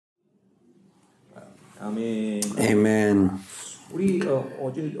Amen.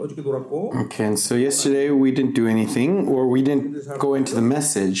 Okay, and so yesterday we didn't do anything, or we didn't go into the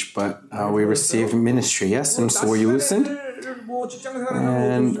message, but we received ministry, yes? And so were you listened?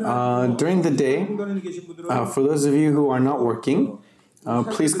 And during the day, for those of you who are not working,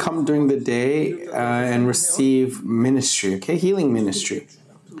 please come during the day and receive ministry, okay? Healing ministry.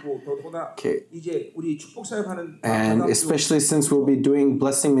 Okay. And especially since we'll be doing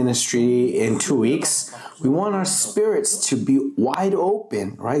blessing ministry in 2 weeks, we want our spirits to be wide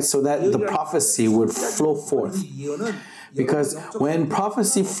open, right? So that the prophecy would flow forth. Because when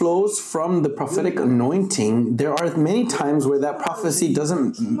prophecy flows from the prophetic anointing, there are many times where that prophecy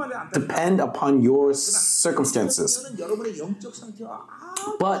doesn't depend upon your circumstances.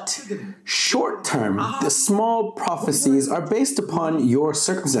 But short term, the small prophecies are based upon your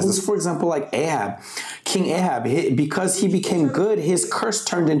circumstances. For example, like Ahab, King Ahab, because he became good, his curse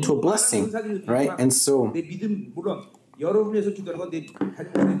turned into a blessing, right? And so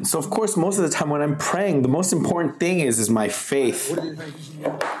of course, most of the time when I'm praying, the most important thing is my faith.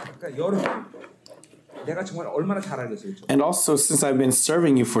 And also, since I've been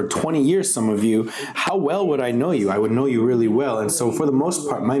serving you for 20 years, some of you, how well would I know you? I would know you really well. And so for the most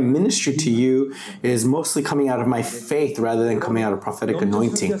part, my ministry to you is mostly coming out of my faith rather than coming out of prophetic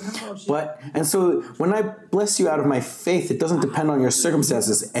anointing. And so when I bless you out of my faith, it doesn't depend on your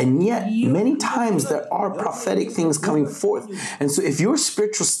circumstances. And yet, many times there are prophetic things coming forth. And so if your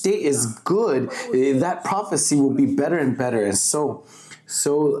spiritual state is good, that prophecy will be better and better. And so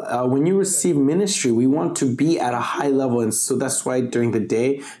when you receive ministry, we want to be at a high level. And so that's why during the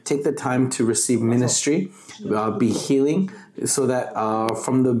day, take the time to receive ministry, be healing, so that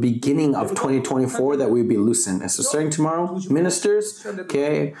from the beginning of 2024 that we'll be loosened. And so starting tomorrow, ministers,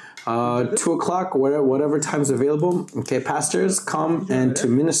 okay, 2 o'clock, whatever time's available, okay, pastors, come and to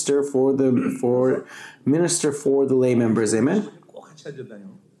minister for the lay members. Amen.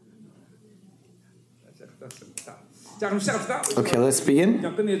 Okay, let's begin,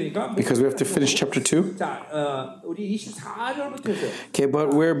 because we have to finish chapter 2. Okay,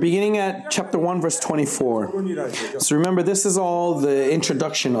 but we're beginning at chapter 1, verse 24. So remember, this is all the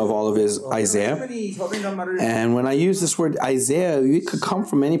introduction of all of Isaiah. And when I use this word Isaiah, it could come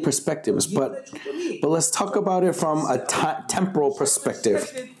from many perspectives, but let's talk about it from a temporal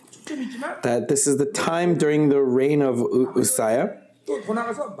perspective. That this is the time during the reign of Uzziah.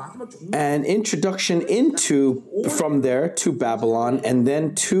 An introduction from there to Babylon, and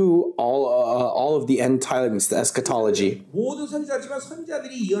then to all of the end times, the eschatology.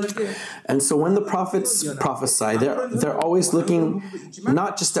 And so when the prophets prophesy, they're always looking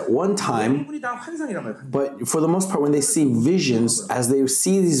not just at one time, but for the most part, when they see visions, as they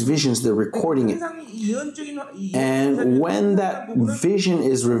see these visions, they're recording it. And when that vision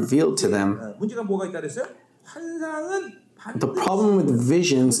is revealed to them, the problem with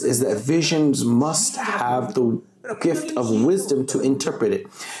visions is that visions must have the gift of wisdom to interpret it.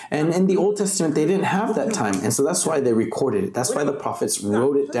 And in the Old Testament, they didn't have that time. And so that's why they recorded it. That's why the prophets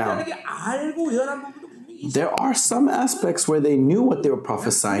wrote it down. There are some aspects where they knew what they were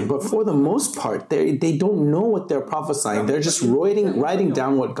prophesying, but for the most part, they don't know what they're prophesying. They're just writing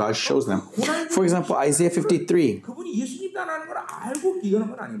down what God shows them. For example, Isaiah 53.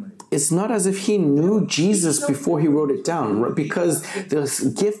 It's not as if he knew Jesus before he wrote it down, because the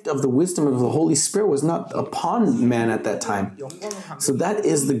gift of the wisdom of the Holy Spirit was not upon man at that time. So that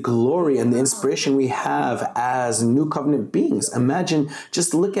is the glory and the inspiration we have as new covenant beings. Imagine,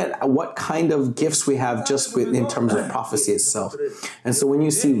 just look at what kind of gifts we have just in terms of prophecy itself. And so when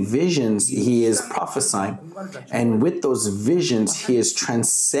you see visions, he is prophesying. And with those visions, he is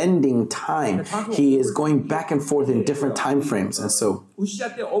transcending time. He is going back and forth in different time frames. And so, for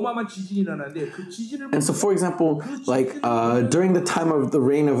example, like during the time of the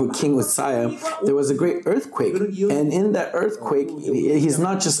reign of King Uzziah, there was a great earthquake. And in that earthquake, he's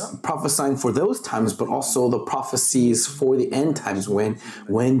not just prophesying for those times, but also the prophecies for the end times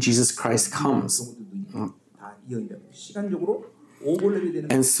when Jesus Christ comes.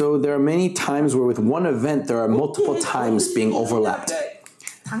 And so there are many times where with one event, there are multiple times being overlapped.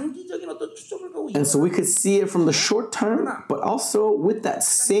 And so we could see it from the short term, but also with that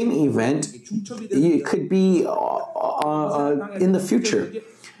same event, it could be in the future.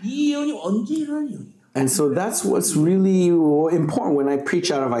 And so that's what's really important when I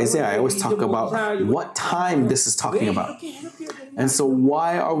preach out of Isaiah. I always talk about what time this is talking about. And so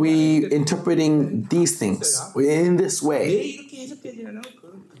why are we interpreting these things in this way?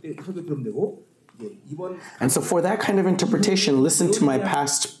 And so for that kind of interpretation, listen to my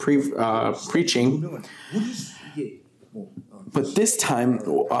past preaching. But this time,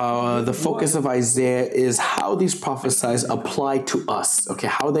 the focus of Isaiah is how these prophecies apply to us. Okay,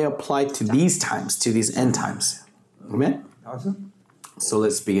 how they apply to these times, to these end times. Amen? So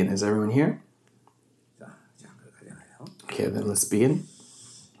let's begin. Is everyone here? Okay, then let's begin.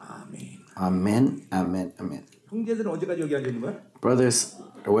 Amen, amen, amen. Brothers,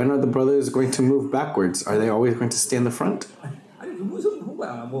 when are the brothers going to move backwards? Are they always going to stay in the front?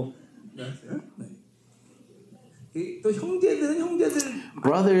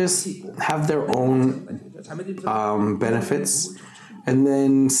 Brothers have their own benefits. And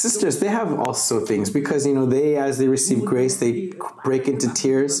then sisters, they have also things because, as they receive grace, they break into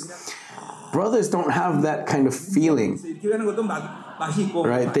tears. Brothers don't have that kind of feeling.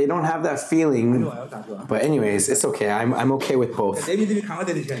 Right? They don't have that feeling. But anyways, it's okay. I'm okay with both.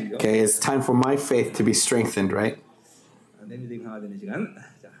 Okay, it's time for my faith to be strengthened, right?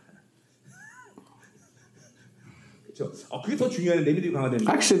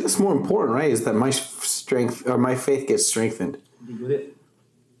 Actually, that's more important, right? Is that my strength or my faith gets strengthened.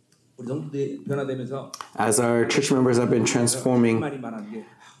 As our church members have been transforming,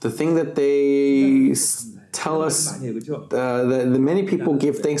 the thing that they tell us, the many people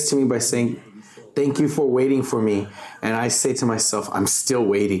give thanks to me by saying, "Thank you for waiting for me," and I say to myself, "I'm still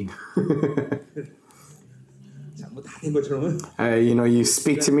waiting." You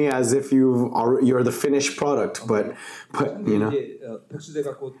speak to me as if you're the finished product, but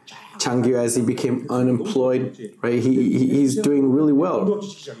Changyu, as he became unemployed, right? He's doing really well.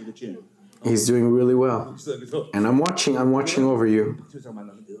 He's doing really well, and I'm watching over you.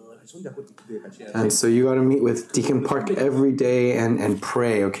 And so you got to meet with Deacon Park every day and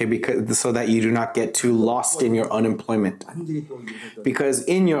pray, okay? Because so that you do not get too lost in your unemployment. Because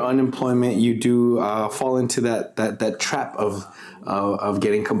in your unemployment, you do fall into that trap of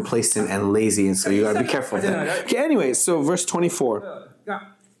getting complacent and lazy, and so you got to be careful of that. Okay, anyway, so verse 24.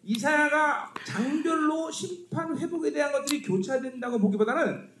 이사야가 장별로 심판 회복에 대한 것들이 교차된다고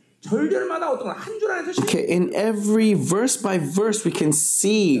보기보다는 절절마다 어떤 한 줄 안에서 Okay, in every verse by verse we can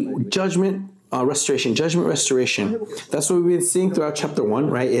see judgment restoration. That's what we've been seeing throughout chapter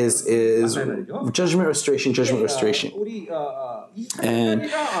 1, right? Is judgment restoration. And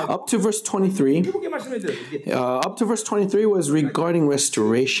up to verse 23 was regarding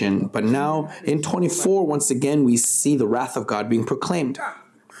restoration, but now in 24 once again we see the wrath of God being proclaimed.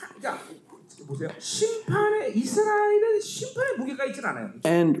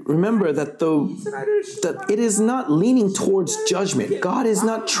 And remember that that it is not leaning towards judgment. God is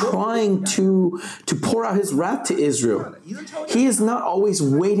not trying to pour out his wrath to Israel. He is not always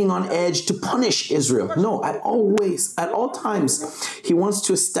waiting on edge to punish Israel. No, at all times, he wants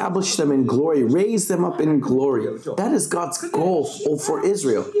to establish them in glory, raise them up in glory. That is God's goal for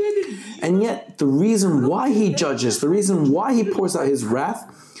Israel. And yet, the reason why he judges, the reason why he pours out his wrath,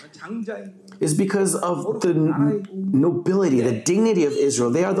 is because of the nobility, the dignity of Israel.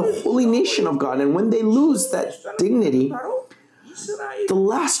 They are the holy nation of God. And when they lose that dignity, the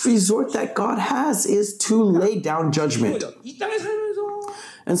last resort that God has is to lay down judgment.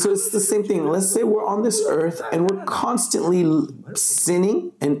 And so it's the same thing. Let's say we're on this earth and we're constantly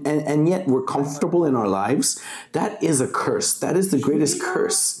sinning and yet we're comfortable in our lives. That is a curse. That is the greatest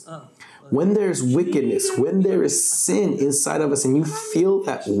curse. When there's wickedness, when there is sin inside of us and you feel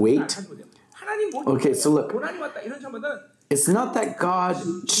that weight. Okay, so look, it's not that God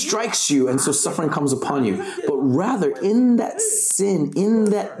strikes you and so suffering comes upon you, but rather in that sin,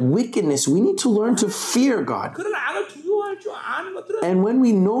 in that wickedness, we need to learn to fear God. And when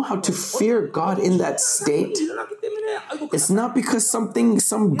we know how to fear God in that state, it's not because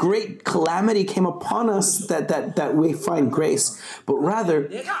some great calamity came upon us that we find grace, but rather,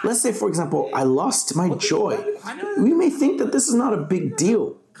 let's say, for example, I lost my joy. We may think that this is not a big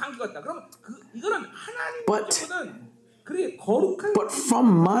deal. But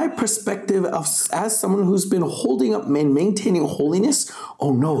from my perspective as someone who's been holding up and maintaining holiness,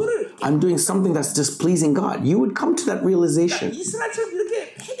 oh no, I'm doing something that's displeasing God. You would come to that realization.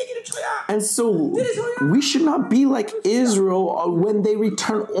 And so we should not be like Israel when they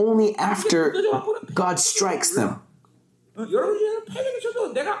return only after God strikes them.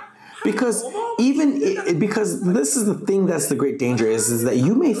 Because this is the thing that's the great danger is that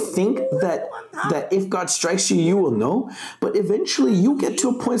you may think that if God strikes you, you will know, but eventually you get to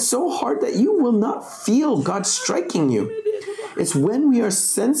a point so hard that you will not feel God striking you. It's when we are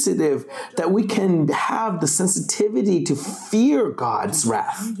sensitive that we can have the sensitivity to fear God's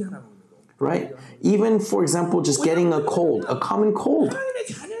wrath, right? Even, for example, just getting a cold, a common cold.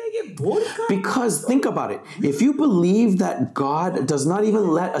 Because think about it. If you believe that God does not even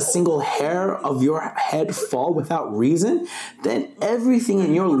let a single hair of your head fall without reason, then everything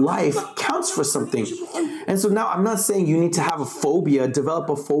in your life counts for something. And so now I'm not saying you need to have a phobia, develop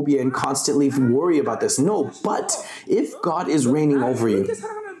a phobia and constantly worry about this. No, but if God is reigning over you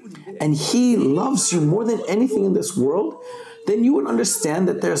and He loves you more than anything in this world, then you would understand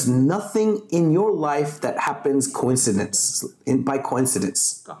that there's nothing in your life that happens by coincidence.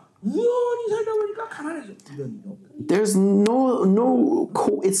 There's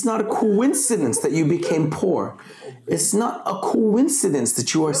it's not a coincidence that you became poor. It's not a coincidence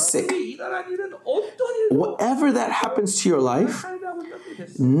that you are sick. Whatever that happens to your life,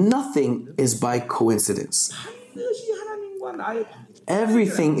 nothing is by coincidence.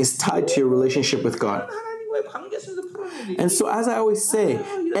 Everything is tied to your relationship with God. And so, as I always say,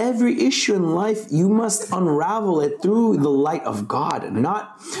 every issue in life, you must unravel it through the light of God,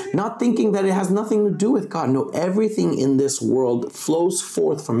 not thinking that it has nothing to do with God. No, everything in this world flows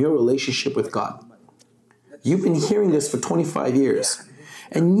forth from your relationship with God. You've been hearing this for 25 years.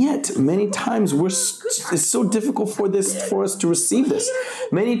 And yet, many times it's so difficult for us to receive this.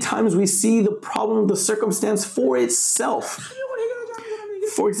 Many times we see the problem, the circumstance for itself.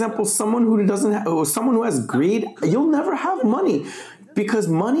 For example, someone who has greed, you'll never have money. Because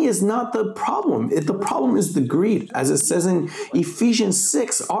money is not the problem. The problem is the greed. As it says in Ephesians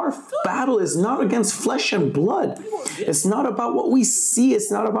 6, our battle is not against flesh and blood. It's not about what we see.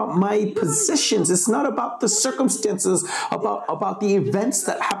 It's not about my positions. It's not about the circumstances, about the events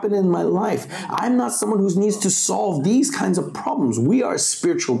that happen in my life. I'm not someone who needs to solve these kinds of problems. We are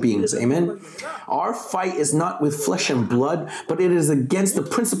spiritual beings. Amen. Our fight is not with flesh and blood, but it is against the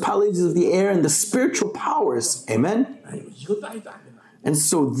principalities of the air and the spiritual powers. Amen. And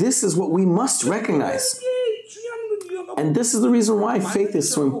so this is what we must recognize. And this is the reason why faith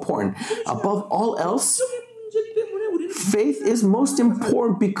is so important. Above all else, faith is most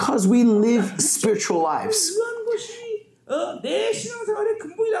important because we live spiritual lives.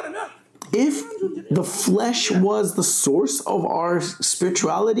 If the flesh was the source of our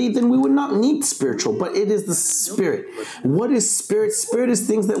spirituality, then we would not need spiritual, but it is the Spirit. What is Spirit? Spirit is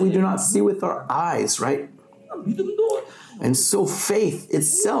things that we do not see with our eyes, right? And so faith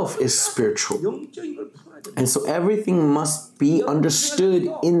itself is spiritual. And so everything must be understood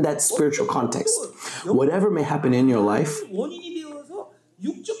in that spiritual context. Whatever may happen in your life,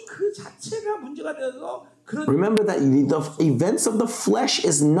 remember that the events of the flesh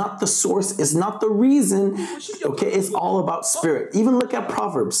is not the source, is not the reason. Okay, it's all about spirit. Even look at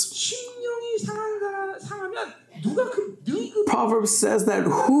Proverbs. Proverbs says that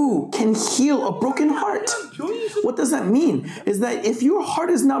who can heal a broken heart? What does that mean? Is that if your heart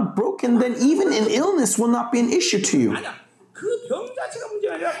is not broken, then even an illness will not be an issue to you.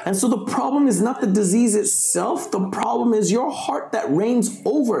 And so the problem is not the disease itself. The problem is your heart that reigns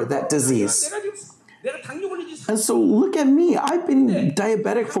over that disease. And so look at me. I've been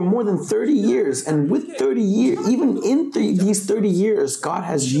diabetic for more than 30 years. And with 30 years, even in these 30 years, God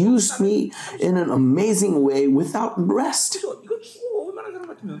has used me in an amazing way without rest.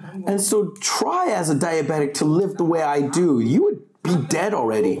 And so try as a diabetic to live the way I do. You would be dead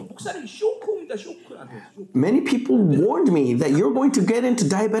already. Many people warned me that you're going to get into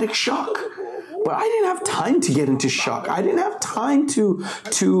diabetic shock. But I didn't have time to get into shock. I didn't have time to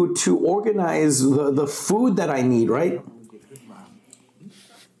organize the food that I need, right?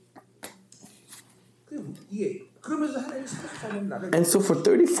 And so for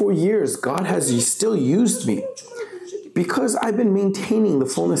 34 years, God has still used me because I've been maintaining the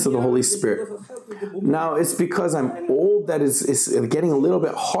fullness of the Holy Spirit. Now, it's because I'm old that it's getting a little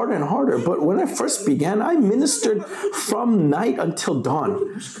bit harder and harder. But when I first began, I ministered from night until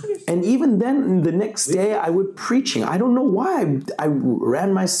dawn. And even then, the next day, I would preaching. I don't know why I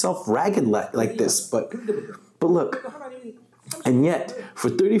ran myself ragged like this. But look, and yet, for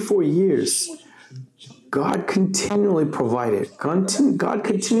 34 years, God continually provided. God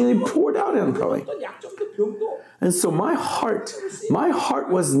continually poured out on me. And so my heart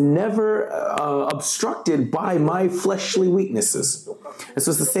was never obstructed by my fleshly weaknesses. And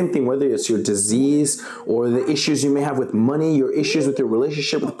so it's the same thing, whether it's your disease or the issues you may have with money, your issues with your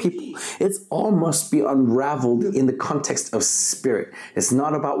relationship with people. It's all must be unraveled in the context of spirit. It's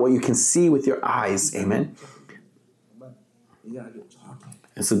not about what you can see with your eyes. Amen.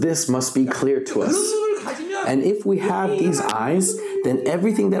 And so this must be clear to 그런 us. 눈을 가지면 And if we have these eyes, then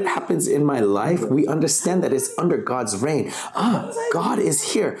everything that happens in my life, we understand that it's under God's reign. God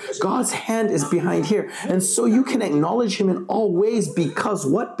is here. God's hand is behind here. And so you can acknowledge him in all ways because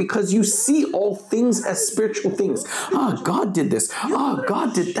what? Because you see all things as spiritual things. God did this.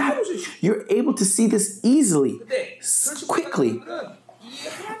 God did that. You're able to see this easily, quickly. 이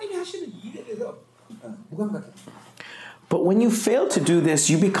하나님이 하시는 일에 대해서 무감각해. But when you fail to do this,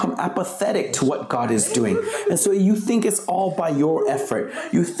 you become apathetic to what God is doing. And so you think it's all by your effort.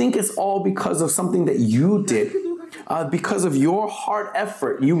 You think it's all because of something that you did. Because of your hard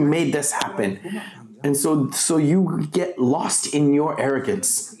effort, you made this happen. And so you get lost in your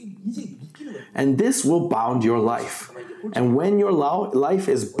arrogance. And this will bound your life. And when your life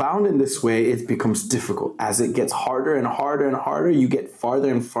is bound in this way, it becomes difficult. As it gets harder and harder and harder, you get farther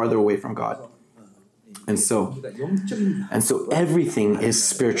and farther away from God. And so everything is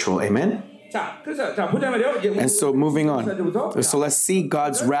spiritual. Amen? And so moving on. So let's see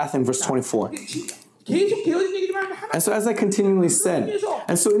God's wrath in verse 24. And so as I continually said,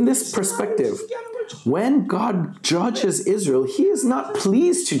 and so in this perspective, when God judges Israel, he is not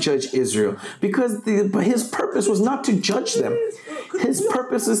pleased to judge Israel because his purpose was not to judge them. His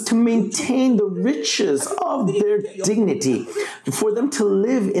purpose is to maintain the riches of their dignity, for them to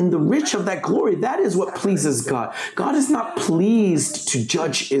live in the rich of that glory. That is what pleases God. God is not pleased to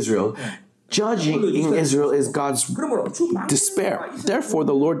judge Israel. Judging Israel is God's despair. Therefore,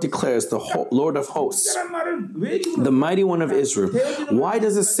 the Lord declares, the Lord of hosts, the mighty one of Israel. Why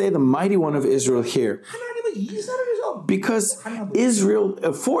does it say the mighty one of Israel here? Because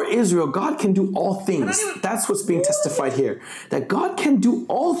for Israel, God can do all things. That's what's being testified here. That God can do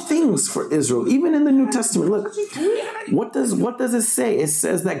all things for Israel. Even in the New Testament, look, what does it say? It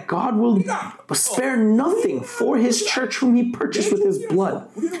says that God will spare nothing for his church whom he purchased with his blood.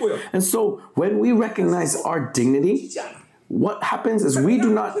 And so when we recognize our dignity, what happens is we do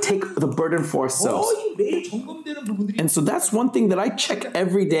not take the burden for ourselves. And so that's one thing that I check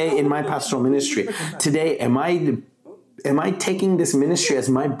every day in my pastoral ministry. Today, am I taking this ministry as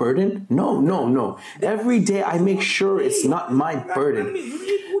my burden? No. Every day I make sure it's not my burden.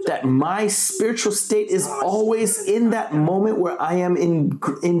 That my spiritual state is always in that moment where I am in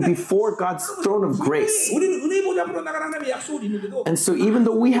before God's throne of grace. And so even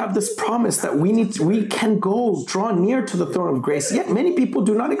though we have this promise that we can go draw near to the throne of grace, yet many people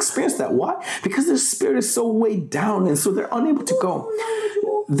do not experience that. Why? Because their spirit is so weighed down and so they're unable to go.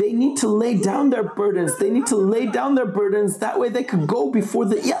 They need to lay down their burdens. That way they could go before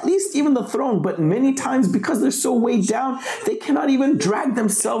at least even the throne. But many times because they're so weighed down, they cannot even drag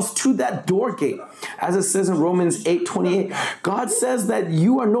themselves to that door gate. As it says in Romans 8:28, God says that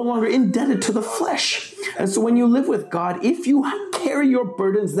you are no longer indebted to the flesh. And so when you live with God, if you carry your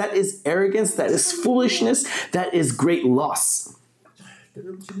burdens, that is arrogance, that is foolishness, that is great loss.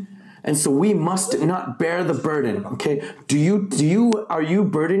 And so we must not bear the burden. Okay? Are you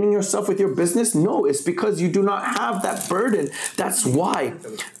burdening yourself with your business? No, it's because you do not have that burden. That's why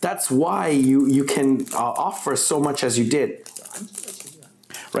you can offer so much as you did.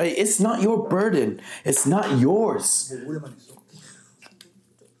 Right? It's not your burden. It's not yours.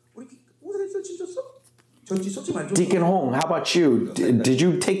 Deacon Hong, how about you? Did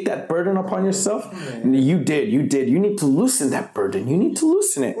you take that burden upon yourself? You did. You need to loosen that burden. You need to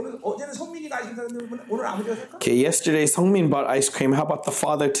loosen it. Okay, yesterday Sungmin bought ice cream. How about the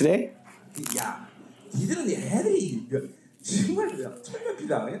father today?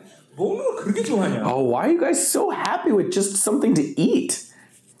 Oh, why are you guys so happy with just something to eat?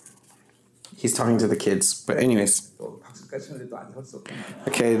 He's talking to the kids. But anyways.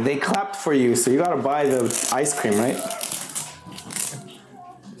 Okay, they clapped for you, so you gotta buy the ice cream, right?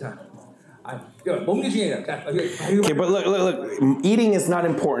 Okay, but look. Eating is not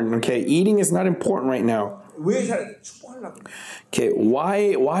important, okay? Eating is not important right now. Okay,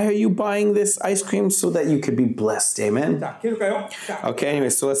 why are you buying this ice cream? So that you could be blessed, amen? Okay, anyway,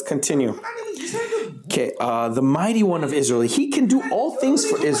 so let's continue. Okay, the mighty one of Israel, he can do all things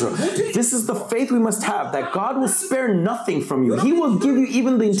for Israel. This is the faith we must have, that God will spare nothing from you. He will give you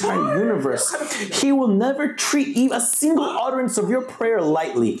even the entire universe. He will never treat a single utterance of your prayer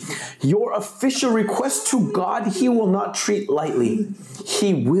lightly. Your official request to God, he will not treat lightly.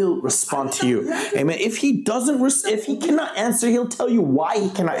 He will respond to you. Amen. If he cannot answer, he'll tell you why he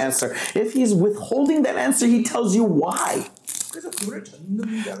cannot answer. If he's withholding that answer, he tells you why.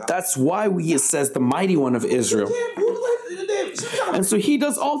 That's why he says the mighty one of Israel. And so he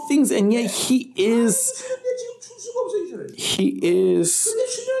does all things, and yet he is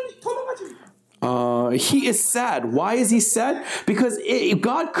he is sad. Why is he sad? Because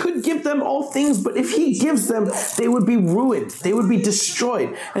God could give them all things, but if he gives them, they would be ruined. They would be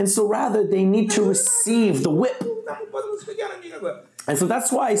destroyed. And so rather, they need to receive the whip. And so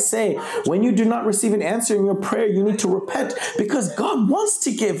that's why I say, when you do not receive an answer in your prayer, you need to repent, because God wants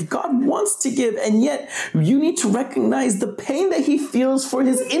to give. God wants to give. And yet, you need to recognize the pain that he feels for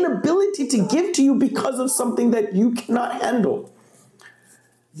his inability to give to you because of something that you cannot handle.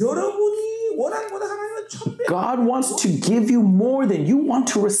 God wants to give you more than you want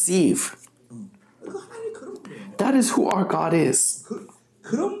to receive. That is who our God is.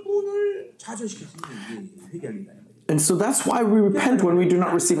 And so that's why we repent when we do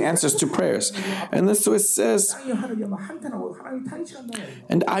not receive answers to prayers. And then so it says,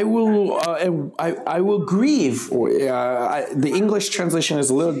 and I will grieve. The English translation is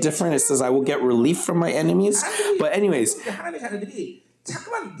a little different. It says, I will get relief from my enemies. But anyways,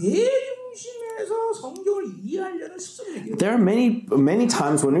 there are many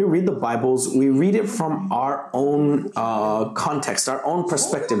times when we read the Bibles, we read it from our own context, our own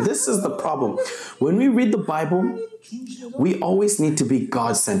perspective. This is the problem. When we read the Bible, we always need to be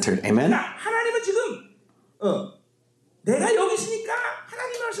God-centered. Amen?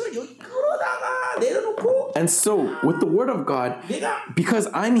 And so, with the Word of God, because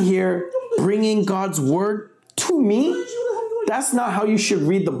I'm here bringing God's Word to me, that's not how you should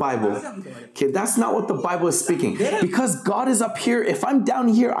read the Bible. Okay, that's not what the Bible is speaking. Because God is up here, if I'm down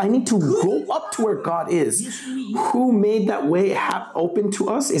here, I need to go up to where God is. Who made that way open to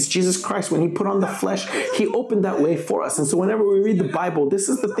us? It's Jesus Christ. When he put on the flesh, he opened that way for us. And so whenever we read the Bible, this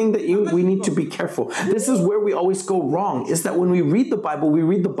is the thing that we need to be careful. This is where we always go wrong, is that when we read the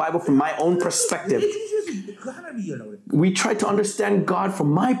Bible from my own perspective. We try to understand God from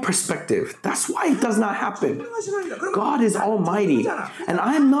my perspective. That's why it does not happen. God is almighty, and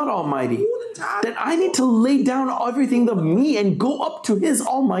I am not almighty. Then I need to lay down everything of me and go up to his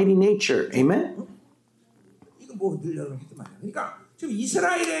almighty nature. Amen?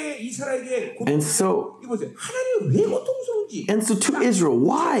 And so to Israel,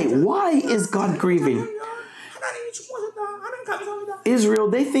 why is God grieving? Israel,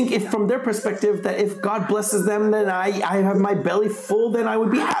 they think, if from their perspective, that if God blesses them, then I have my belly full, then I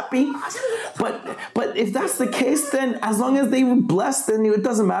would be happy. But if that's the case, then as long as they were blessed, then it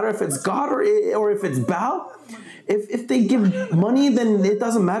doesn't matter if it's God or if it's Baal. If they give money, then it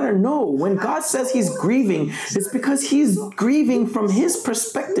doesn't matter. No, when God says he's grieving, it's because he's grieving from his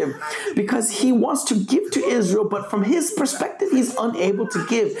perspective, because he wants to give to Israel, but from his perspective, he's unable to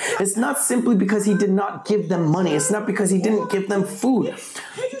give. It's not simply because he did not give them money. It's not because he didn't give them food.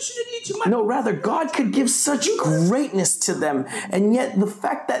 No, rather, God could give such greatness to them, and yet the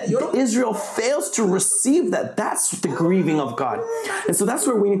fact that Israel fails to receive that, that's the grieving of God. And so that's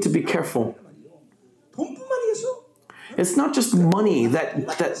where we need to be careful. It's not just money and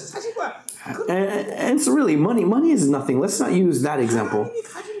it's really money is nothing. Let's not use that example.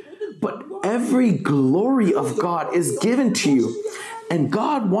 But every glory of God is given to you. And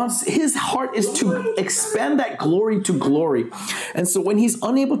God wants, his heart is to expand that glory to glory. And so when he's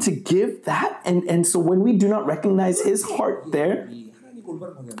unable to give that, and so when we do not recognize his heart there,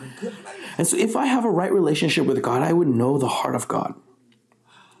 and so if I have a right relationship with God, I would know the heart of God.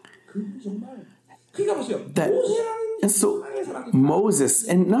 And so Moses,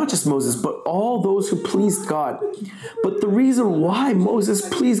 and not just Moses, but all those who pleased God. But the reason why Moses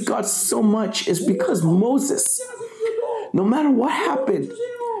pleased God so much is because Moses, no matter what happened,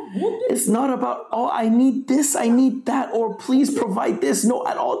 it's not about, oh, I need this, I need that, or please provide this. No,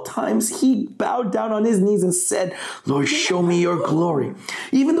 at all times, he bowed down on his knees and said, Lord, show me your glory.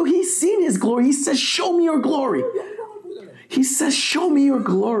 Even though he's seen his glory, he says, show me your glory. He says, show me your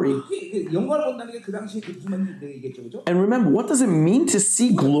glory. And remember, what does it mean to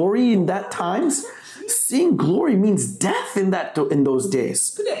see glory in that times? Seeing glory means death in those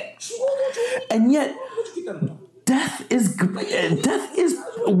days. And yet, death is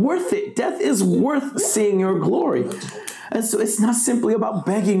worth it. Death is worth seeing your glory. And so it's not simply about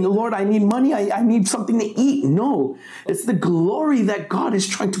begging, Lord, I need money, I need something to eat. No, it's the glory that God is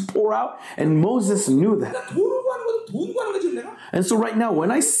trying to pour out, and Moses knew that. And so right now, when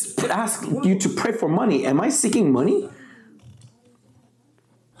I ask you to pray for money, am I seeking money?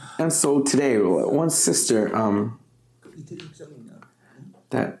 And so today, one sister,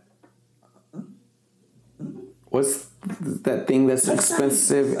 what's that thing that's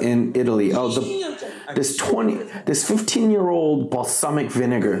expensive in Italy? Oh, this 15-year-old balsamic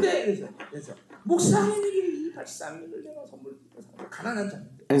vinegar.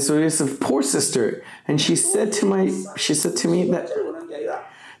 And so it's a poor sister, and she said to me that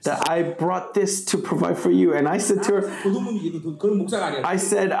that I brought this to provide for you. And I said to her, 그런 목사가 아니야. I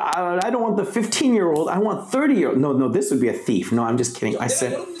said, I don't want the 15-year-old, I want 30-year-old. No, this would be a thief. No, I'm just kidding. I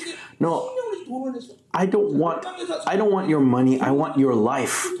said, no, I don't want your money. I want your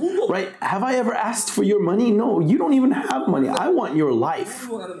life. Right? Have I ever asked for your money? No, you don't even have money. I want your life.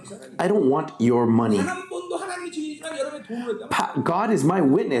 I don't want your money. God is my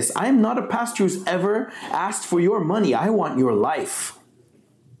witness. I am not a pastor who's ever asked for your money. I want your life.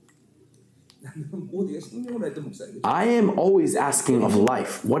 I am always asking of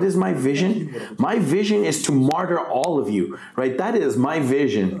life. What is my vision? My vision is to martyr all of you. Right? That is my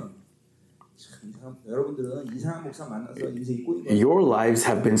vision. Your lives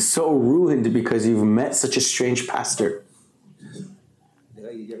have been so ruined because you've met such a strange pastor.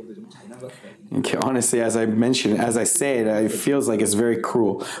 Okay, honestly, as I say it, it feels like it's very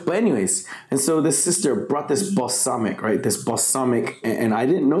cruel. But anyways, and so this sister brought this balsamic, right? This balsamic, and I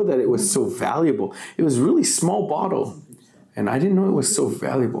didn't know that it was so valuable. It was a really small bottle, and I didn't know it was so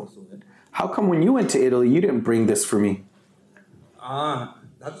valuable. How come when you went to Italy, you didn't bring this for me?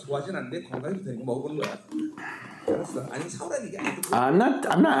 나도 좋아하진 않는데 건강해도 되니까 먹어보는 거야. 알았어. 아니 사오라는 얘기 아니야. I'm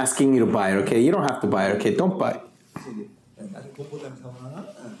not asking you to buy it, okay? You don't have to buy it, okay? Don't buy it. 나중에 돈 보자면 사오나?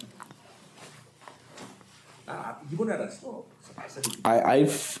 나 이번에 알았어.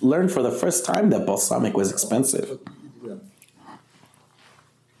 I've learned for the first time that balsamic was expensive.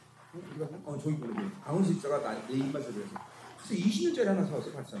 저기 보내. 강원 집사가 내 입맛에 대해서. 그래서 20년짜리 하나 사왔어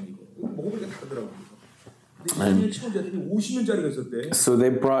발사믹. 먹어보니까 다르더라고. So they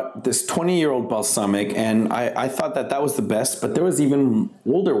brought this 20-year-old balsamic, and I thought that was the best, but there was even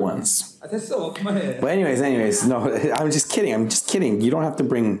older ones. But anyways, no, I'm just kidding. You don't have to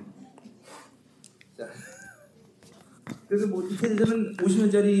bring.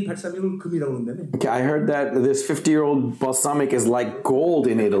 Okay, I heard that this 50-year-old balsamic is like gold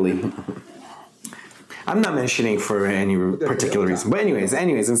in Italy. I'm not mentioning for any particular reason. But anyways,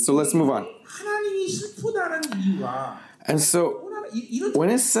 and so let's move on. And so when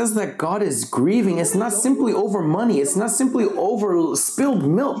it says that God is grieving, it's not simply over money. It's not simply over spilled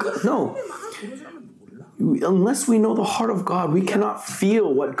milk. No. Unless we know the heart of God, we cannot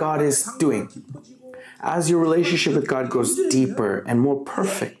feel what God is doing. As your relationship with God grows deeper and more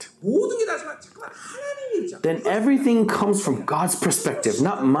perfect, then everything comes from God's perspective,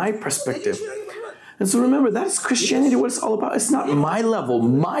 not my perspective. And so remember, that's Christianity, what it's all about. It's not my level,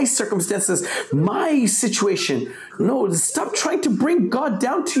 my circumstances, my situation. No, stop trying to bring God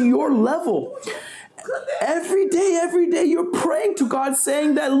down to your level. Every day, you're praying to God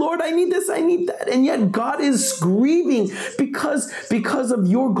saying that, Lord, I need this, I need that. And yet God is grieving because of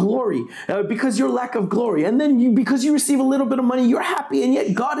your glory, because your lack of glory. And then because you receive a little bit of money, you're happy. And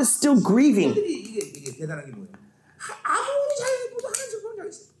yet God is still grieving.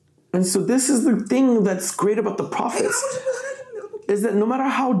 And so this is the thing that's great about the prophets, is that no matter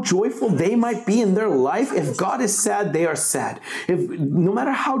how joyful they might be in their life, if God is sad, they are sad. No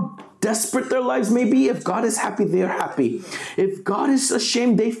matter how desperate their lives may be, if God is happy, they are happy. If God is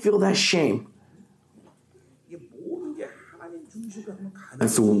ashamed, they feel that shame. And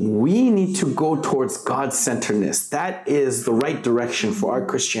so we need to go towards God-centeredness. That is the right direction for our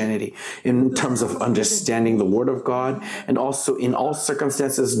Christianity in terms of understanding the Word of God and also in all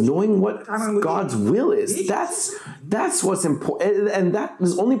circumstances knowing what God's will is. That's what's important. And that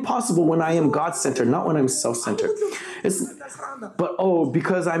is only possible when I am God-centered, not when I'm self-centered. But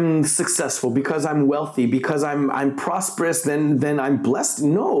because I'm successful, because I'm wealthy, because I'm prosperous, then I'm blessed.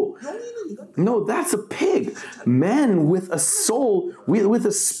 No, that's a pig. Man with a soul, with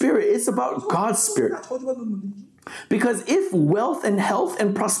a spirit, it's about God's spirit. Because if wealth and health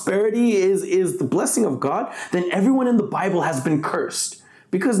and prosperity is the blessing of God, then everyone in the Bible has been cursed.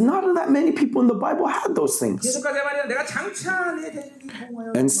 Because not that many people in the Bible had those things.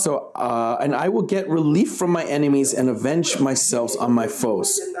 And so, and I will get relief from my enemies and avenge myself on my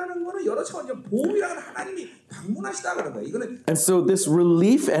foes. And so this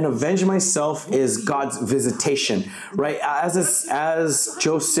relief and avenge myself is God's visitation, right? As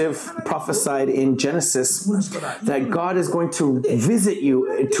Joseph prophesied in Genesis, that God is going to visit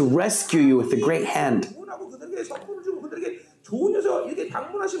you, to rescue you with a great hand.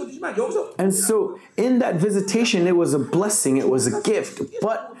 And so in that visitation, it was a blessing, it was a gift.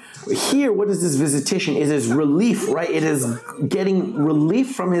 But here, what is this visitation? It is relief, right? It is getting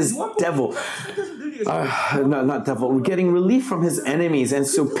relief from his devil. Not devil. We're getting relief from his enemies, and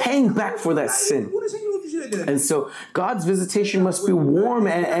so paying back for that sin. And so God's visitation must be warm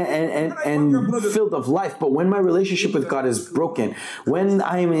and filled of life. But when my relationship with God is broken, when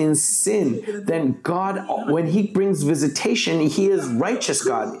I'm in sin, then God, when He brings visitation, He is righteous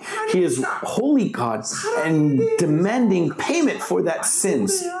God. He is holy God and demanding payment for that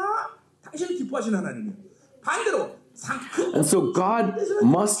sins. And so God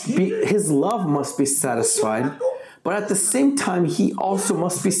must be, His love must be satisfied, but at the same time, He also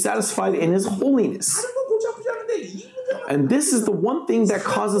must be satisfied in His holiness. And this is the one thing that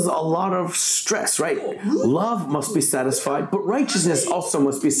causes a lot of stress, right? Love must be satisfied, but righteousness also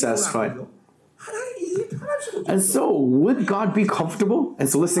must be satisfied. And so, would God be comfortable? And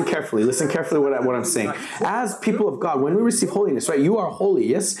so listen carefully what I'm saying. As people of God, when we receive holiness, right? You are holy,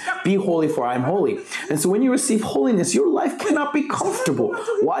 yes? Be holy for I am holy. And so when you receive holiness, your life cannot be comfortable.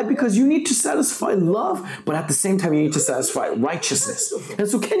 Why? Because you need to satisfy love, but at the same time, you need to satisfy righteousness. And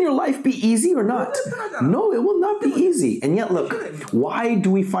so can your life be easy or not? No, it will not be easy. And yet, look, why do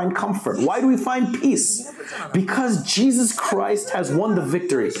we find comfort? Why do we find peace? Because Jesus Christ has won the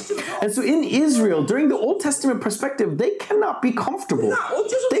victory. And so in Israel, during the Old Testament perspective, they cannot be comfortable.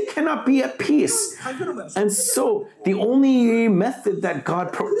 They cannot be at peace. And so the only method that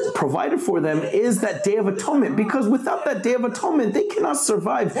God provided for them is that Day of Atonement, because without that Day of Atonement, they cannot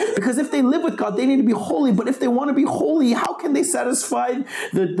survive. Because if they live with God, they need to be holy. But if they want to be holy, how can they satisfy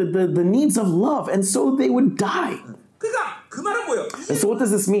the needs of love? And so they would die. And so what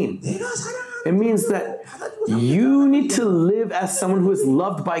does this mean? It means that you need to live as someone who is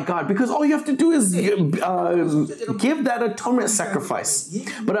loved by God, because all you have to do is give that atonement sacrifice.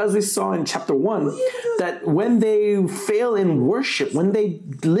 But as we saw in chapter 1, that when they fail in worship, when they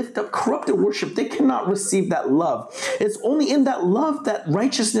lift up corrupted worship, they cannot receive that love. It's only in that love that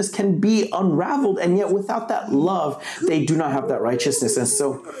righteousness can be unraveled, and yet without that love, they do not have that righteousness.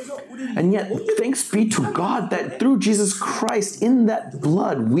 And yet, thanks be to God that through Jesus Christ, in that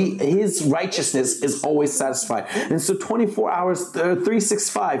blood, His righteousness is always satisfied. And so 24 hours,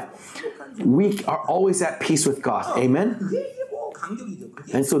 365, we are always at peace with God. Amen?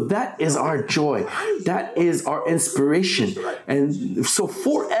 And so that is our joy. That is our inspiration. And so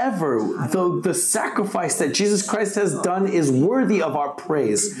forever, the sacrifice that Jesus Christ has done is worthy of our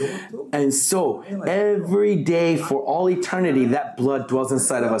praise. And so every day for all eternity, that blood dwells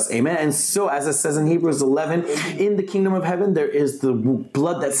inside of us. Amen. And so as it says in Hebrews 11, in the kingdom of heaven, there is the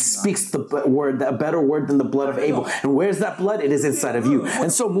blood that speaks a better word than the blood of Abel. And where's that blood? It is inside of you.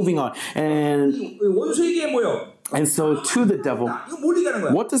 And so moving on. And so to the devil,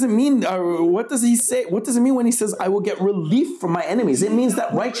 what does it mean? What does he say? What does it mean when he says, I will get relief from my enemies? It means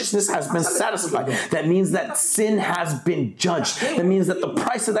that righteousness has been satisfied. That means that sin has been judged. That means that the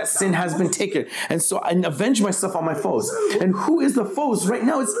price of that sin has been taken. And so I avenge myself on my foes. And who is the foes? Right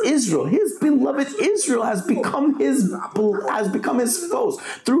now it's Israel. His beloved Israel has become his foes.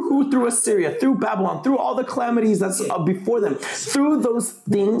 Through who? Through Assyria, through Babylon, through all the calamities that's before them. Through those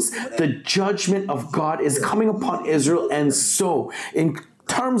things, the judgment of God is coming upon Israel. And so in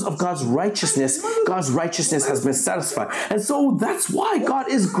terms of God's righteousness has been satisfied. And so that's why God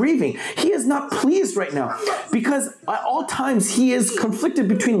is grieving. He is not pleased right now, because at all times He is conflicted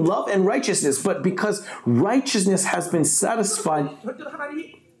between love and righteousness. But because righteousness has been satisfied,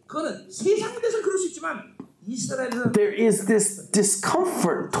 there is this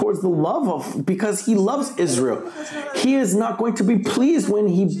discomfort towards the love of, because He loves Israel. He is not going to be pleased when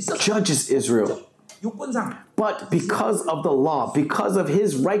He judges Israel. But because of the law, because of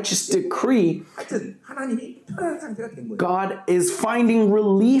His righteous decree, God is finding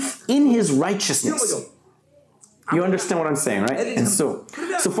relief in His righteousness. You understand what I'm saying, right? And so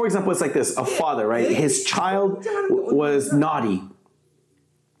for example, it's like this. A father, right? His child was naughty.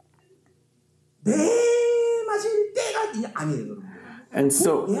 And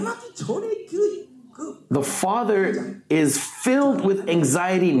so the father is filled with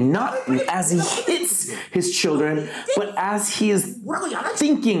anxiety, not as he hits his children, but as he is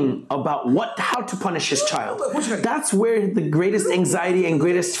thinking about how to punish his child. That's where the greatest anxiety and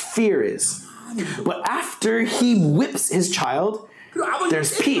greatest fear is. But after he whips his child,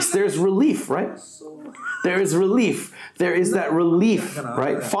 there's peace, there's relief, right? There is relief. There is that relief,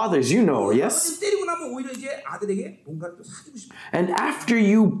 right? Fathers, you know, yes? And after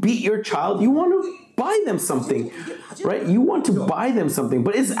you beat your child, you want to buy them something, right? You want to buy them something,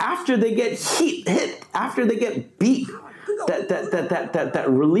 but it's after they get hit, after they get beat, that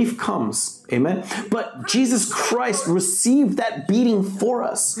relief comes. Amen. But Jesus Christ received that beating for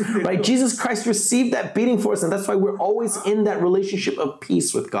us, right? Jesus Christ received that beating for us, and that's why we're always in that relationship of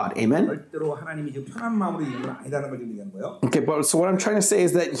peace with God. Amen. 절대로 하나님이 지금 편한 마음으로 있는 건 아니다는 걸 얘기하는 거예요. Okay, but so what I'm trying to say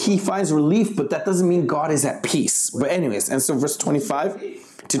is that he finds relief, but that doesn't mean God is at peace. But anyways, and so verse 25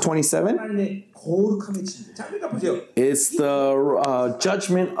 to 27. It's the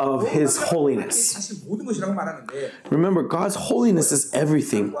judgment of His holiness. Remember, God's holiness is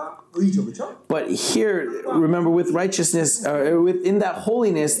everything. But here, remember, with righteousness, within that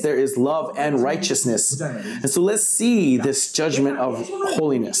holiness, there is love and righteousness. And so let's see this judgment of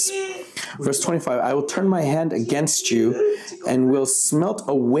holiness. Verse 25, I will turn my hand against you and will smelt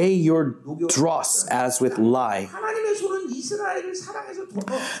away your dross as with lye.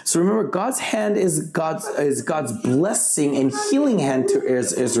 So remember, God's hand is God's blessing and healing hand to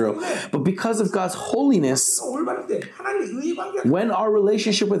Israel. But because of God's holiness, when our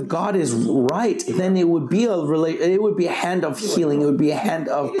relationship with God is right, then it would be a hand of healing. It would be a hand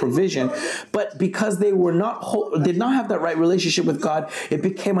of provision. But because they did not have that right relationship with God, it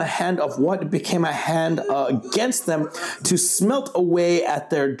became a hand of what? It became a hand against them to smelt away at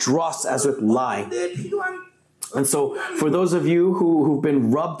their dross as with lye. And so, for those of you who've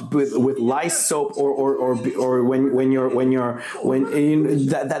been rubbed with lye soap, or when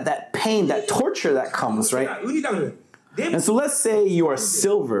that pain, that torture that comes, right? And so let's say you are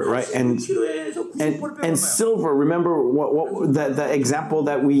silver, right? And silver, remember what the example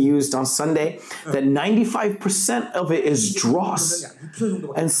that we used on Sunday, that 95% of it is dross.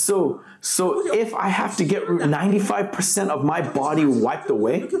 And so if I have to get 95% of my body wiped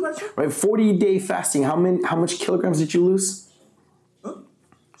away, right? 40-day fasting, how much kilograms did you lose?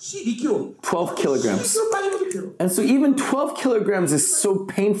 12 kilograms. And so even 12 kilograms is so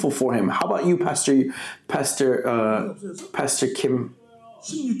painful for him. How about you, Pastor Kim?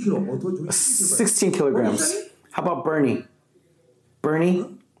 16 kilograms. How about Bernie? Bernie,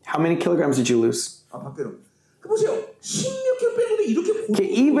 how many kilograms did you lose? Okay,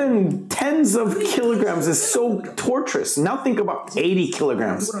 even tens of kilograms is so torturous. Now think about 80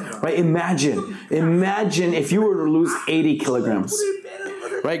 kilograms, right? Imagine if you were to lose 80 kilograms.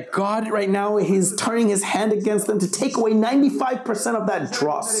 Right? God right now, He's turning His hand against them to take away 95% of that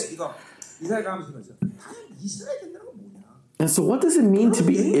dross. And so what does it mean to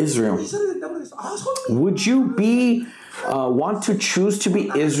be Israel? Would you want to choose to be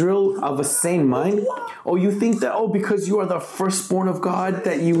Israel of a sane mind? Oh, you think that, because you are the firstborn of God,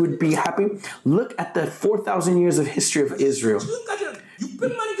 that you would be happy? Look at the 4,000 years of history of Israel.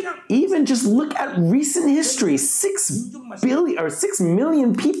 Even just look at recent history. 6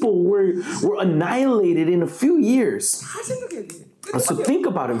 million people were annihilated in a few years. So think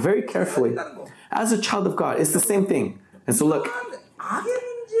about it very carefully. As a child of God, it's the same thing. And so look,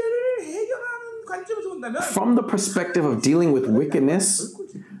 from the perspective of dealing with wickedness,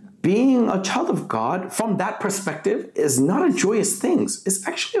 being a child of God, from that perspective, is not a joyous thing. It's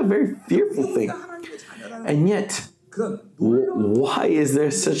actually a very fearful thing. And yet, why is there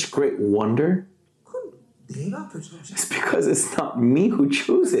such great wonder? It's because it's not me who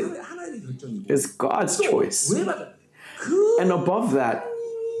chose it. It's God's choice. And above that,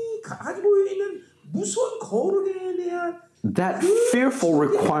 that fearful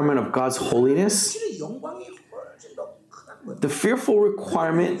requirement of God's holiness, the fearful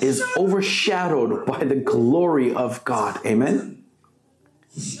requirement is overshadowed by the glory of God. Amen?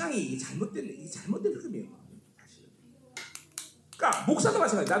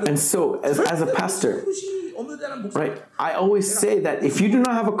 And so, as a pastor, right, I always say that if you do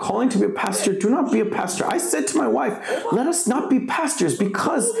not have a calling to be a pastor, do not be a pastor. I said to my wife, let us not be pastors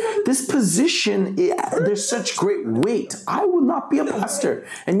because this position, there's such great weight. I will not be a pastor.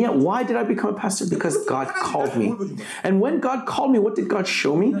 And yet, why did I become a pastor? Because God called me. And when God called me, what did God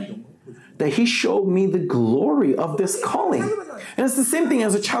show me? That He showed me the glory of this calling. And it's the same thing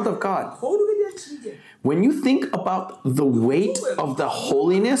as a child of God. When you think about the weight of the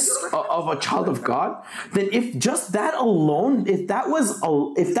holiness of a child of God, then if just that alone, if that was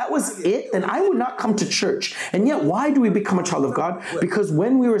it, then I would not come to church. And yet, why do we become a child of God? Because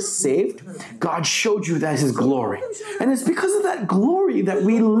when we were saved, God showed you that His glory. And it's because of that glory that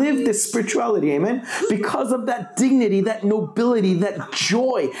we live this spirituality, amen? Because of that dignity, that nobility, that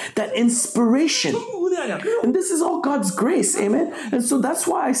joy, that inspiration. And this is all God's grace, amen? And so that's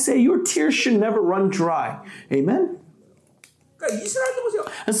why I say your tears should never run dry. Amen?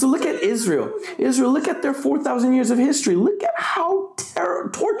 And so look at Israel. Look at their 4,000 years of history. Look at how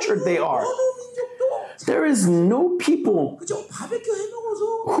tortured they are. There is no people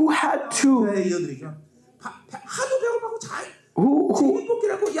who had to 하도 배고파고 who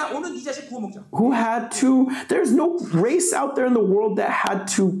제비뽑기라고 야 오늘 이 자식 구워 먹자. who had to, there's no race out there in the world that had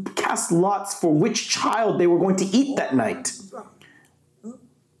to cast lots for which child they were going to eat that night.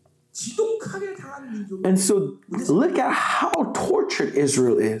 지독하게 당한 민족. And so look at how tortured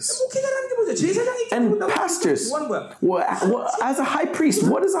Israel is. 목회자라는 게 뭐죠? 제사장이 And pastors, as a high priest,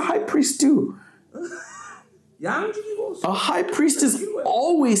 what does a high priest do? 양 죽이고 A high priest is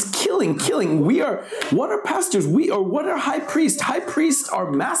always killing. What are pastors? What are high priests? High priests are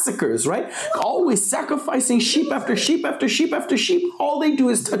massacres, right? Always sacrificing sheep after sheep after sheep after sheep. All they do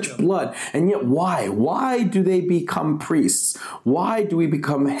is touch blood. And yet why? Why do they become priests? Why do we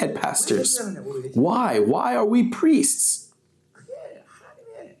become head pastors? Why? Why are we priests?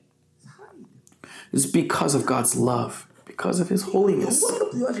 It's because of God's love, because of His holiness,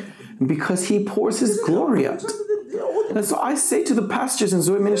 because He pours His glory out. And so I say to the pastors in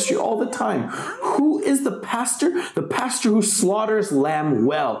Zoe Ministry all the time, who is the pastor? The pastor who slaughters lamb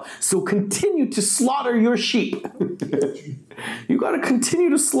well. So continue to slaughter your sheep. You got to continue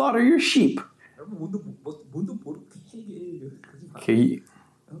to slaughter your sheep. Okay.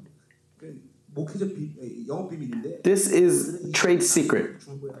 This is trade secret.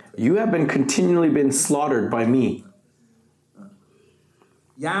 You have been continually been slaughtered by me.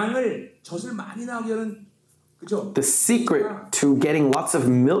 양을 젖을 많이 나오게 하는 그죠? The secret to getting lots of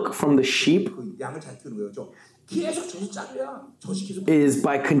milk from the sheep 양을 잘 키우는 거죠. 계속 젖이 짜줘야 젖이 계속 is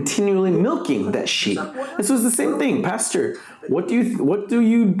by continually milking that sheep. And so it's the same thing, Pastor. What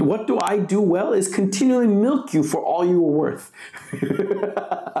do I do well is continually milk you for all you are worth.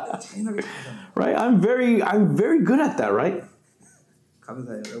 Right? I'm very good at that, right?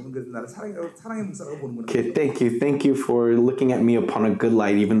 Okay, thank you for looking at me upon a good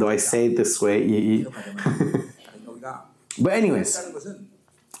light, even though I say it this way. But anyways,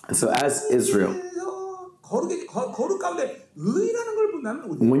 so as Israel,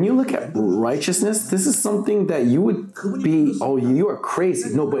 when you look at righteousness, this is something that you would be, oh, you are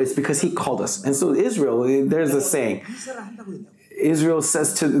crazy. No, but it's because He called us. And so Israel, there's a saying. Israel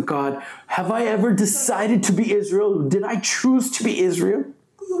says to God, have I ever decided to be Israel? Did I choose to be Israel?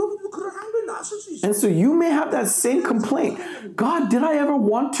 And so you may have that same complaint. God, did I ever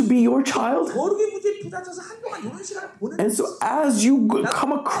want to be your child? And so as you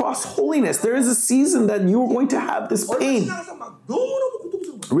come across holiness, there is a season that you're going to have this pain.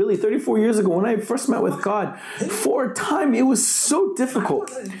 Really, 34 years ago, when I first met with God, for a time it was so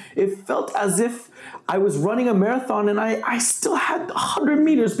difficult. It felt as if I was running a marathon and I still had 100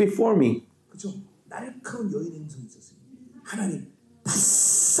 meters before me.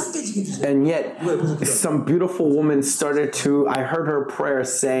 And yet, some beautiful woman started to, I heard her prayer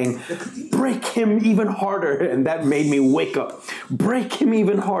saying, break him even harder. And that made me wake up. Break him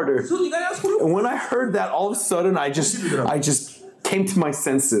even harder. And when I heard that, all of a sudden, I just came to my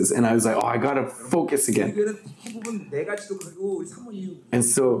senses. And I was like, oh, I got to focus again. And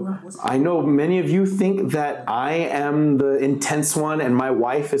so I know many of you think that I am the intense one and my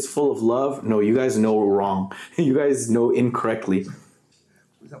wife is full of love. No, you guys know wrong. You guys know incorrectly.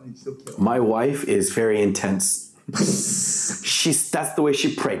 My wife is very intense. That's the way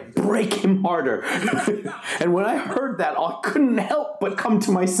she prayed. Break him harder. And when I heard that, I couldn't help but come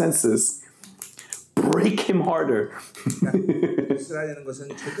to my senses. Break him harder.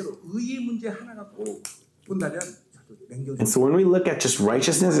 And so when we look at just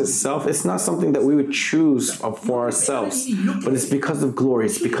righteousness itself, it's not something that we would choose for ourselves, but it's because of glory,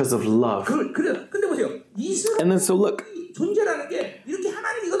 it's because of love. And then so look, 존재라는 게 이렇게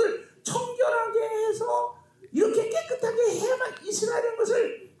하나님 이것을 청결하게 해서 이렇게 깨끗하게 해야만 이스라엘인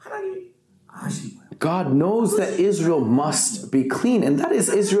것을 하나님이 아시는 거예요. God knows that Israel must be clean, and that is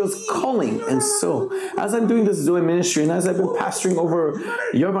Israel's calling. And so, as I'm doing this Zoe ministry, and as I've been pastoring over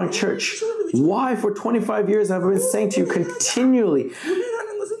E01 Church, why for 25 years I've been saying to you continually,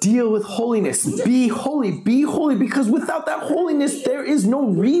 deal with holiness. Be holy, because without that holiness, there is no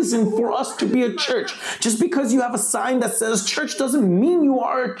reason for us to be a church. Just because you have a sign that says church doesn't mean you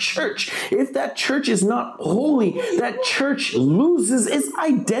are a church. If that church is not holy, that church loses its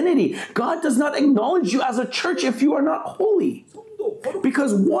identity. God does not acknowledge you as a church if you are not holy.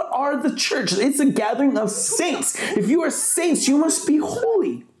 Because what are the church? It's a gathering of saints. If you are saints, you must be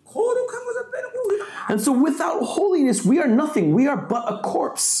holy. And so without holiness, we are nothing. We are but a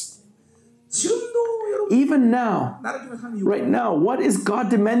corpse. Even now, right now, what is God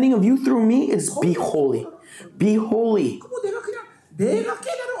demanding of you through me is be holy. Be holy. 내가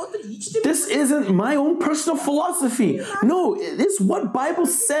깨달은 어떤 이치된 This isn't my own personal philosophy. No, it's what Bible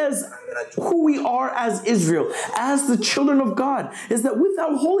says who we are as Israel, as the children of God, is that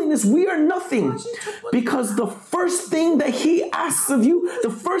without holiness we are nothing. Because the first thing that He asks of you,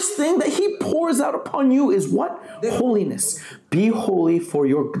 the first thing that He pours out upon you is what? Holiness. Be holy, for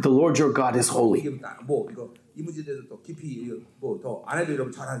the Lord your God is holy. 뭐 이거 이 문제에 대해서 또 깊이 뭐 더 안 해도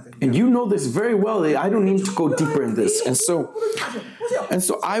여러분 잘 아는데. And you know this very well. I don't need to go deeper in this. And so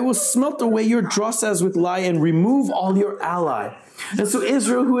I will smelt away your dross as with lye and remove all your ally. And so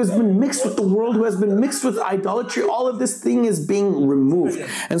Israel, who has been mixed with the world, who has been mixed with idolatry, all of this thing is being removed.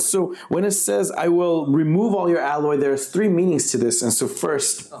 And so when it says, I will remove all your alloy, there's three meanings to this. And so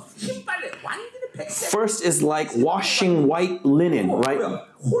first is like washing white linen, right?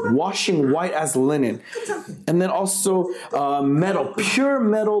 Washing white as linen. And then also metal, pure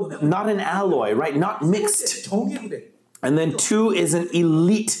metal, not an alloy, right? Not mixed. And then two is an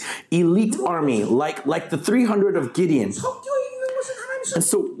elite army, like the 300 of Gideon. And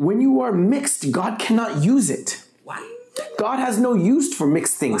so when you are mixed, God cannot use it. God has no use for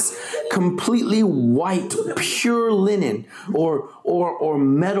mixed things. Completely white, pure linen, or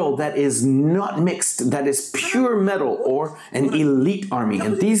metal that is not mixed, that is pure metal, or an elite army.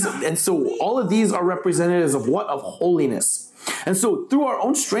 And so all of these are representatives of what? Of holiness. And so through our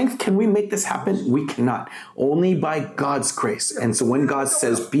own strength, can we make this happen? We cannot. Only by God's grace. And so when God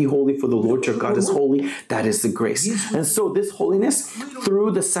says, be holy for the Lord your God is holy, that is the grace. And so this holiness,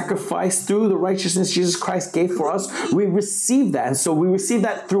 through the sacrifice, through the righteousness Jesus Christ gave for us, we receive that. And so we receive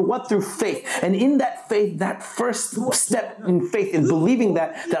that through what? Through faith. And in that faith, that first step in faith, in believing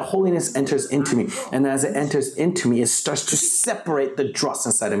that holiness enters into me. And as it enters into me, it starts to separate the dross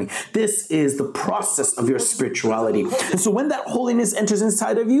inside of me. This is the process of your spirituality. And so when that holiness enters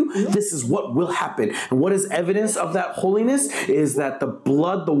inside of you, this is what will happen. And what is evidence of that holiness is that the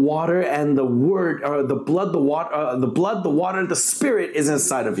blood, the water, and the word, or the blood, the water, the Spirit is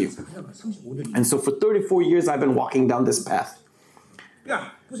inside of you. And so for 34 years, I've been walking down this path.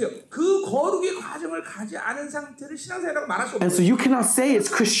 And so you cannot say it's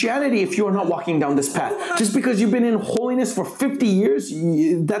Christianity if you are not walking down this path. Just because you've been in holiness for 50 years,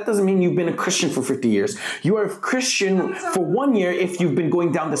 that doesn't mean you've been a Christian for 50 years. You are a Christian for 1 year if you've been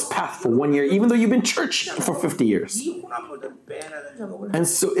going down this path for 1 year, even though you've been church for 50 years. And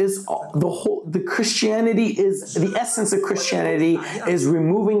so the Christianity is, the essence of Christianity is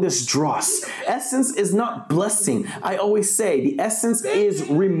removing this dross. Essence is not blessing. I always say the essence is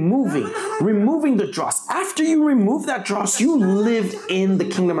removing the dross. After you remove that dross, you live in the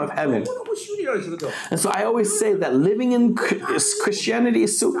kingdom of heaven. And so I always say that living in Christianity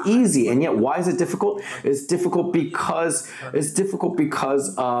is so easy, and yet why is it difficult? It's difficult because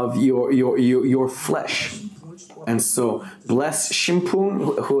of your flesh. And so bless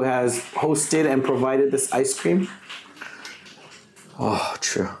Shimpun, who has hosted and provided this ice cream. Oh,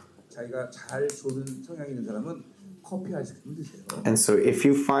 true. And so if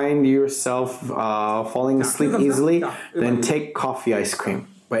you find yourself falling asleep easily, then take coffee ice cream.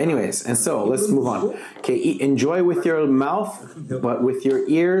 But anyways, and so let's move on. Okay, enjoy with your mouth, but with your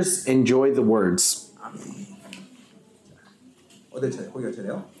ears, enjoy the words.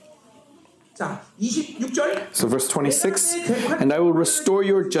 So verse 26, and I will restore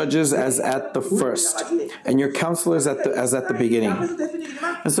your judges as at the first, and your counselors as at the beginning.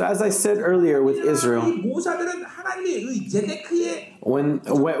 And so as I said earlier with Israel,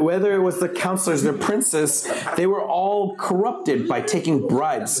 whether it was the counselors, the princes, they were all corrupted by taking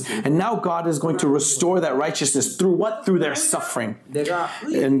bribes. And now God is going to restore that righteousness through what? Through their suffering.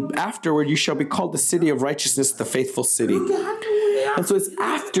 And afterward you shall be called the city of righteousness, the faithful city. And so it's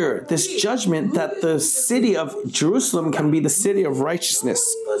after this judgment that the city of Jerusalem can be the city of righteousness.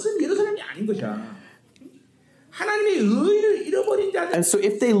 And so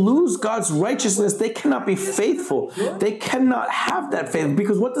if they lose God's righteousness, they cannot be faithful. They cannot have that faith.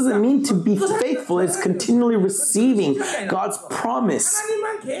 Because what does it mean to be faithful? It's continually receiving God's promise.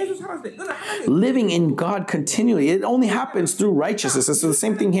 Living in God continually. It only happens through righteousness. And so the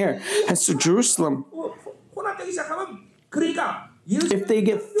same thing here. And so Jerusalem, if they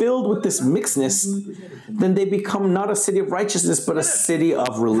get filled with this mixedness, then they become not a city of righteousness, but a city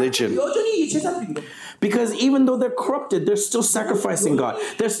of religion. Because even though they're corrupted, they're still sacrificing God.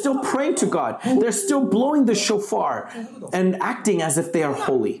 They're still praying to God. They're still blowing the shofar and acting as if they are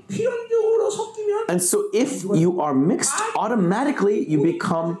holy. And so if you are mixed, automatically you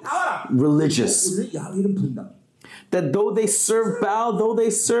become religious. that though they serve Baal, though they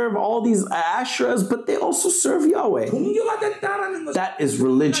serve all these Asherahs, but they also serve Yahweh. 종교가 됐다라는 것은 That is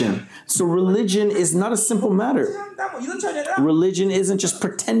religion. So religion is not a simple matter. 뭐 이런 차이 아니라 Religion isn't just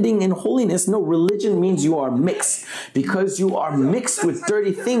pretending in holiness. No, religion means you are mixed. Because you are mixed with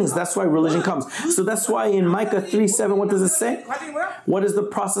dirty things, that's why religion comes. So that's why in Micah 3:7, what does it say? 과정이 뭐야? What is the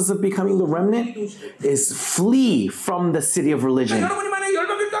process of becoming the remnant? Is flee from the city of religion. 여러분이 만약에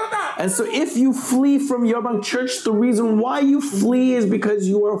열방교를 떠났다. And so if you flee from Yerbang Church, the reason why you flee is because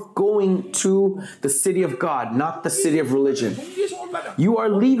you are going to the city of God, not the city of religion. 종교에서 올라가. You are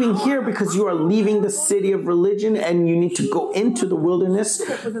leaving here because you are leaving the city of religion and you need to go into the wilderness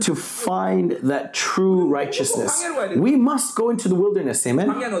to find that true righteousness. We must go into the wilderness, amen?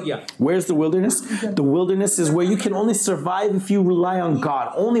 방향 어디야? Where's the wilderness? The wilderness is where you can only survive if you rely on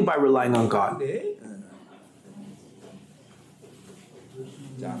God, only by relying on God. 네.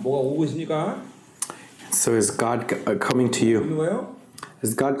 자, 뭐가 오고 있습니까? So is God coming to you? 있는 거예요?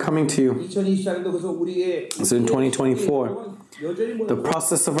 Is God coming to you? 2024년도 그래서 우리의 So in 2024, 여전히 the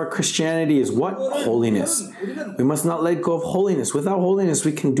process of our Christianity is what? Holiness. We must not let go of holiness. Without holiness,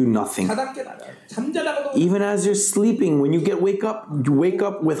 we can do nothing. 잠자다가도 Even as you're sleeping, when you wake up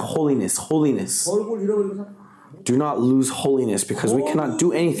with holiness. Holiness. 얼굴 잃어버리고 Do not lose holiness because we cannot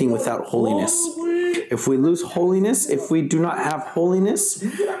do anything without holiness. If we lose holiness, if we do not have holiness,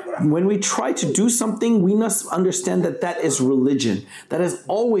 when we try to do something, we must understand that that is religion. That is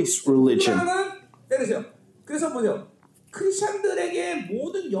always religion. 때리세요. 그래서 뭐죠? 크리스천들에게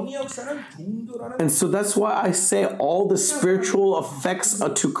모든 영의 역사는 종교라는. And so that's why I say all the spiritual effects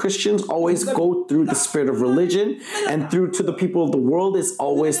to Christians always go through the spirit of religion, and through to the people of the world is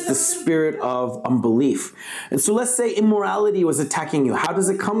always the spirit of unbelief. And so let's say immorality was attacking you. How does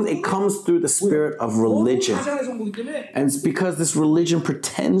it come? It comes through the spirit of religion. And it's because this religion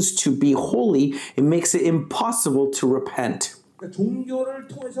pretends to be holy, it makes it impossible to repent. 종교를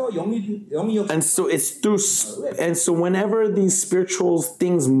통해서 영이 역사. And so it's through, and so whenever these spiritual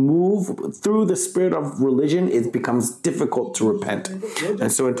things move through the spirit of religion, it becomes difficult to repent.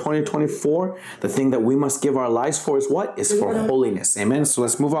 And so in 2024, the thing that we must give our lives for is what? Is for holiness. Amen. So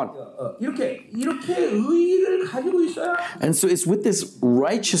let's move on. 이렇게 의의를 가지고 있어야. And so it's with this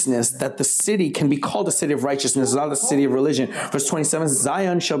righteousness that the city can be called a city of righteousness, not a city of religion. Verse 27,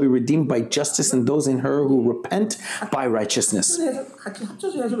 Zion shall be redeemed by justice, and those in her who repent by righteousness. 같이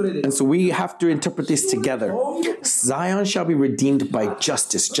합쳐서 해석을 해야 돼. And so we have to interpret this together. Zion shall be redeemed by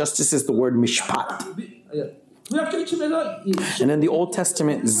justice. Justice is the word mishpat. 구약적인 측면에서 And in the Old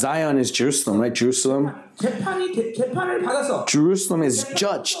Testament, Zion is Jerusalem, right? Jerusalem. 재판을 받아서 Jerusalem is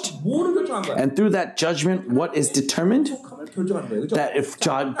judged. 뭐를 결정한 거야? And through that judgment, what is determined? 결정하는 거예요. 그렇죠? That if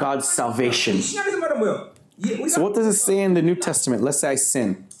God's salvation. 신약에서 말은 뭐예요? So what does it say in the New Testament? Let's say I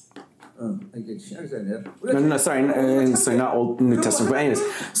sin. 이게 신약에서 아니라. No, sorry, not Old New Testament. But anyways,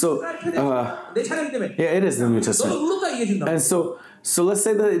 so 내 찬양이 때문에. yeah, it is the New Testament. 의롭다 얘기해 준다. And so let's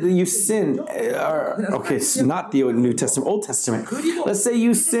say that you sin. Okay, it's not the New Testament, Old Testament. Let's say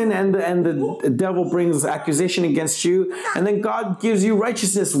you sin and the devil brings accusation against you, and then God gives you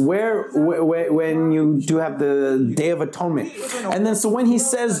righteousness when you do have the Day of Atonement. And then so when he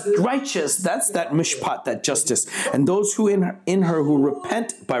says righteous, that's that mishpat, that justice. And those who in her who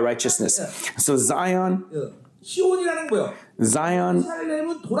repent by righteousness. So Zion, 시온이라는 거예요. Zion,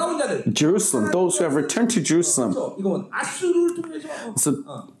 이스라엘은 돌아온 자들. Jerusalem, those who have returned to Jerusalem. 이건 아수르를 통해서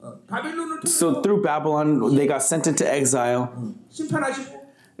바빌론을 통해서 So through Babylon, they got sent into exile, 심판하시고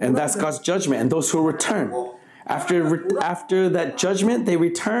and that's God's judgment. And those who return, after that judgment, they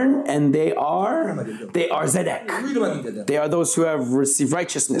return, and they are Zedek. 의를 받는 자들. They are those who have received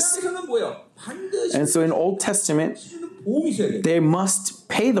righteousness. 그래서는 뭐예요? 반드시 And so in Old Testament, 보험이 있어야 돼. they must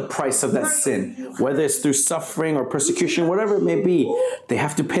pay the price of that sin, whether it's through suffering or persecution, whatever it may be. They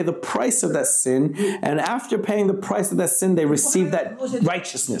have to pay the price of that sin, and after paying the price of that sin, they receive that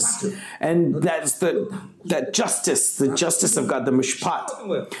righteousness, and that's that justice, the justice of God, the mishpat.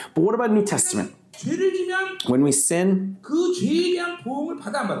 But what about New Testament? 죄를 지면 When we sin, 그 죄에 대한 보험을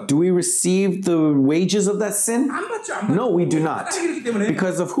받아 안 받아? do we receive the wages of that sin? 안 받죠. 안 받죠. No, we do not. 그렇기 때문에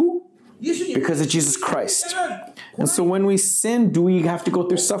Because of who? 예수님. Because of Jesus Christ. And so when we sin, do we have to go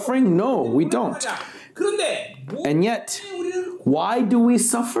through suffering? No, we don't. 그런데 And yet, 우리는 why do we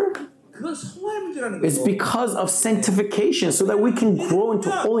suffer? 그건 성화의 문제라는 It's 거예요. because of sanctification, so that we can grow into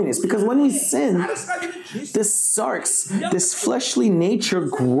holiness. Because when we sin, this fleshly nature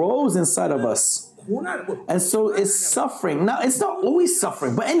grows inside of us. And so it's suffering. Now, it's not always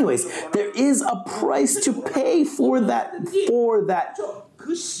suffering, but anyways, there is a price to pay for that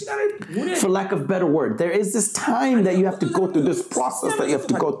그 시간을 보내. For lack of better word, there is this time that you have to go through, this process that you have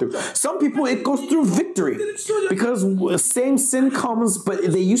to go through. Some people, it goes through victory because same sin comes, but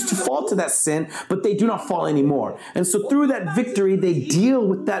they used to fall to that sin, but they do not fall anymore. And so through that victory, they deal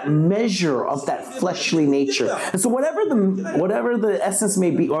with that measure of that fleshly nature. And so whatever the essence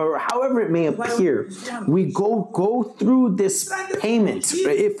may be, or however it may appear, we go through this payment,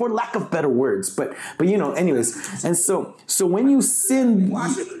 for lack of better words. But anyways, and so when you sin.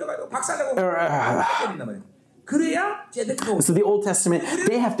 So the Old Testament,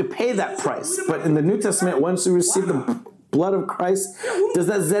 they have to pay that price. But in the New Testament, once you receive the blood of Christ, does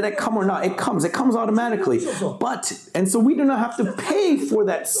that zedek come or not? It comes automatically. And so we do not have to pay for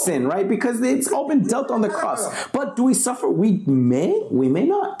that sin, right? Because it's all been dealt on the cross. But do we suffer? We may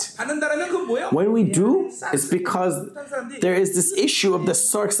not. When we do, it's because there is this issue of the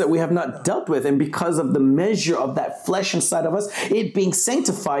sarks that we have not dealt with, and because of the measure of that flesh inside of us, it being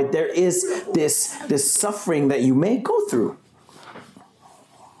sanctified, there is this suffering that you may go through.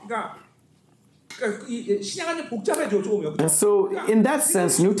 And so, in that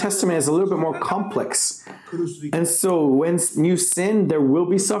sense, New Testament is a little bit more complex. And so, when you sin, there will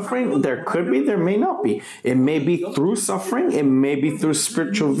be suffering. There could be, there may not be. It may be through suffering. It may be through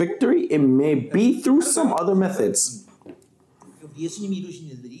spiritual victory. It may be through some other methods.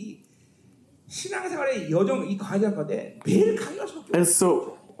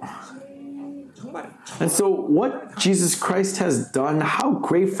 And so what Jesus Christ has done, how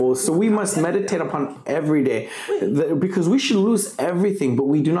grateful. So we must meditate upon every day, because we should lose everything, but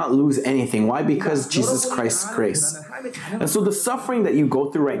we do not lose anything. Why? Because Jesus Christ's grace. And so the suffering that you go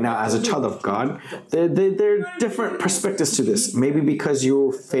through right now as a child of God, there are different perspectives to this. Maybe because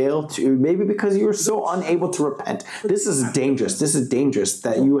you failed to, maybe because you were so unable to repent. This is dangerous. This is dangerous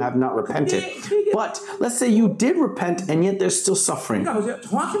that you have not repented. But let's say you did repent and yet there's still suffering.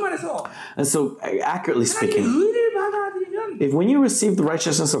 And so accurately speaking, if when you receive the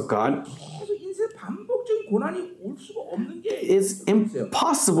righteousness of God, it's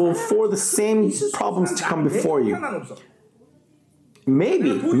impossible for the same problems to come before you.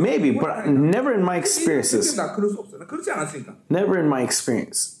 Maybe, but never in my experiences. Never in my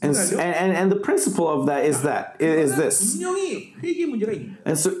experience. And the principle of that is this.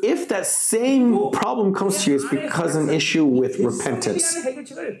 And so if that same problem comes to you, it's because of an issue with repentance.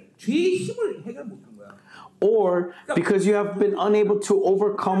 Or because you have been unable to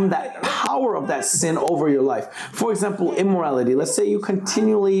overcome that power of that sin over your life. For example, immorality. Let's say you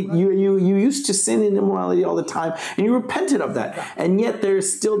continually, you used to sin in immorality all the time, and you repented of that. And yet there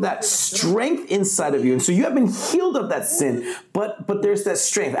is still that strength inside of you. And so you have been healed of that sin, but there's that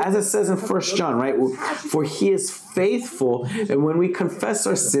strength. As it says in 1 John, right? For he is faithful, and when we confess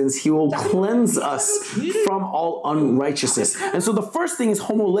our sins, he will cleanse us from all unrighteousness. And so the first thing is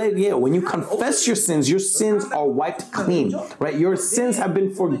homolegeo. When you confess your sins are wiped clean, right? Your sins have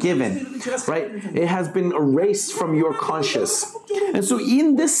been forgiven, right? It has been erased from your conscience. And so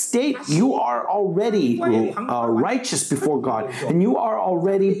in this state, you are already righteous before God, and you are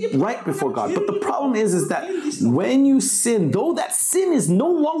already right before God. But the problem is that when you sin, though that sin is no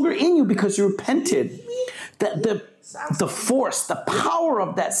longer in you because you repented, that the force, the power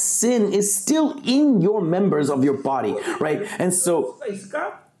of that sin is still in your members of your body, right? And so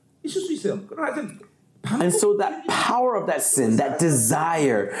that power of that sin, that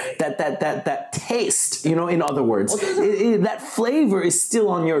desire, that taste, in other words, that flavor is still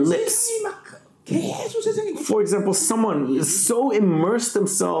on your lips. For example, someone is so immersed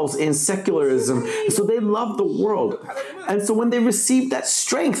themselves in secularism, so they love the world. And so when they receive that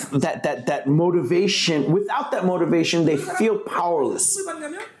strength, that motivation, without that motivation, they feel powerless.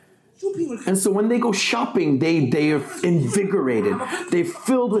 And so when they go shopping, they are invigorated. They're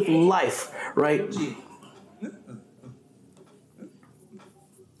filled with life, right?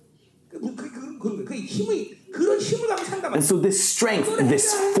 And so this strength,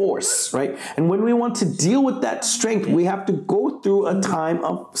 this force, right? And when we want to deal with that strength, we have to go through a time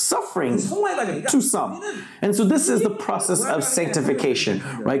of suffering to some. And so this is the process of sanctification,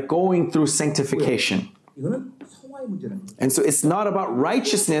 right? Going through sanctification. And so it's not about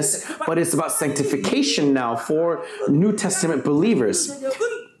righteousness, but it's about sanctification now for New Testament believers.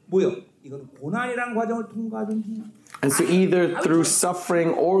 And so either through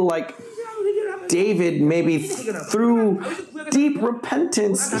suffering or like David, maybe through deep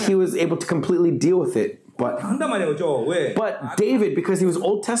repentance, he was able to completely deal with it. But David, because he was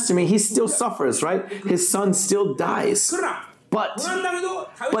Old Testament, he still suffers, right? His son still dies. But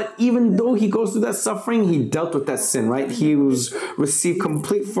even though he goes through that suffering, he dealt with that sin, right? He received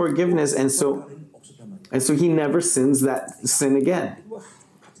complete forgiveness, and so he never sins that sin again.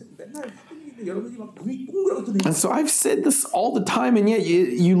 여러분이 막 눈이 동그랗게 뜨는. And so I've said this all the time, and yet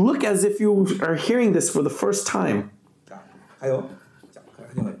you look as if you are hearing this for the first time. 자, 가요. 자,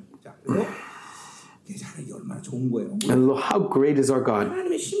 가요. 자, 그리고 하나님이 얼마나 좋은 거예요. And look how great is our God.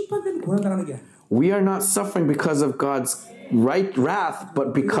 하나님의 심판 때문에 고난당하는 게 아니라. We are not suffering because of God's wrath,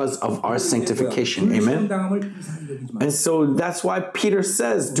 but because of our sanctification. Amen. And so that's why Peter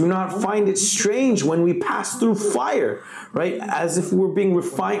says, do not find it strange when we pass through fire, right? As if we're being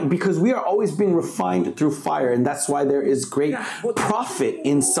refined, because we are always being refined through fire. And that's why there is great profit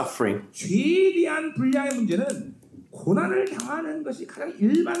in suffering. 죄에 대한 분량의 문제는 고난을 당하는 것이 가장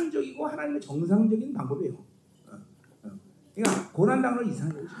일반적이고 하나님의 정상적인 방법이에요.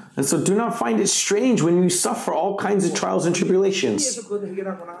 And so do not find it strange when you suffer all kinds of trials and tribulations.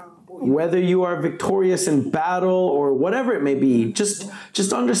 Whether you are victorious in battle or whatever it may be, just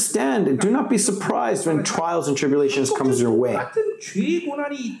understand and do not be surprised when trials and tribulations comes your way.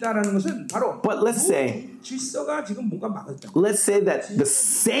 But let's say that the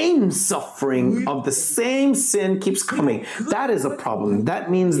same suffering of the same sin keeps coming. That is a problem. That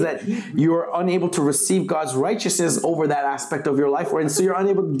means that you are unable to receive God's righteousness over that aspect of your life, and so you're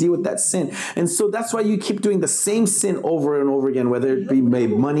unable to deal with that sin. And so that's why you keep doing the same sin over and over again, whether it be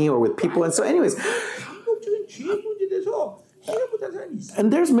with money or with people. And so anyways,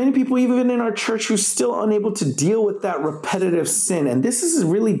 and there's many people even in our church who's still unable to deal with that repetitive sin. And this is a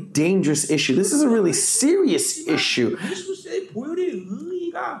really dangerous issue. This is a really serious issue.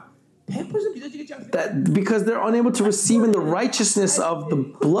 That because they're unable to receive in the righteousness of the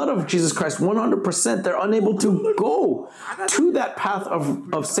blood of Jesus Christ 100%, they're unable to go to that path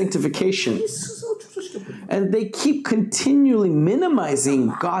of sanctification. And they keep continually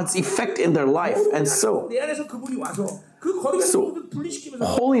minimizing God's effect in their life. And so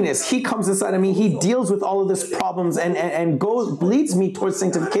holiness, He comes inside of me, He deals with all of these problems and leads me towards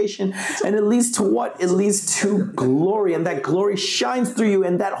sanctification. And it leads to what? It leads to glory, and that glory shines through you,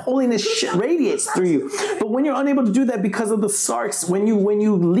 and that holiness radiates through you. But when you're unable to do that because of the sarx, when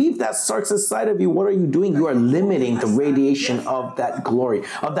you leave that sarx inside of you, what are you doing? You are limiting the radiation of that glory,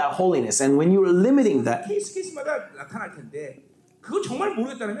 of that holiness. And when you are limiting that, 그거 정말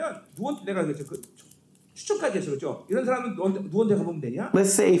모르겠다면 내가 추천까지 했어, 그렇죠? 이런 사람은 누구한테 가보면 되냐?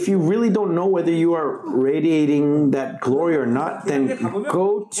 Let's say if you really don't know whether you are radiating that glory or not, then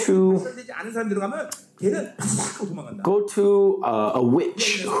go to a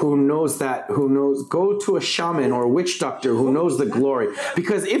witch who knows that, go to a shaman or a witch doctor who knows the glory.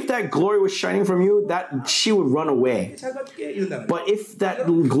 Because if that glory was shining from you, that she would run away. But if that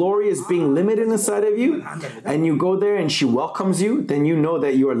glory is being limited inside of you, and you go there and she welcomes you, then you know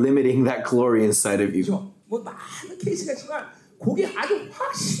that you are limiting that glory inside of you.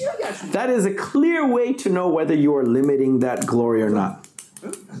 That is a clear way to know whether you are limiting that glory or not.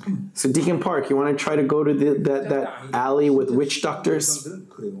 So Deacon Park, you want to try to go to that alley with witch doctors?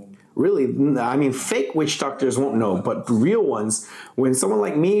 Really, I mean, fake witch doctors won't know, but real ones, when someone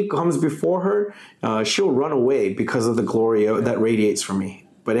like me comes before her, she'll run away because of the glory that radiates from me.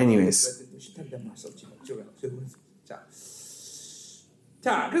 But anyways.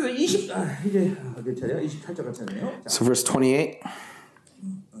 So verse 28.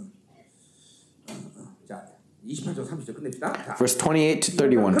 Verse 28 to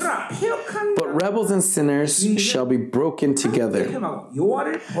 31. But rebels and sinners shall be broken together,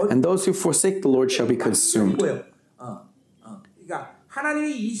 and those who forsake the Lord shall be consumed.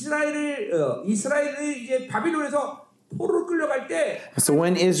 So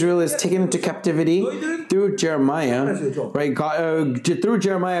when Israel is taken into captivity through Jeremiah, right? Through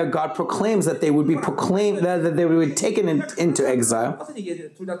Jeremiah, God proclaims that they would be that they would be taken into exile.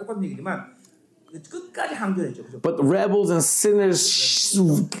 But the rebels and sinners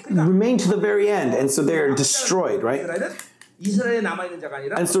remain to the very end, and so they are destroyed, right?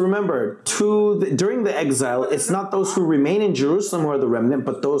 And so remember, during the exile, it's not those who remain in Jerusalem who are the remnant,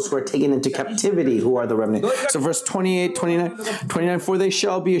 but those who are taken into captivity who are the remnant. So verse 28, 29, for they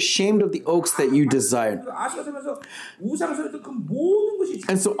shall be ashamed of the oaks that you desired.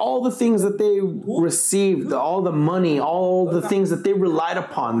 And so all the things that they received, all the money, all the things that they relied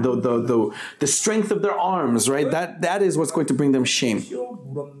upon, the strength of their arms, right? That is what's going to bring them shame.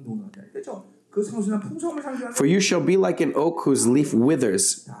 For you shall be like an oak whose leaf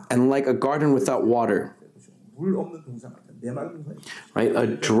withers, and like a garden without water.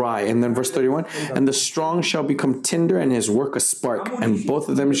 right? Dry. And then verse 31, and the strong shall become tinder and his work a spark, and both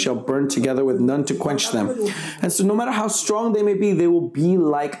of them shall burn together with none to quench them. And so no matter how strong they may be, they will be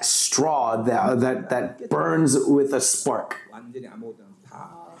like straw that burns with a spark.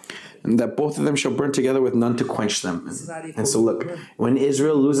 And that both of them shall burn together with none to quench them. And so look, when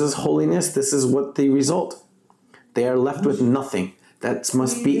Israel loses holiness, this is what the result. They are left with nothing. That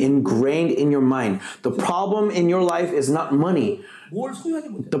must be ingrained in your mind. The problem in your life is not money.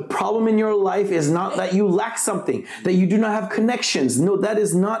 The problem in your life is not that you lack something, that you do not have connections. No, that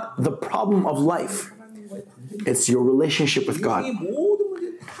is not the problem of life. It's your relationship with God.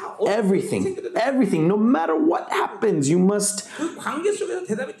 Everything, no matter what happens, you must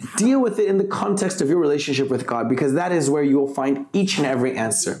deal with it in the context of your relationship with God, because that is where you will find each and every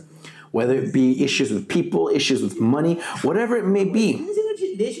answer. Whether it be issues with people, issues with money, whatever it may be.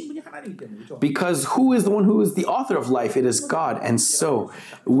 Because who is the one who is the author of life? It is God. And so,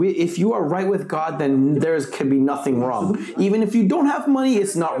 if you are right with God, then there can be nothing wrong. Even if you don't have money,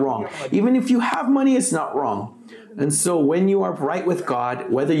 it's not wrong. Even if you have money, it's not wrong. And so when you are right with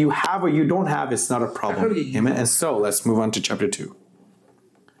God, whether you have or you don't have, it's not a problem. Amen. And so let's move on to chapter 2.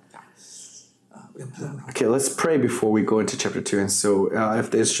 Okay, let's pray before we go into chapter 2. And so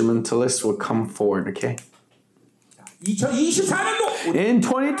if the instrumentalist will come forward, okay? In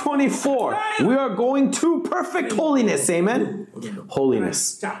 2024, we are going to perfect holiness. Amen?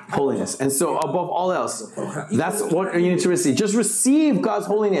 Holiness. And so above all else, that's what you need to receive. Just receive God's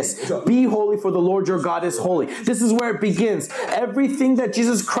holiness. Be holy, for the Lord your God is holy. This is where it begins. Everything that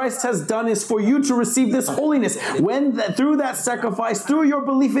Jesus Christ has done is for you to receive this holiness. Through that sacrifice, through your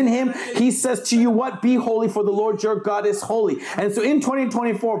belief in Him, He says to you, what? Be holy, for the Lord your God is holy. And so in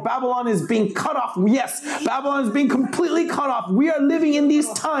 2024, Babylon is being cut off. Yes, Babylon is being completely cut off. We are living in these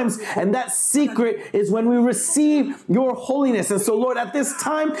times, and that secret is when we receive your holiness. And so, Lord, at this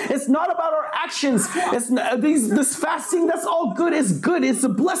time, it's not about our actions. This fasting, that's all good. It's good. It's a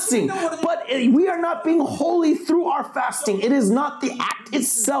blessing. But we are not being holy through our fasting. It is not the act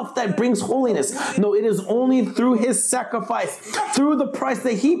itself that brings holiness. No, it is only through His sacrifice, through the price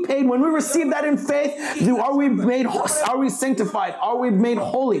that He paid. When we receive that in faith, are we sanctified? Are we made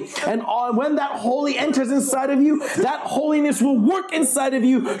holy? And when that holy enters inside of you, that holiness will work inside of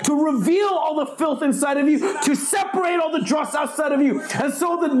you to reveal all the filth inside of you, to separate all the dross outside of you. And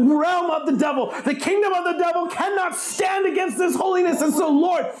so the realm of the devil, the kingdom of the devil cannot stand against this holiness. And so,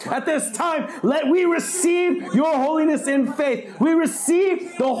 Lord, at this time, let we receive your holiness in faith. We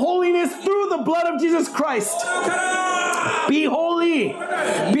receive the holiness through the blood of Jesus Christ. Be holy.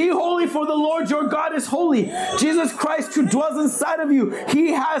 Be holy, for the Lord your God is holy. Jesus Christ, who dwells inside of you,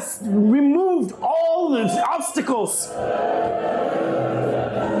 He has removed all the obstacles.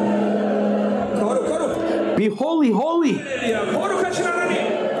 Be holy, holy.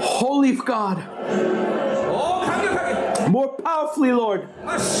 Holy God. More powerfully, Lord.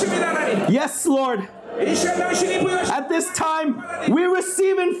 Yes, Lord. At this time, we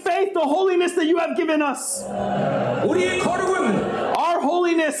receive in faith the holiness that you have given us. Our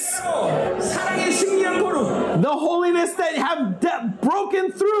holiness, the holiness that have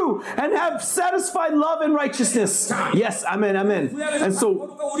broken through and have satisfied love and righteousness. Yes, amen, amen. And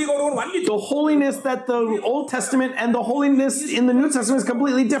so, the holiness that the Old Testament and the holiness in the New Testament is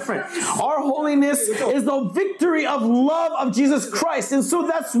completely different. Our holiness is the victory of love of Jesus Christ. And so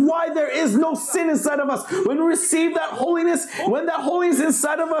that's why there is no sin inside of us. When we receive that holiness, when that holiness is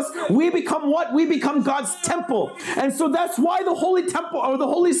inside of us, we become what? We become God's temple. And so that's why the Holy Temple or the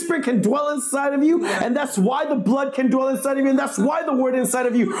Holy Spirit can dwell inside of you. And that's why the blood can dwell inside of you. And that's why the word inside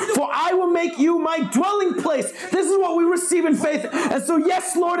of you. For I will make you my dwelling place. This is what we receive in faith. And so,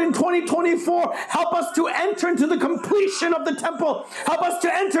 yes, Lord, in 2024, help us to enter into the completion of the temple. Help us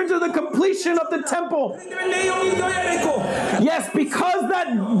to enter into the completion of the temple. Yes,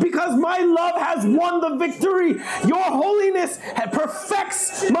 because my love has won the victory. Your holiness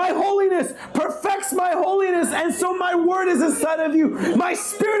perfects my holiness. Perfects my holiness. And so my word is inside of you. My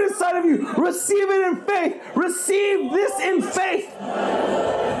spirit is inside of you. Receive it in faith. Receive this in faith.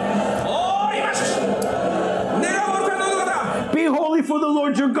 Be holy, for the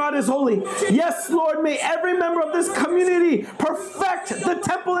Lord your God is holy. Yes, Lord, may every member of this community perfect the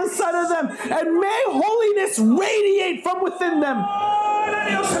temple inside of them, and may holiness radiate from within them.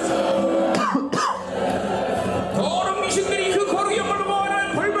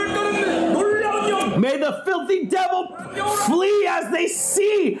 May the filthy devil flee as they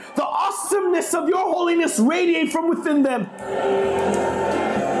see the awesomeness of your holiness radiate from within them.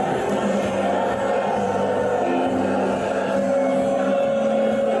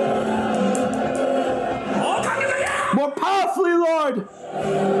 More power. Lord.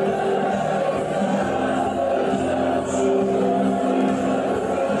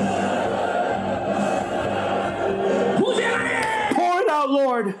 Pour it out,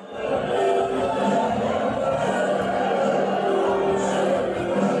 Lord.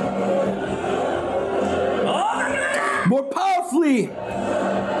 More powerfully.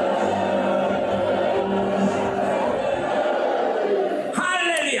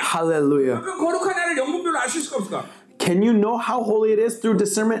 Hallelujah. 그 거룩한 나를 영분별로 알 수 있을까 없을까? Can you know how holy it is through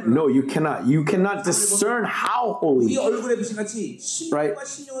discernment? No, you cannot. You cannot discern how holy. 이 얼굴에 비친 같이 Right. 심령과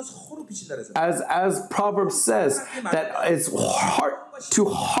신령은 서로 비친다 그래서. As Proverbs says, that it's heart to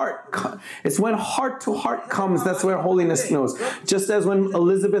heart. It's when heart to heart comes, that's where holiness knows. Just as when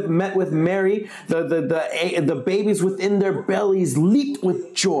Elizabeth met with Mary, the babies within their bellies leaped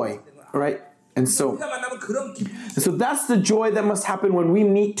with joy, right? And so that's the joy that must happen when we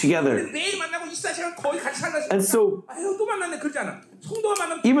meet together. And so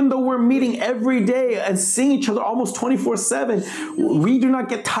even though we're meeting every day and seeing each other almost 24/7, we do not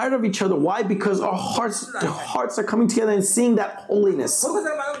get tired of each other. Why? Because our hearts are coming together and seeing that holiness.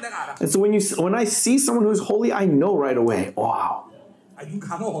 And so when I see someone who's holy, I know right away. Wow.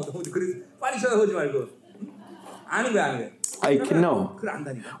 I can know.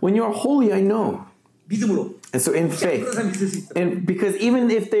 When you are holy, I know. And so in faith, and because even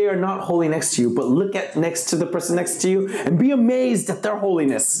if they are not holy next to you, but look at next to the person next to you and be amazed at their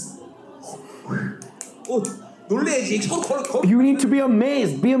holiness. You need to be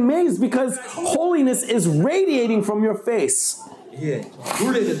amazed. Be amazed because holiness is radiating from your face.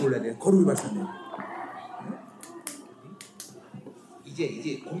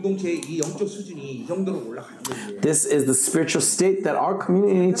 This is the spiritual state that our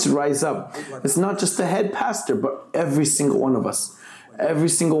community needs to rise up. It's not just the head pastor, but every single one of us. Every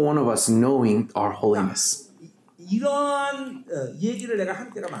single one of us knowing our holiness.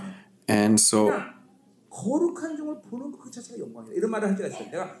 And so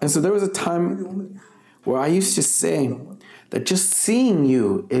there was a time where I used to say that just seeing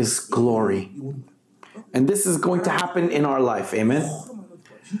you is glory. And this is going to happen in our life. Amen?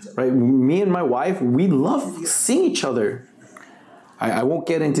 Right? Me and my wife, we love seeing each other. I won't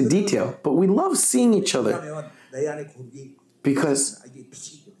get into detail, but we love seeing each other. Because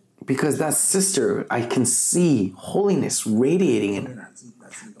that sister, I can see holiness radiating in her.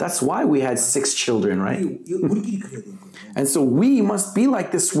 That's why we had 6 children, right? And so we must be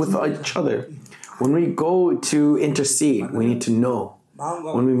like this with each other. When we go to intercede, we need to know.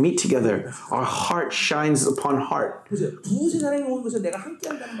 When we meet together, our heart shines upon heart.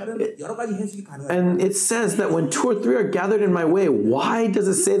 And it says that when 2 or 3 are gathered in my way, why does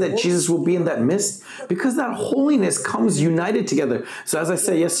it say that Jesus will be in that midst? Because that holiness comes united together. So as I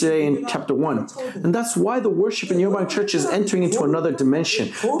said yesterday in chapter 1, and that's why the worship in E01 Church is entering into another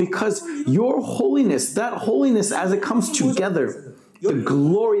dimension. Because your holiness, that holiness as it comes together, the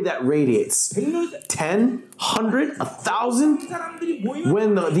glory that radiates. 10, 100, 1,000.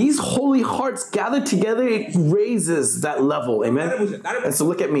 When these holy hearts gather together, it raises that level. Amen? And so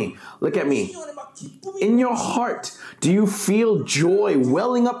look at me. Look at me. In your heart, do you feel joy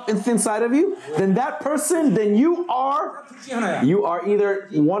welling up inside of you? Then that person, then you are either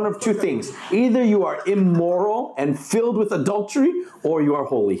one of 2 things. Either you are immoral and filled with adultery, or you are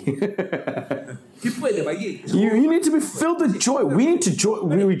holy. You need to be filled with joy. We need to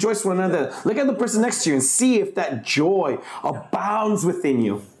rejoice one another. Look at the person next to you and see if that joy abounds within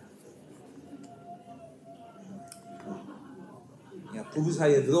you.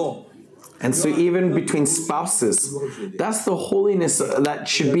 And so even between spouses, that's the holiness that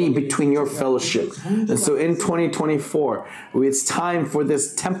should be between your fellowship. And so in 2024, it's time for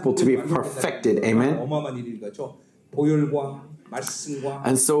this temple to be perfected. Amen?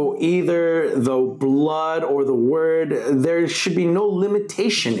 And so either the blood or the word, there should be no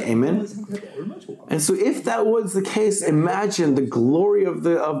limitation. Amen? And so if that was the case, imagine the glory of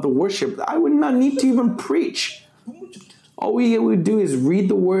the worship. I would not need to even preach. All we would do is read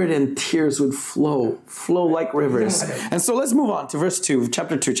the word and tears would flow like rivers. And so let's move on to verse 2,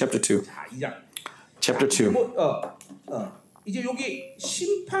 chapter 2. Chapter 2.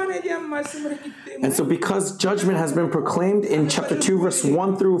 And so because judgment has been proclaimed in chapter 2, verse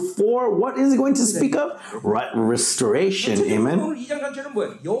 1 through 4, what is it going to speak of? Right, restoration. Amen.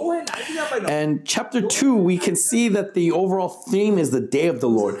 And chapter 2, we can see that the overall theme is the day of the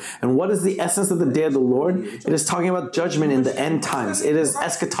Lord. And what is the essence of the day of the Lord? It is talking about judgment in the end times. It is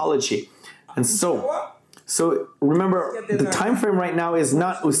eschatology. And so remember, the time frame right now is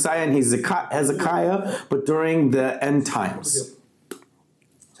not Uzziah and Hezekiah, but during the end times.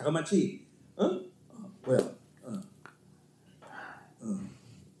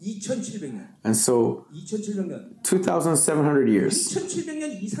 2700년. And so 2700년. 2,700 years.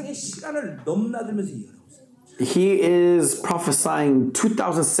 2700년 이상의 시간을 넘나들면서 얘기하고 있어요. He is prophesying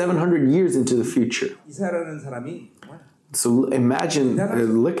 2,700 years into the future. 이사야라는 사람이 So imagine,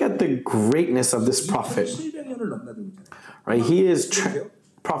 look at the greatness of this prophet. 2700년을 넘나들고 있잖아요. Right? He is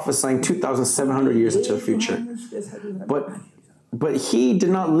prophesying 2,700 years into the future. But he did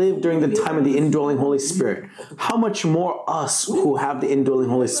not live during the time of the indwelling Holy Spirit. How much more us who have the indwelling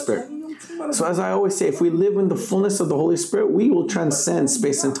Holy Spirit? So as I always say, if we live in the fullness of the Holy Spirit, we will transcend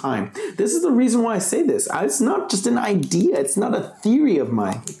space and time. This is the reason why I say this. It's not just an idea. It's not a theory of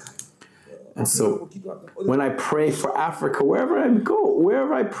mine. And so when I pray for Africa, wherever I go,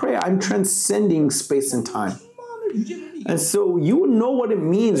 wherever I pray, I'm transcending space and time. And so you will know what it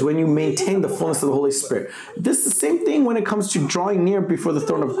means when you maintain the fullness of the Holy Spirit. This is the same thing when it comes to drawing near before the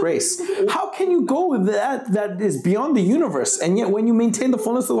throne of grace. How can you go with that is beyond the universe? And yet when you maintain the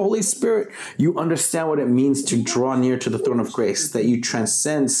fullness of the Holy Spirit, you understand what it means to draw near to the throne of grace, that you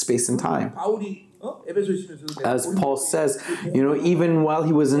transcend space and time. As Paul says, even while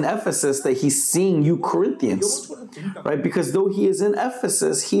he was in Ephesus, that he's seeing you Corinthians, right? Because though he is in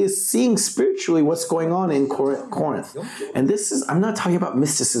Ephesus, he is seeing spiritually what's going on in Corinth. And I'm not talking about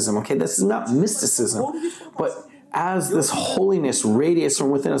mysticism, okay? This is not mysticism, but as this holiness radiates from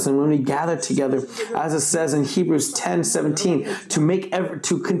within us, and when we gather together, as it says in Hebrews 10:17,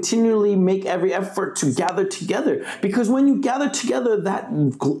 to continually make every effort to gather together. Because when you gather together, that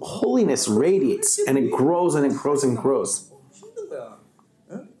holiness radiates, and it grows and it grows and grows.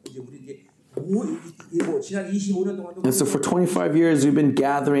 And so for 25 years, we've been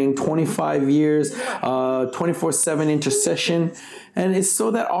gathering, 25 years, 24/7 intercession. And it's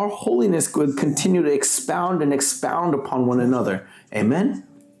so that our holiness could continue to expound and expound upon one another. Amen?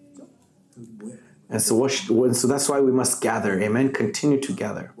 And so that's why we must gather. Amen? Continue to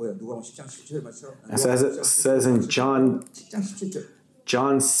gather. And so as it says in John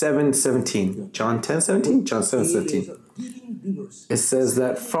 7:17. John 10:17? John 7:17. It says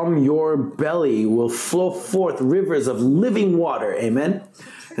that from your belly will flow forth rivers of living water. Amen?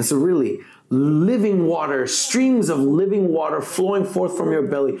 And so really, living water, streams of living water flowing forth from your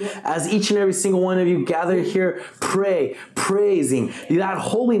belly. As each and every single one of you gather here, praising. That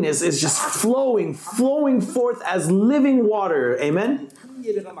holiness is just flowing forth as living water. Amen?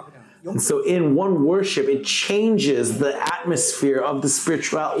 And so in one worship, it changes the atmosphere of the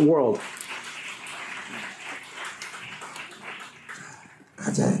spiritual world.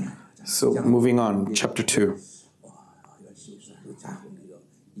 So moving on, chapter 2.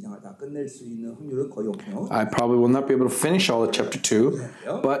 I probably will not be able to finish all of chapter 2,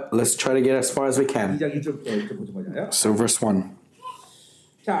 but let's try to get as far as we can. So verse 1.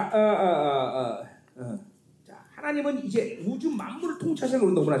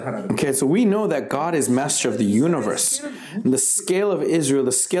 Okay, so we know that God is master of the universe. And the scale of Israel,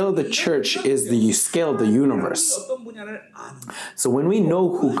 the scale of the church is the scale of the universe. So when we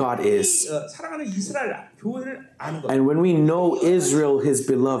know who God is, and when we know Israel, his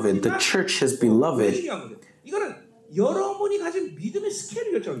beloved, the church, his beloved,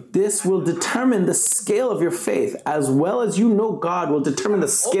 this will determine the scale of your faith, as well as you know God will determine the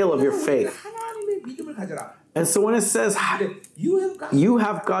scale of your faith. And so when it says you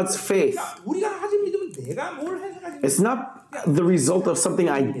have God's faith, it's not the result of something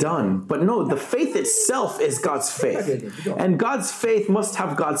I've done, but no, the faith itself is God's faith. And God's faith must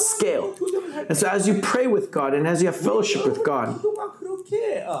have God's scale. And so as you pray with God and as you have fellowship with God,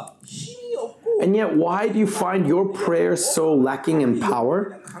 and yet why do you find your prayer so lacking in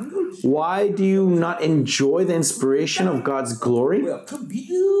power? Why do you not enjoy the inspiration of God's glory?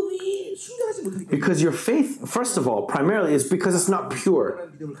 Because your faith, first of all, primarily is because it's not pure.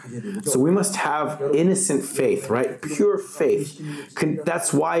 So we must have innocent faith, right? Pure faith.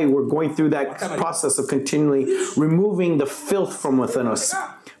 That's why we're going through that process of continually removing the filth from within us.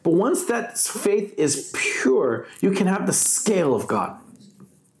 But once that faith is pure, you can have the scale of God.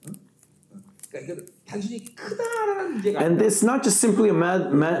 And it's not just simply a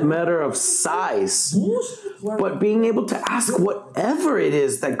matter of size, but being able to ask whatever it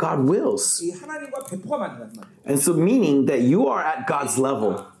is that God wills. And so meaning that you are at God's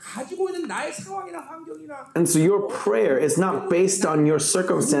level. And so your prayer is not based on your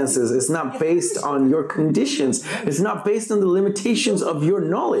circumstances. It's not based on your conditions. It's not based on the limitations of your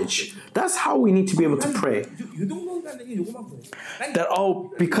knowledge. That's how we need to be able to pray. That,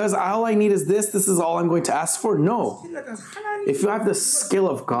 because all I need is this is all I'm going to ask for? No. If you have the skill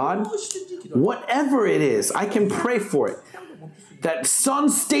of God, whatever it is, I can pray for it. That sun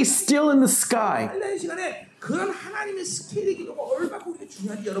stays still in the sky. 그런 하나님의 스케일의 기도가 얼마나 우리에게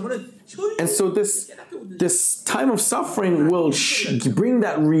중요한지 여러분은 And so this time of suffering will bring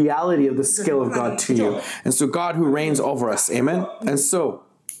that reality of the scale of God to you. And so God who reigns over us. Amen? And so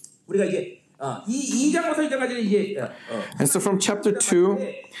우리가 이제 이 2장부터 2장까지는 이제 And so from chapter 2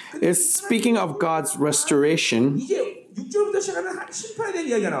 is speaking of God's restoration. 이제 6절부터 시작하는 심판에 대한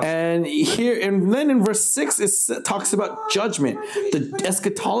이야기가 나와요. And here, and then in verse 6, it talks about judgment, the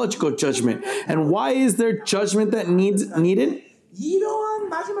eschatological judgment. And why is there judgment that needed? 이러한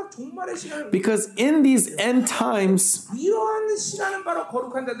마지막 종말의 시간을 Because in these end times, 이러한 시간은 바로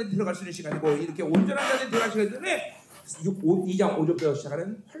거룩한 자들이 들어갈 수 있는 시간이고 이렇게 온전한 자들이 들어갈 시간이기 때문에 2장 5절부터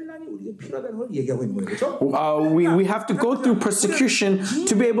시작하는 환란이 우리에게 필요하다는 걸 얘기하고 있는 거예요. 그렇죠? we have to go through persecution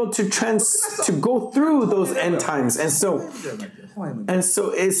to be able to go through those end times. And so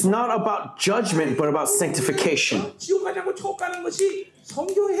it's not about judgment, but about sanctification. 지옥 가지 않고 천국 가는 것이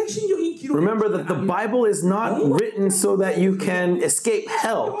성경의 핵심적인 기록. Remember that the Bible is not written so that you can escape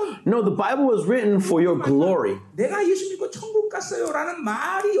hell. No, the Bible was written for your glory. 내가 예수 믿고 천국 갔어요라는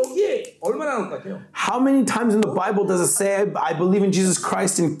말이 여기에 얼마나 나올 것 같아요? How many times in the Bible does it say, I believe in Jesus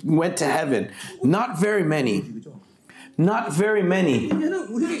Christ and went to heaven? Not very many. Not very many.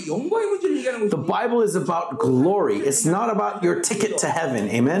 The Bible is about glory. It's not about your ticket to heaven.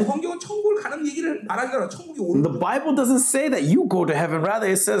 Amen? The Bible doesn't say that you go to heaven. Rather,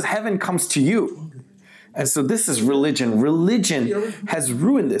 it says heaven comes to you. And so this is religion. Religion has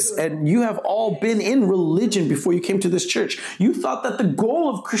ruined this. And you have all been in religion before you came to this church. You thought that the goal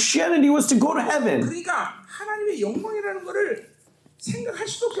of Christianity was to go to heaven.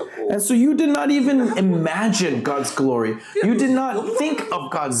 And so you did not even imagine God's glory. You did not think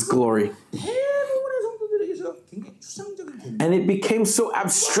of God's glory. And it became so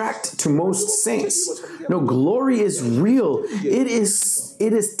abstract to most saints. No, glory is real. It is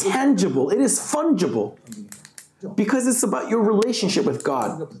tangible. It is fungible. Because it's about your relationship with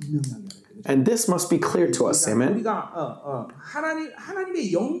God. And this must be clear to us. Amen?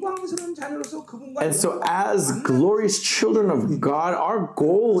 And so as glorious children of God, our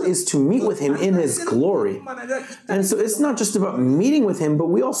goal is to meet with Him in His glory. And so it's not just about meeting with Him, but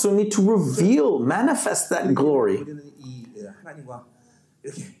we also need to manifest that glory.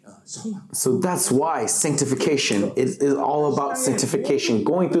 So that's why sanctification is all about sanctification,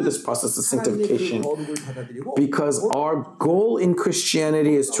 going through this process of sanctification. Because our goal in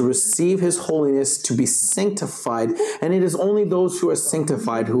Christianity is to receive His holiness, to be sanctified, and it is only those who are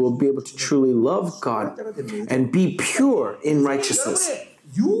sanctified who will be able to truly love God and be pure in righteousness.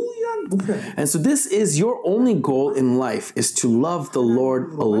 And so this is your only goal in life, is to love the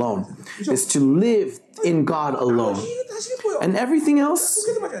Lord alone, is to live in God alone. And everything else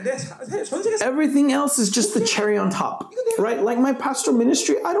is just the cherry on top, right? Like my pastoral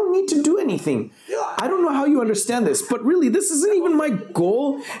ministry, I don't need to do anything. I don't know how you understand this, but really this isn't even my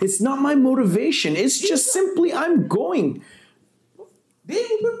goal. It's not my motivation. It's just simply I'm going.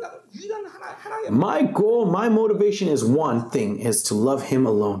 My goal, my motivation is one thing, is to love Him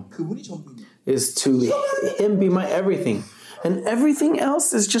alone. Is to Him be my everything. And everything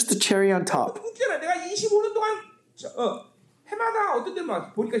else is just a cherry on top.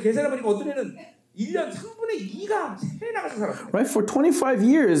 Right, for 25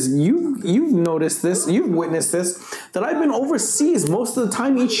 years, you've noticed this, you've witnessed this, that I've been overseas most of the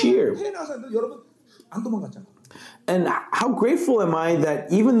time each year. And how grateful am I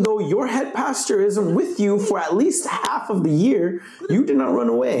that even though your head pastor isn't with you for at least half of the year, you did not run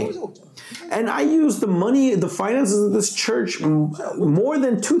away. And I use the money, the finances of this church, more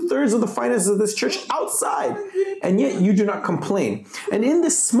than 2/3 of the finances of this church outside. And yet you do not complain. And in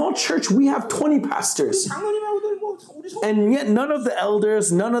this small church, we have 20 pastors. And yet none of the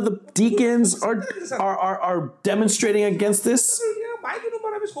elders, none of the deacons are demonstrating against this.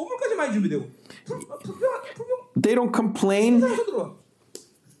 They don't complain.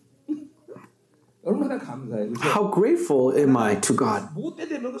 How grateful am I to God?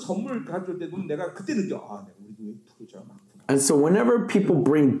 And so whenever people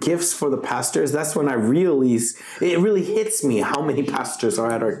bring gifts for the pastors, that's when it really hits me how many pastors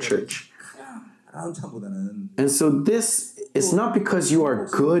are at our church. And so this is not because you are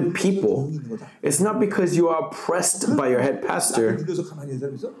good people. It's not because you are oppressed by your head pastor.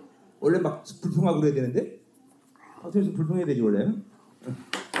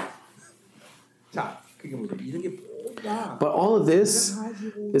 But all of this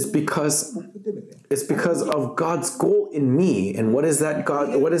is because of God's goal in me. And what is that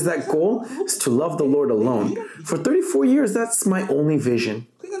goal? It's to love the Lord alone. For 34 years, that's my only vision.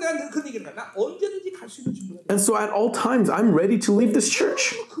 And so at all times, I'm ready to leave this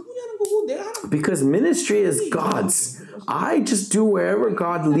church. 뭐 내가 하는 Because ministry is God's. I just do wherever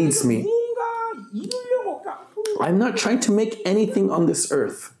God leads me. 뭔가 이루려고 그러니까 I'm not trying to make anything on this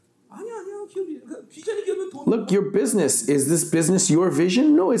earth. 아니야 기업이 비전이 기업은 돈. Look, your business, is this business your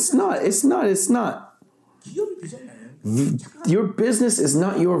vision? No, it's not. It's not. It's not. 기업이 비전이에요. Your business is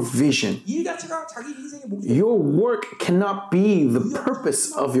not your vision. 일 자체가 자기 인생의 목적. Your work cannot be the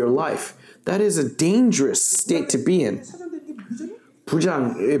purpose of your life. That is a dangerous state to be in. 사장되는 게 비전이?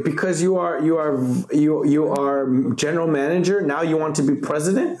 Bujang, because you are general manager, now you want to be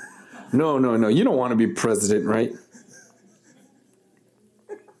president? No. You don't want to be president, right?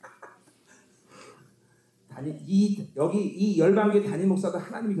 여기 이 열방계 단임 목사도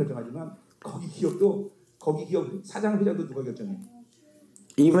하나님이 결정하지만 거기 기업 사장 회장도 누가 결정해?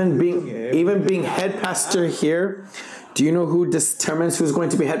 Even being head pastor here, do you know who determines who's going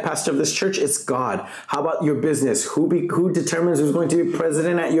to be head pastor of this church? It's God. How about your business? Who determines who's going to be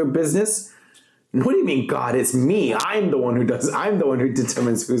president at your business? What do you mean God? It's me. I'm the one who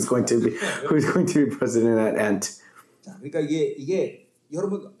determines who's going to be president at Ant. 자, 그러니까 이게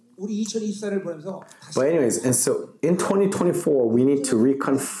여러분 우리 2024를 보면서 But anyways, and so in 2024, we need to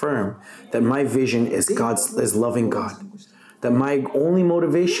reconfirm that my vision is loving God. That my only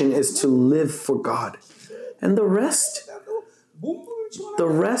motivation is to live for God. And the rest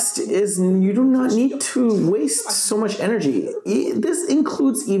is you do not need to waste so much energy. This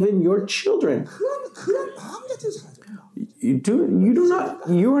includes even your children.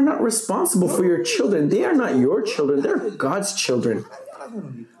 You are not responsible for your children. They are not your children. They're God's children.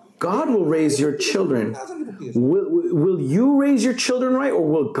 God will raise your children. Will you raise your children right, or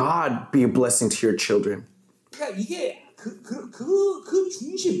will God be a blessing to your children?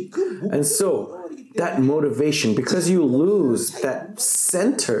 And so, that motivation, because you lose that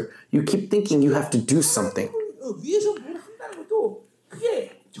center, you keep thinking you have to do something.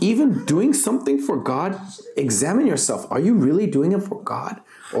 Even doing something for God, examine yourself. Are you really doing it for God,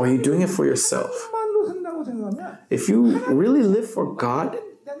 or are you doing it for yourself? If you really live for God,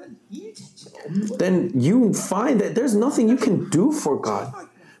 then you find that there's nothing you can do for God.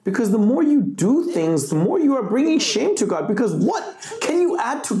 Because the more you do things, the more you are bringing shame to God. Because what can you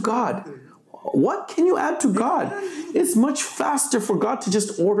add to God? What can you add to God? It's much faster for God to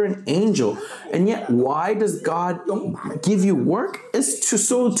just order an angel. And yet, why does God give you work? It's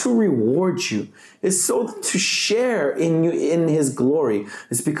to reward you. It's so to share in you in His glory.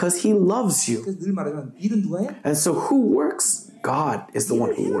 It's because He loves you. And so who works? God is the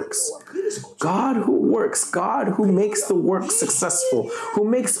one who works. God who works. God who makes the work successful. Who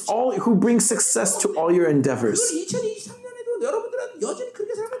brings success to all your endeavors.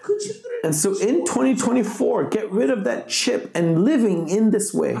 And so in 2024, get rid of that chip and living in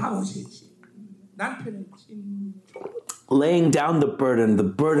this way. Laying down the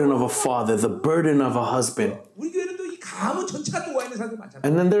burden of a father, the burden of a husband.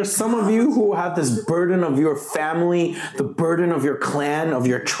 And then there's some of you who have this burden of your family, the burden of your clan, of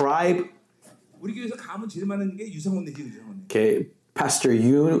your tribe. Okay, Pastor,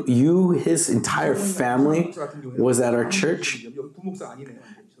 his entire family was at our church.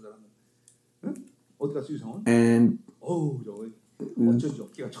 And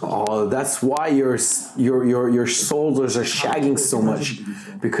that's why your shoulders are shagging so much,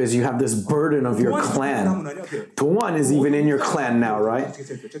 because you have this burden of your clan. Tuan is even in your clan now, right?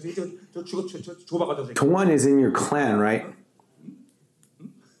 Tuan is in your clan, right?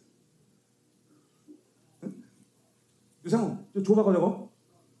 유상우, 저 줘봐가 저거.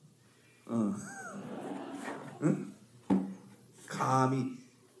 감히.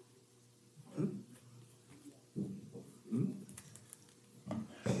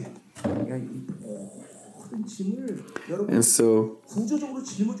 And so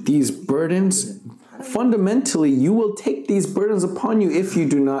these burdens, fundamentally, you will take these burdens upon you if you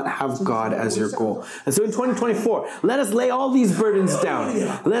do not have God as your goal. And so in 2024, let us lay all these burdens down.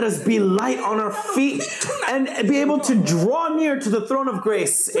 Let us be light on our feet and be able to draw near to the throne of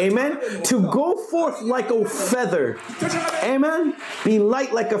grace. Amen? To go forth like a feather. Amen? Be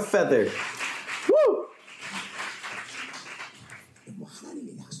light like a feather. Woo!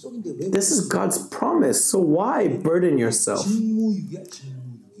 This is God's promise. So why burden yourself?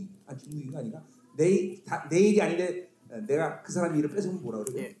 내일이 아닌데 내가 그 사람 일을 뺏으면 뭐라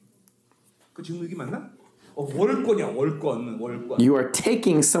그래? 그 직무유기 맞나? 월권이야, 월권. You are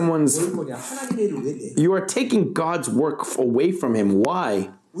taking someone's. 월권이야. 하나님의 일을 왜 내? You are taking God's work away from Him. Why?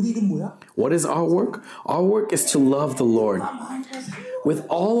 우리 일은 뭐야? What is our work? Our work is to love the Lord with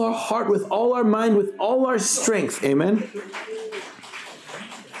all our heart, with all our mind, with all our strength. Amen.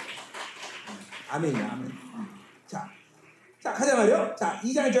 아멘이야, 아멘. 자, 자, 가자 말이요. 자,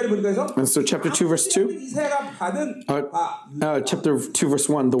 2장 1절에 보니까 해서 And so chapter 2 verse 2, 이사야가 받은 chapter 2 verse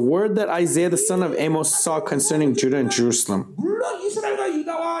 1, the word that Isaiah the son of Amos saw concerning Judah and Jerusalem. 물론 이스라엘과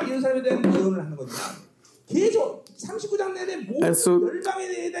유다와 예루살렘에 대한 예언을 하는 거지만 계속 39장 내내 모든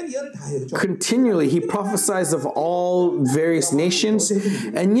열방에 대한 예언을 다 해요. Continually, he prophesies of all various nations,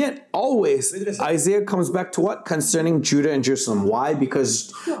 and yet always Isaiah comes back to what? Concerning Judah and Jerusalem. Why?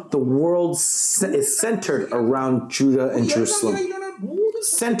 Because the world is centered around Judah and Jerusalem,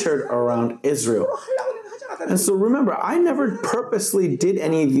 centered around Israel. And so remember, I never purposely did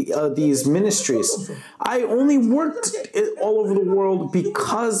any of these ministries. I only worked all over the world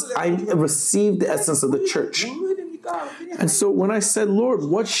because I received the essence of the church. And so when I said, Lord,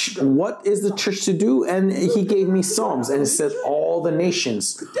 what is the church to do? And he gave me Psalms, and it said all the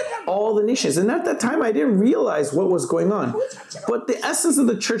nations. All the nations. And at that time, I didn't realize what was going on. But the essence of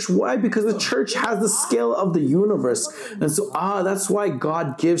the church, why? Because the church has the scale of the universe. And so, that's why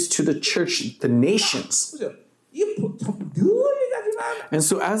God gives to the church the nations. And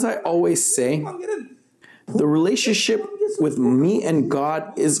so as I always say, the relationship with me and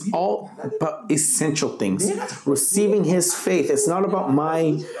God is all about essential things. Receiving His faith. It's not about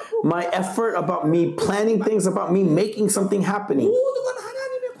my effort, about me planning things, about me making something happening.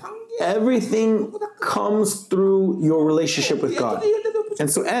 Everything comes through your relationship with God. And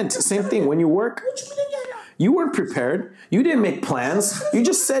so, same thing. When you work, you weren't prepared. You didn't make plans. You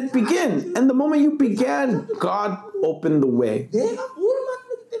just said begin. And the moment you began, God opened the way.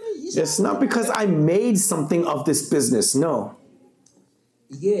 It's not because I made something of this business. No.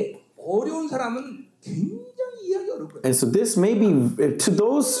 And so this may be, to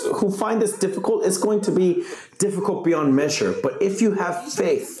those who find this difficult, it's going to be difficult beyond measure. But if you have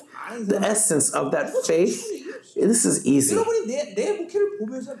faith, the essence of that faith, this is easy.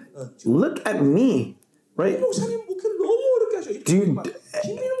 Look at me, right?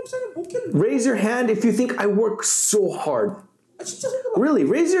 Raise your hand if you think I work so hard. Really,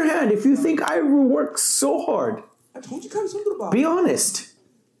 raise your hand if you think I work so hard. Be honest.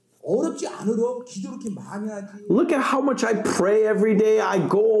 Look at how much I pray every day. I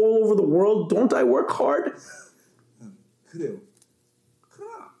go all over the world. Don't I work hard?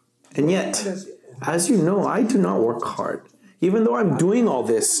 And yet, as you know, I do not work hard. Even though I'm doing all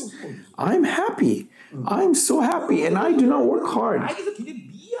this, I'm happy. I'm so happy, and I do not work hard.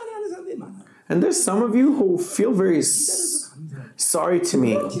 And there's some of you who feel very sorry to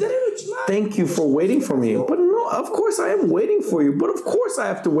me. Thank you for waiting for me. But no, of course I am waiting for you. But of course I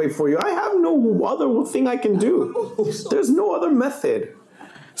have to wait for you. I have no other thing I can do. There's no other method.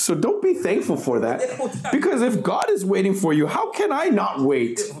 So don't be thankful for that. Because if God is waiting for you, how can I not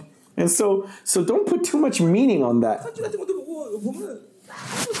wait? And so don't put too much meaning on that.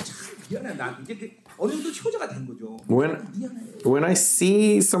 When I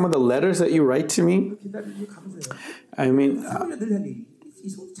see some of the letters that you write to me, I mean,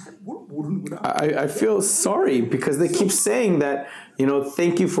 I feel sorry because they keep saying that,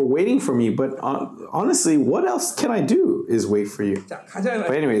 thank you for waiting for me. But honestly, what else can I do is wait for you.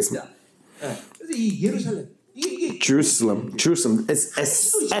 But anyways, Jerusalem, it's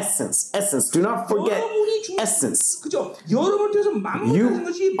essence. Do not forget essence. You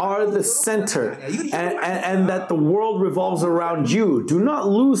are the center, and that the world revolves around you. Do not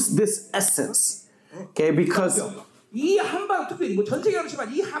lose this essence, okay? Because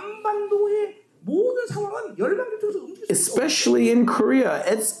especially in Korea,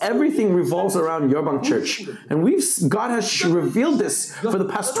 everything revolves around Yeolbang Church, and God has revealed this for the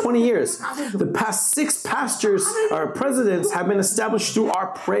past 20 years. The past 6 pastors or presidents have been established through our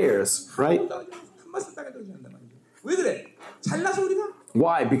prayers, right?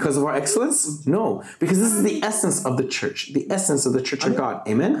 Why? Because of our excellence? No, because this is the essence of the church, the essence of the church of God.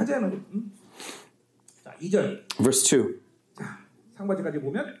 Amen. Verse 2.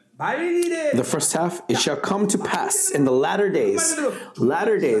 The first half, it shall come to pass in the latter days.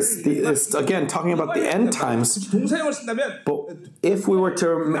 Latter days, again, talking about the end times. But if we were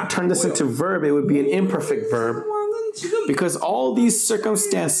to turn this into verb, it would be an imperfect verb. Because all these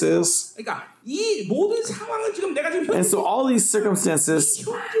circumstances, and so all these circumstances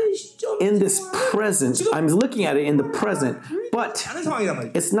in this present, I'm looking at it in the present, but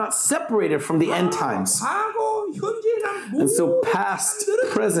it's not separated from the end times. And so past,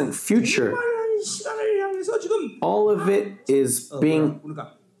 present, future, all of it is being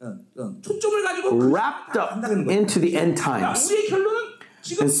wrapped up into the end times.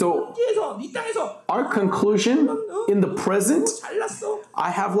 And so our conclusion in the present,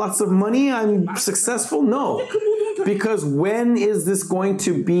 I have lots of money, I'm successful? No. Because when is this going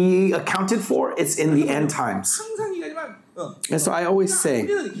to be accounted for? It's in the end times. And so I always say,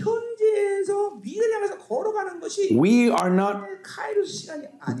 우리는 현재에서 미래를 향해서 걸어가는 것이 we are not 카이로스 시간이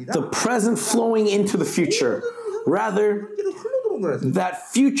아니라 the present flowing into the future. Rather, 현재로 흘러들어온 거라서. that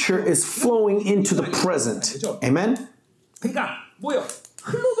future is flowing into the present. Amen? 그러니까 뭐요?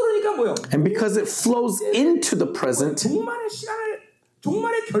 흘러들어오니까 뭐요? And because it flows into the present, 종말의 시간을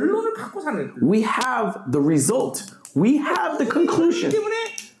종말의 결론을 갖고 사는 거예요. we have the result. We have the conclusion.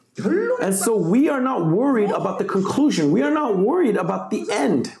 And so we are not worried about the conclusion. We are not worried about the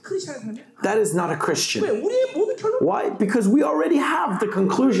end. That is not a Christian. Why? Because we already have the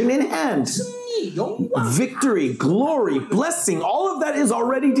conclusion in hand. Victory, glory, blessing, all of that is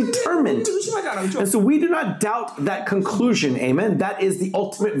already determined. And so we do not doubt that conclusion. Amen. That is the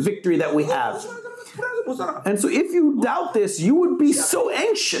ultimate victory that we have. And so if you doubt this, you would be so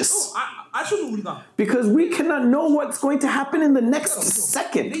anxious. Because we cannot know what's going to happen in the next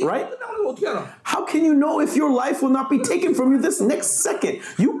second, right? How can you know if your life will not be taken from you this next second?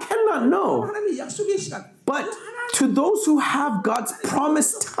 You cannot know. But to those who have God's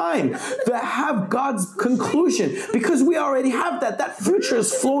promised time, that have God's conclusion, because we already have that, that future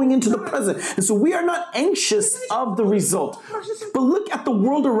is flowing into the present. And so we are not anxious of the result. But look at the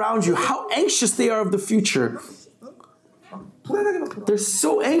world around you, how anxious they are of the future. They're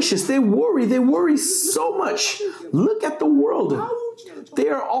so anxious. They worry so much. Look at the world. They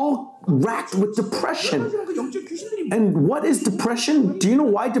are all racked with depression. And what is depression? Do you know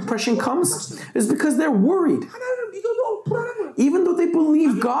why depression comes? It's because they're worried. Even though they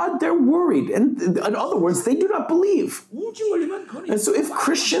believe God, they're worried. And in other words, they do not believe. And so if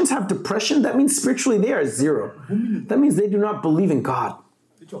Christians have depression, that means spiritually they are zero. That means they do not believe in God.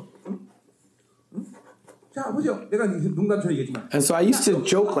 And so I used to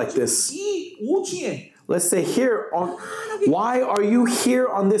joke like this. Let's say here, why are you here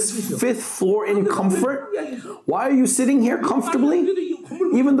on this 5th floor in comfort? Why are you sitting here comfortably?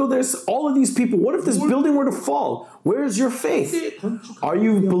 Even though there's all of these people, what if this building were to fall? Where's your faith? Are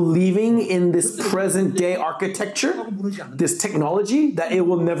you believing in this present day architecture? This technology that it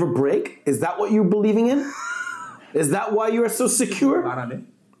will never break? Is that what you're believing in? Is that why you are so secure?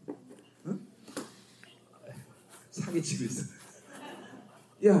 사기치고 있어.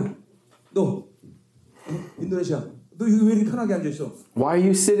 야, 너 인도네시아, 너 여기 왜 이렇게 편하게 앉아 있어? Why are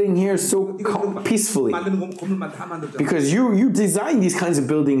you sitting here so peacefully? 만드는 건물만 다 만들었잖아. Because you design these kinds of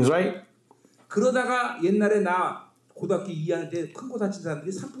buildings, right? 그러다가 옛날에 나 고등학교 2학년 때 큰 거 다친 사람들이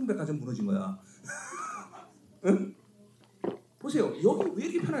삼풍백화점 무너진 거야. 응? 보세요, 여기 왜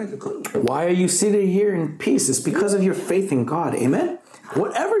이렇게 편하게 있어? Why are you sitting here in peace? It's because of your faith in God. Amen.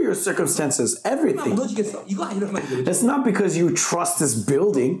 Whatever your circumstances, everything. It's not because you trust this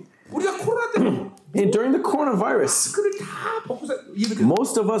building. During the coronavirus,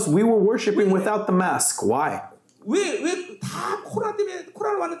 most of us, we were worshiping without the mask. Why?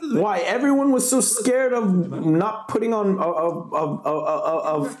 Why? Everyone was so scared of not putting on,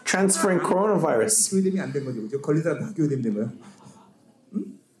 of transferring coronavirus.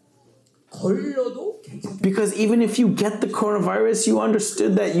 Because even if you get the coronavirus, you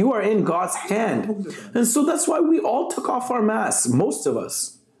understood that you are in God's hand. And so that's why we all took off our masks, most of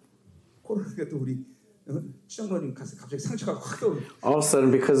us. All of a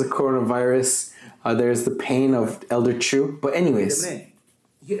sudden, because of coronavirus, there's the pain of Elder Chu. But anyways,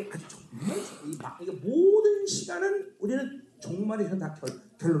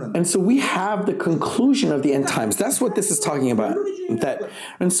 and so we have the conclusion of the end times. That's what this is talking about.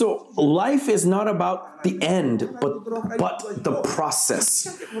 And so life is not about the end, but the process.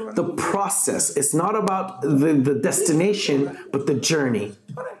 The process. It's not about the destination, but the journey.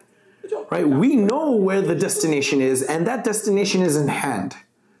 Right? We know where the destination is, and that destination is in hand.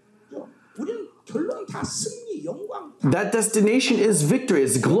 That destination is victory,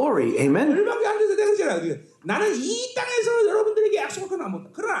 is glory. Amen?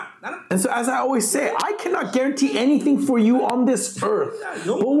 And so as I always say, I cannot guarantee anything for you on this earth.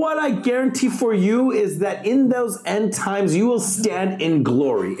 But what I guarantee for you is that in those end times, you will stand in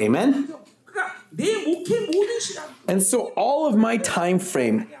glory. Amen? And so all of my time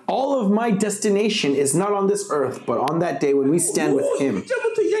frame, all of my destination is not on this earth, but on that day when we stand with Him.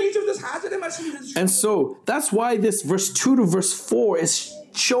 And so that's why this verse 2 to verse 4 is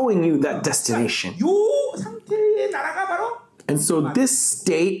showing you that destination. And so this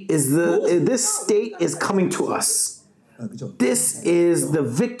state is coming to us. This is the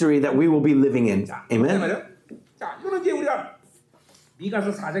victory that we will be living in. Amen.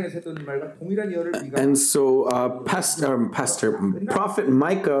 미가서 4장에서 했던 말과 동일한 예언을 미가 And so, Prophet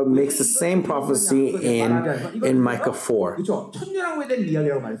Micah makes the same prophecy in Micah 4. 그렇죠. 천년왕국에 대한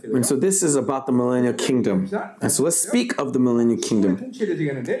이야기라고 말했어요. And so this is about the millennial kingdom. And so let's speak of the millennial kingdom. 통치를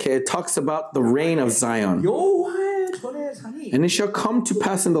얘기하는데 Okay, it talks about the reign of Zion. 여호와의 전의 산이 And it shall come to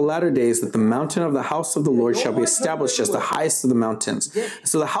pass in the latter days that the mountain of the house of the Lord shall be established as the highest of the mountains.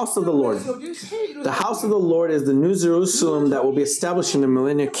 So the house of the Lord. The house of the Lord is the new Jerusalem that will be established in the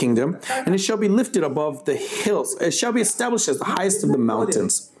millennial kingdom, and it shall be lifted above the hills. It shall be established as the highest of the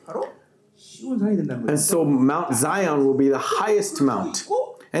mountains. And so Mount Zion will be the highest mount.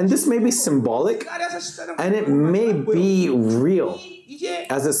 And this may be symbolic, and it may be real,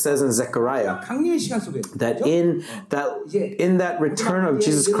 as it says in Zechariah, that in that return of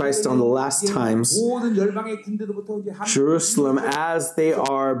Jesus Christ on the last times, Jerusalem, as they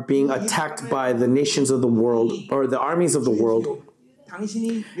are being attacked by the nations of the world, or the armies of the world,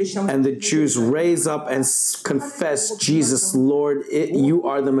 and the Jews raise up and confess, Jesus, Lord, you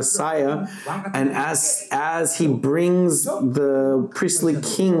are the Messiah. And as he brings the priestly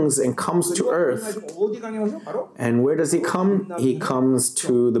kings and comes to earth, and where does he come? He comes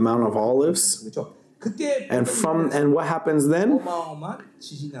to the Mount of Olives. And what happens then?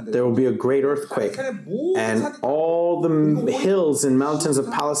 There will be a great earthquake, and all the hills and mountains of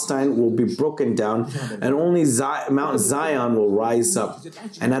Palestine will be broken down, and only Mount Zion will rise up.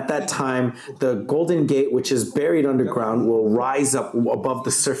 And at that time, the Golden Gate, which is buried underground, will rise up above the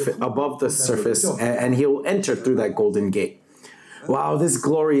surface, and he will enter through that Golden Gate. Wow, this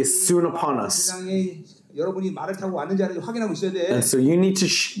glory is soon upon us. And so you need to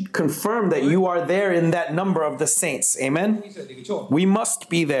confirm that you are there in that number of the saints. Amen? We must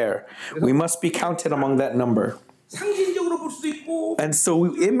be there. We must be counted among that number. And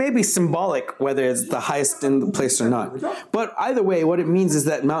so it may be symbolic whether it's the highest in the place or not. But either way, what it means is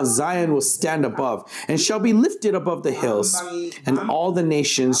that Mount Zion will stand above and shall be lifted above the hills, and all the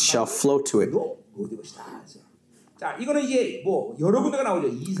nations shall flow to it.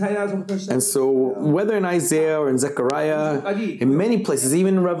 And so, whether in Isaiah or in Zechariah, in many places,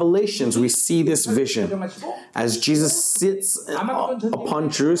 even in Revelations, we see this vision as Jesus sits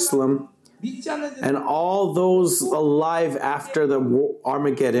upon Jerusalem, and all those alive after the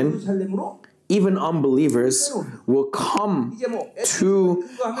Armageddon, even unbelievers, will come to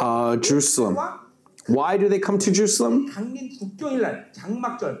Jerusalem. Why do they come to Jerusalem?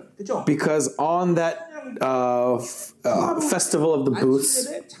 Because on that festival of the booths,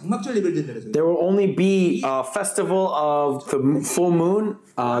 there will only be a festival of the full moon,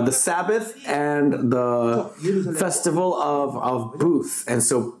 the Sabbath, and the festival of booths. And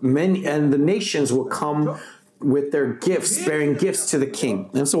so the nations will come with their gifts, bearing gifts to the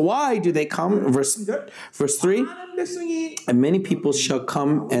king. And so why do they come? Verse 3, and many people shall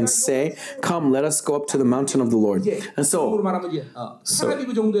come and say, come, let us go up to the mountain of the Lord. And so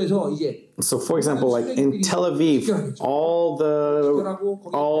for example, like in Tel Aviv, all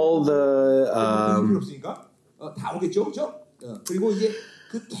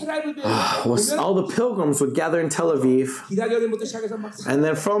the pilgrims would gather in Tel Aviv, and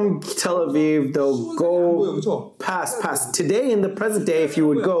then from Tel Aviv they'll go past. Today, in the present day, if you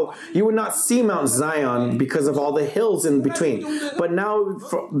would go, you would not see Mount Zion because of all the hills in between. But now,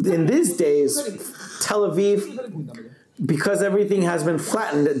 in these days, Tel Aviv, because everything has been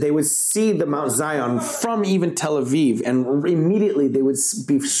flattened, they would see the Mount Zion from even Tel Aviv, and immediately they would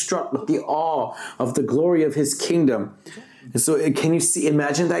be struck with the awe of the glory of his kingdom. And so can you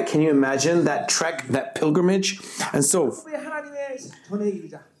imagine that? Can you imagine that trek, that pilgrimage? And so,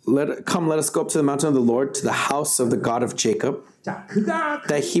 let us go up to the mountain of the Lord, to the house of the God of Jacob,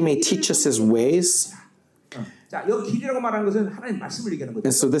 that he may teach us his ways. And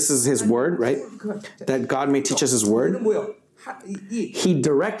so this is his word, right? That God may teach us his word. He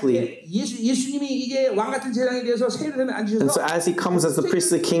directly, and so as he comes as the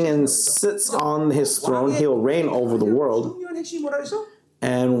priestly king and sits on his throne, he'll reign over the world.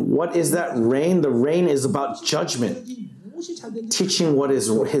 And what is that reign? The reign is about judgment, teaching what is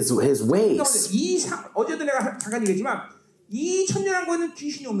his ways.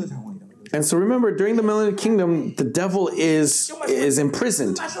 And so remember, during the millennial kingdom, the devil is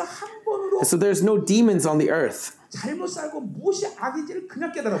imprisoned. And so there's no demons on the earth. And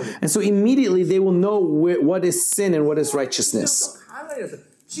so immediately they will know what is sin and what is righteousness.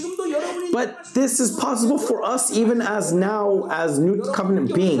 But this is possible for us even as new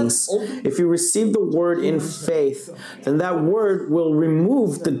covenant beings. If you receive the word in faith, then that word will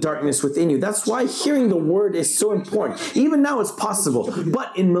remove the darkness within you. That's why hearing the word is so important. Even now it's possible,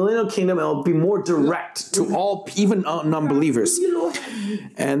 but in millennial kingdom it will be more direct to all, even non-believers.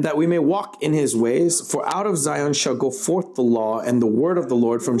 and that we may walk in his ways. For out of Zion shall go forth the law and the word of the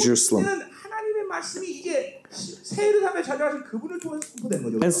Lord from Jerusalem. 하나님의 말씀이 이제 새 예루살렘에 찾아가신 그분을 통해서 선포되는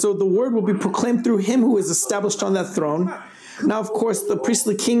거죠. And so the word will be proclaimed through him who is established on that throne. Now, of course, the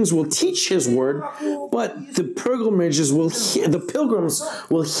priestly kings will teach his word, but the pilgrims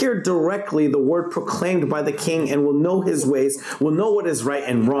will hear directly the word proclaimed by the king and will know his ways, will know what is right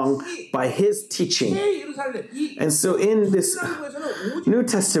and wrong by his teaching. And so in this New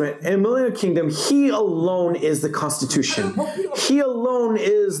Testament, in the Millennial Kingdom, he alone is the constitution. He alone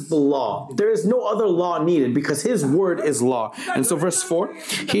is the law. There is no other law needed because his word is law. And so verse 4,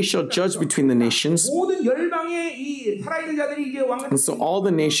 he shall judge between the nations. And so all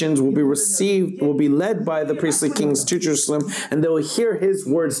the nations will be led by the priestly kings to Jerusalem, and they will hear his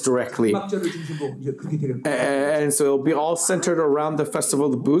words directly. And so it will be all centered around the festival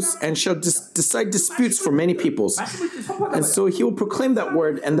of the booths, and shall decide disputes for many peoples. And so he will proclaim that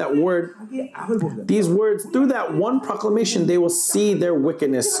word, and that word, these words, through that one proclamation, they will see their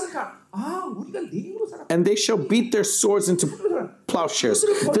wickedness. And they shall beat their swords into plowshares.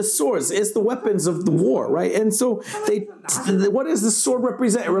 The swords is the weapons of the war, right? And so what does the sword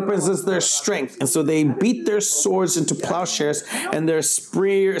represent? It represents their strength. And so they beat their swords into plowshares and their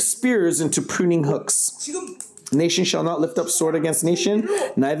spears into pruning hooks. Nation shall not lift up sword against nation,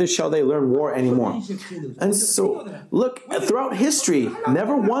 neither shall they learn war anymore. And so, look, throughout history,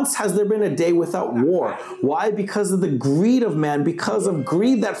 never once has there been a day without war. Why? Because of the greed of man, because of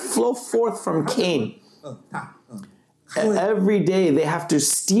greed that flow forth from Cain. Every day they have to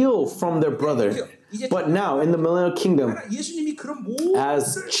steal from their brother. But now, in the Millennial Kingdom,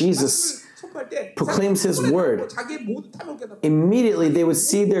 as Jesus proclaims his word, immediately they would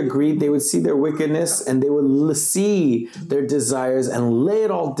see their greed, they would see their wickedness, and they would see their desires and lay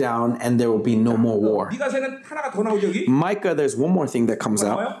it all down, and there will be no more war. Micah, there's one more thing that comes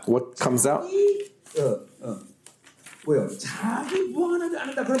out. What comes out?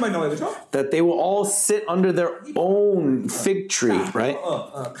 That they will all sit under their own fig tree, right?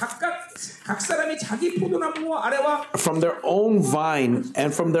 From their own vine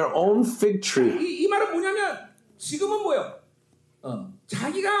and from their own fig tree. 이 말은 뭐냐면 지금은 뭐예요?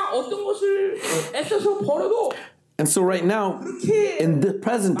 자기가 어떤 것을 애써서 벌어도 And so right now, in the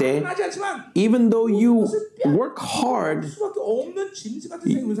present day, even though you work hard,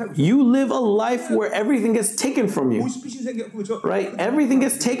 you live a life where everything gets taken from you, right? Everything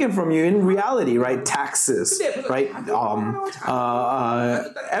gets taken from you in reality, right? Taxes, right?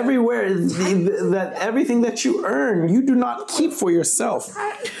 Everywhere, everything that you earn, you do not keep for yourself.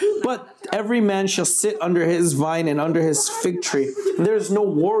 But every man shall sit under his vine and under his fig tree. There's no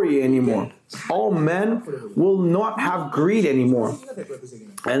worry anymore. All men will not have greed anymore.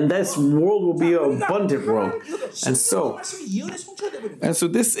 And this world will be an abundant world. And so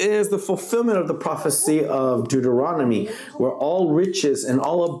this is the fulfillment of the prophecy of Deuteronomy, where all riches and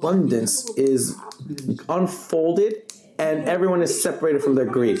all abundance is unfolded and everyone is separated from their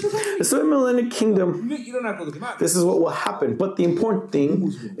greed. So in the Millennial Kingdom, this is what will happen. But the important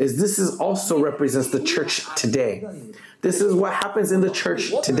thing is this also represents the church today. This is what happens in the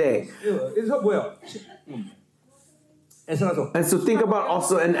church today. And so think about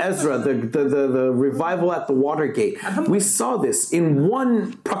also in Ezra, the revival at the Watergate. We saw this in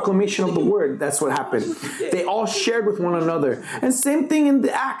one proclamation of the word. That's what happened. They all shared with one another. And same thing in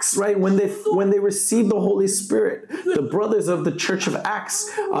the Acts, right? When they received the Holy Spirit, the brothers of the Church of Acts,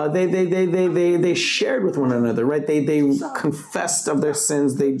 they shared with one another, right? They confessed of their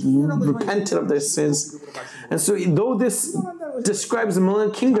sins. They repented of their sins. And so though this describes the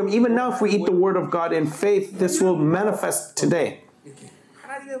Millennial Kingdom, even now if we eat the word of God in faith, this will manifest today.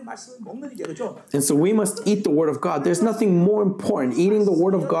 And so we must eat the word of God. There's nothing more important. Eating the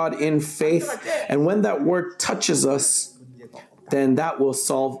word of God in faith, and when that word touches us, then that will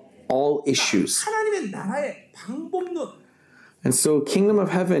solve all issues. And so kingdom of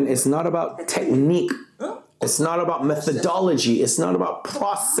heaven is not about technique. It's not about methodology. It's not about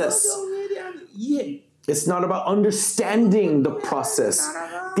process. It's not about understanding the process.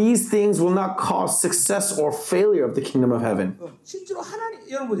 These things will not cause success or failure of the kingdom of heaven.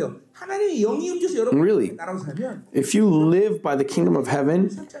 Really, if you live by the kingdom of heaven,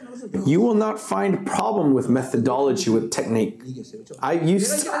 you will not find problem with methodology, with technique. You've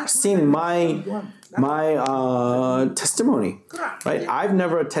seen my testimony, right? I've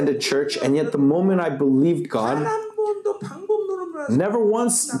never attended church, and yet the moment I believed God, never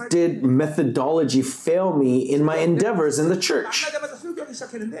once did methodology fail me in my endeavors in the church.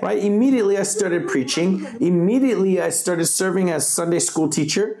 Right? Immediately I started preaching. Immediately I started serving as Sunday school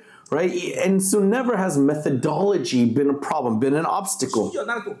teacher. right? And so never has methodology been a problem, been an obstacle. 심지어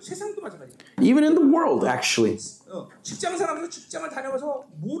나는 또 세상도 마찬가지야. Even in the world, actually. 직장 사람으로 직장을 다녀와서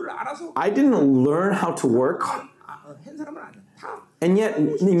뭐를 알아서 I didn't learn how to work. 한 사람은 아니야. 다. And yet,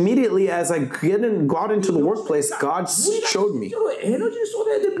 immediately as I got into the workplace, God showed me. 에너지를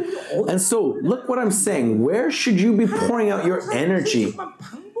쏟아야 될 부분이 어디? And so, look what I'm saying. Where should you be pouring out your energy?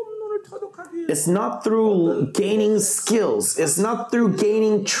 방법론을 터득하기. It's not through gaining skills. It's not through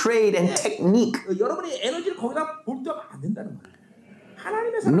gaining trade and technique. 여러분이 에너지를 거기다 몰두하면 안 된다는 거예요.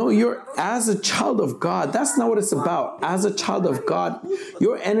 No, you're as a child of God. That's not what it's about. As a child of God,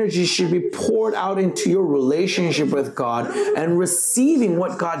 your energy should be poured out into your relationship with God and receiving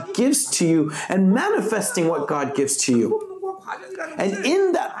what God gives to you and manifesting what God gives to you. And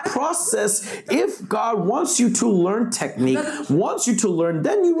in that process, if God wants you to learn technique, wants you to learn,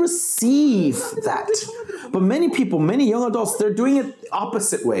 then you receive that. But many people, many young adults, they're doing it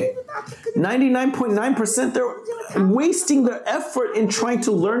opposite way. 99.9%, they're wasting their effort in trying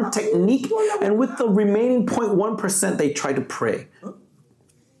to learn technique, and with the remaining 0.1%, they try to pray.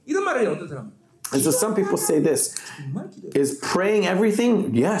 이런 말을 해요, 어떤 사람. And so some people say this, is praying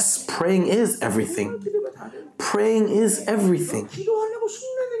everything? Yes, praying is everything. Praying is everything.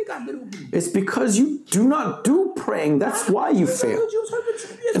 It's because you do not do praying. That's why you fail.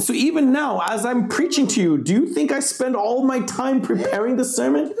 And so even now, as I'm preaching to you, do you think I spend all my time preparing the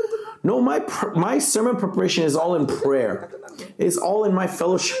sermon? No, my sermon preparation is all in prayer. It's all in my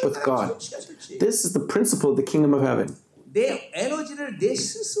fellowship with God. This is the principle of the kingdom of heaven.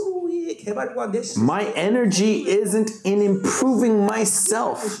 My energy isn't in improving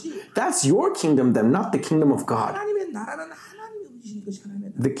myself. That's your kingdom then, not the kingdom of God.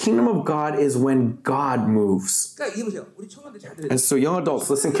 The kingdom of God is when God moves. And so young adults,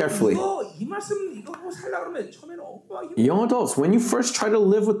 listen carefully. Young adults, when you first try to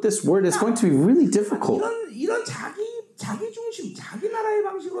live with this word, it's going to be really difficult.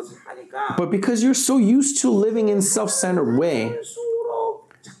 But because you're so used to living in self-centered way,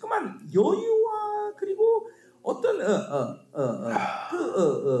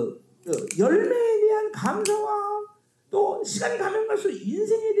 열매에 대한 감사와 또 시간이 가면 갈수록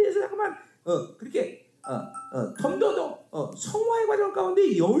인생에 대해서 잠깐만 그렇게 좀 더 성화의 과정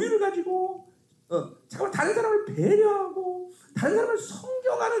가운데 여유를 가지고 잠깐만 다른 사람을 배려하고 다른 사람을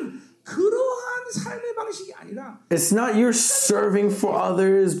섬겨가는 그러한 삶의 방식이 아니라 it's not you're serving for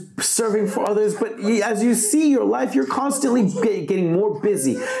others, but as you see your life, you're constantly getting more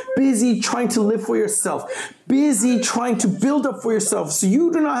busy trying to live for yourself, busy trying to build up for yourself, so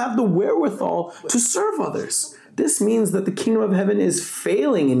you do not have the wherewithal to serve others. This means that the kingdom of heaven is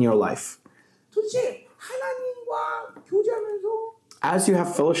failing in your life. 도대체 하나님과 교제하면서 as you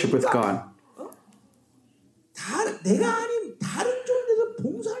have fellowship with God, 내가 아닌 다른 존재에서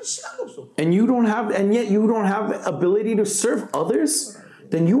봉사할 시간도 없어. and yet you don't have ability to serve others,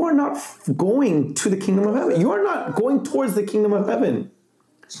 then you are not going to the kingdom of heaven. You are not going towards the kingdom of heaven.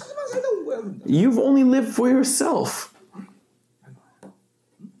 자기만 살다 온 거야, 근데. You've only lived for yourself.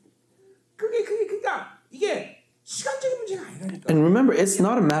 그러니까 이게 시간적인 문제가 아니라니까. And remember, it's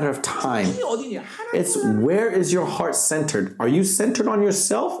not a matter of time. 어디냐? It's where is your heart centered? Are you centered on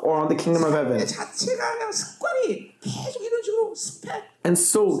yourself or on the kingdom of heaven? 자체가 그냥 습관이 계속 이런 식으로 스펙. And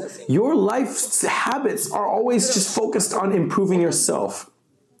so your life's habits are always just focused on improving yourself.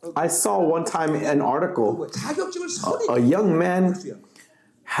 I saw one time an article. A young man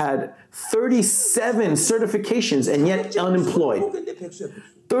had 37 certifications and yet unemployed.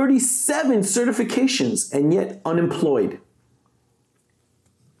 37 certifications and yet unemployed.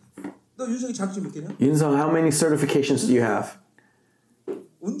 너 윤성이 자격증 몇 개냐? Yunsung, how many certifications do you have?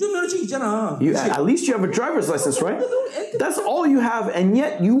 운전면허증 있잖아. At least you have a driver's license, right? That's all you have, and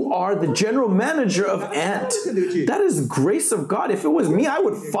yet you are the general manager of Ant. That is grace of God. If it was me, I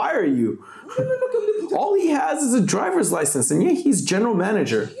would fire you. All he has is a driver's license, and yet he's general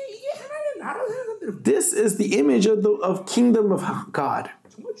manager. This is the image of kingdom of God.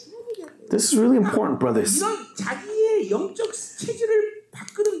 This is really important, brothers. 이런 자기의 영적 체질을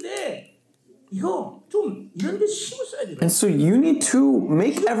바꾸는데 이거 좀 이런 데 힘을 써야 돼. And so you need to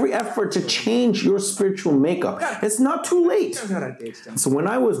make every effort to change your spiritual makeup. It's not too late. So when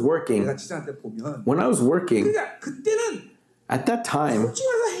I was working, 그때는 at that time, 솔직히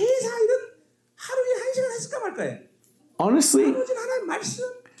말해서 회사 일은 하루에 1시간 했을까 말까요? honestly, 하나님 말씀,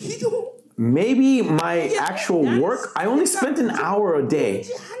 기도. maybe my actual work, I only spent an hour a day.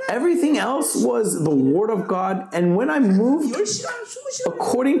 Everything else was the Word of God. And when I moved,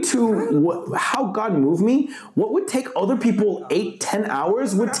 according to how God moved me, what would take other people 8-10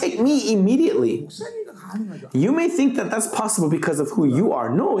 hours would take me immediately. 가능하죠. You may think that that's possible because of who you are.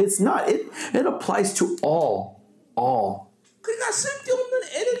 No, it's not. It applies to all. 그러니까 쓸데없는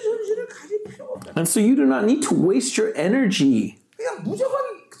에너지 손실을 가질 필요가 없다. And so you do not need to waste your energy. 그러니까 무조건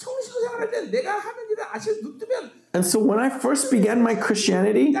성신도 생활할 때 내가 하는 일을 아침에 눈 뜨면 And so when I first began my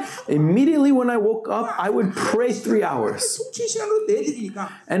Christianity, immediately when I woke up, I would pray 3 hours. 통치 시간으로 내드리니까.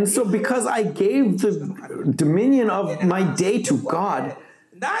 And so because I gave the dominion of my day to God,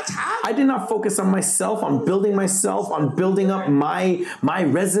 I did not focus on myself, on building up my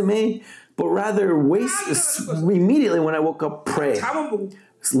resume, but rather immediately when I woke up, pray.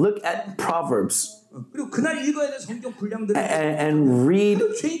 Look at Proverbs. 그리고 그날 읽어야 될 성경 분량들을 and read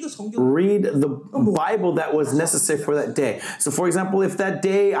the Bible that was necessary for that day. So for example, if that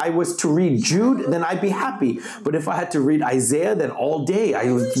day I was to read Jude, then I'd be happy. But if I had to read Isaiah, then all day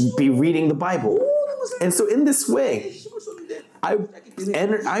I would be reading the Bible. And so in this way, I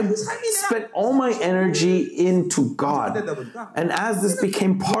spent all my energy into God. And as this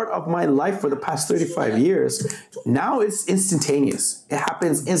became part of my life for the past 35 years, now it's instantaneous. It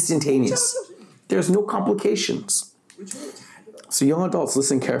happens instantaneous. There's no complications. So young adults,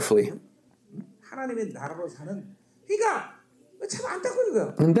 listen carefully. 하나님의 나라로 사는 그러니까 참 안타까운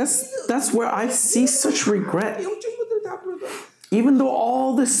거야. And that's where I see such regret. 영적인 것들 다 불러도 Even though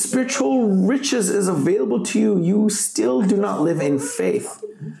all the spiritual riches is available to you, you still do not live in faith.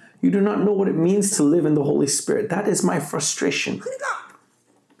 You do not know what it means to live in the Holy Spirit. That is my frustration. 그러니까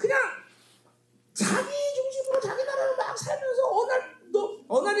그냥 자기 중심으로 자기 나라를 막 살면서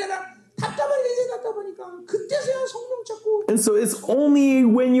어느 날이 하나 답답하니까 그때서야 성령 찾고. And so it's only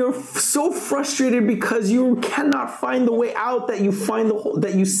when you're so frustrated because you cannot find the way out that you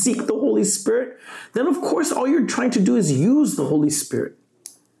seek the Holy Spirit. Then of course all you're trying to do is use the Holy Spirit.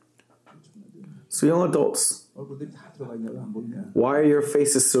 So young adults, why are your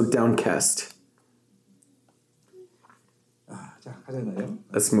faces so downcast?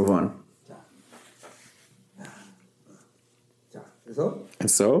 Let's move on. And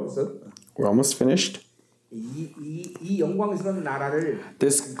so, we're almost finished. 이 영광스러운 나라를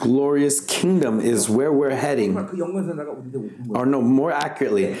This glorious kingdom is where we're heading. 그 영광스러운 나라가 우리한테 오는 거예요. Or no, more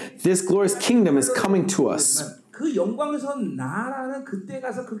accurately, this glorious kingdom is coming to us. 그 영광스러운 나라는 그때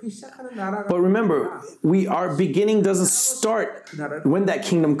가서 그렇게 시작하는 나라가. But remember, our beginning doesn't start when that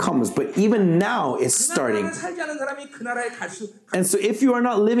kingdom comes, but even now it's starting. And so if you are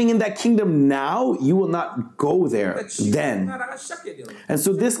not living in that kingdom now, you will not go there then. And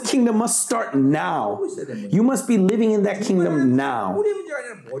so this kingdom must start now. You must be living in that kingdom now.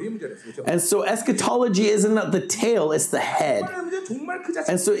 And so eschatology isn't the tail, it's the head.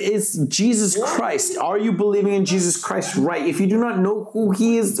 And so it's Jesus Christ. Are you believing in Jesus Christ right? If you do not know who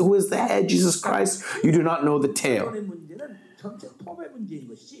He is, who is the head, Jesus Christ, you do not know the tail.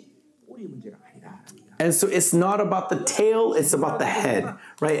 And so it's not about the tail, it's about the head,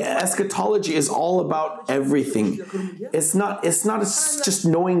 right? Eschatology is all about everything. It's not just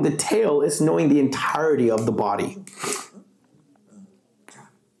knowing the tail, it's knowing the entirety of the body.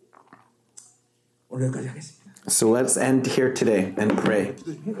 So let's end here today and pray.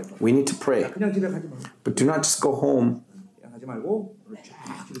 We need to pray. But do not just go home.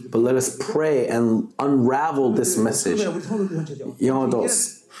 But let us pray and unravel this message. Young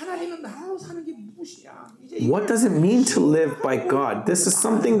adults, what does it mean to live by God? This is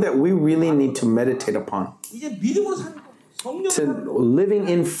something that we really need to meditate upon. To living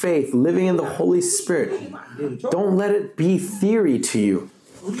in faith, living in the Holy Spirit. Don't let it be theory to you.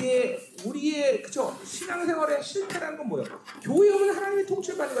 우리의 그죠 신앙생활의 실패라는 건 뭐예요? 교회 오면 하나님의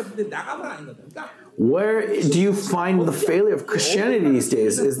통치를 받는 것 같은데 나가면 아닌 거다. 그러니까 where do you find the failure of Christianity these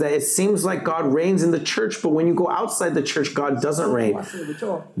days? Is that it seems like God reigns in the church, but when you go outside the church, God doesn't reign.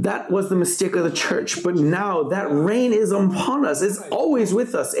 That was the mistake of the church, but now that reign is upon us. It's always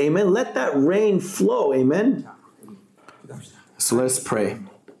with us. Amen. Let that reign flow. Amen. So let us pray.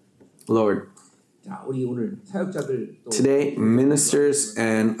 Lord, today, ministers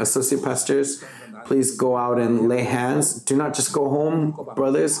and associate pastors, please go out and lay hands. Do not just go home,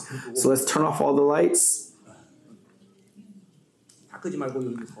 brothers. So let's turn off all the lights.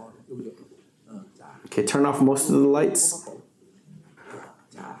 Okay, turn off most of the lights.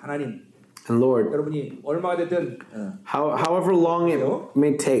 And Lord, however long it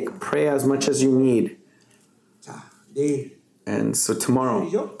may take, pray as much as you need. And so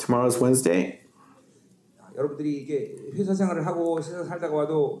tomorrow's Wednesday.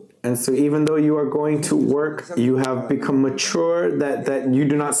 And so even though you are going to work, you have become mature, that you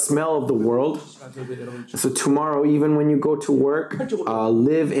do not smell of the world. So tomorrow, even when you go to work,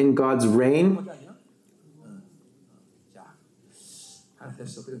 live in God's reign.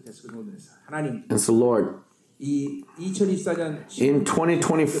 됐어. 하나님. And so, Lord, 이 2024년 in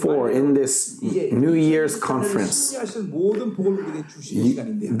 2024, in this New Year's conference,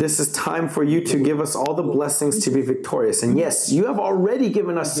 this is time for you to give us all the blessings to be victorious. And yes, you have already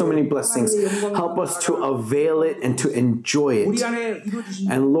given us so many blessings. Help us to avail it and to enjoy it.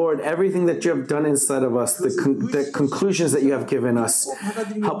 And Lord, everything that you have done inside of us, the conclusions that you have given us,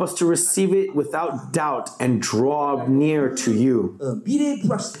 help us to receive it without doubt and draw near to you.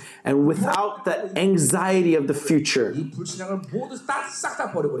 And without that anxiety of the future,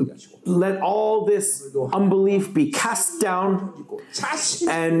 let all this unbelief be cast down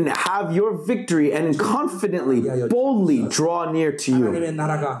and have your victory and confidently, boldly draw near to you.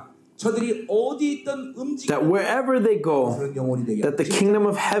 That wherever they go, that the kingdom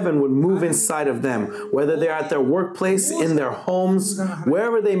of heaven would move inside of them, whether they're at their workplace, in their homes,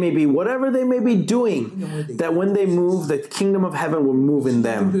 wherever they may be, whatever they may be doing, that when they move, the kingdom of heaven will move in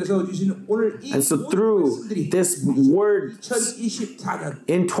them. And so through this word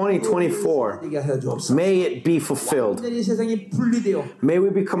in 2024, may it be fulfilled. May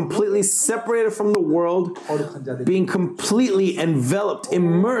we be completely separated from the world, being completely enveloped,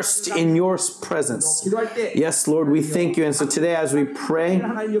 immersed in your presence. Yes, Lord, we thank you. And so today as we pray,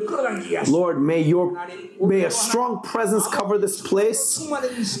 Lord, may a strong presence cover this place,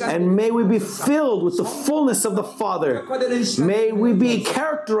 and may we be filled with the fullness of the Father. May we be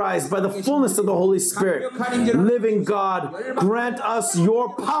characterized by the fullness of the Holy Spirit. Living God, grant us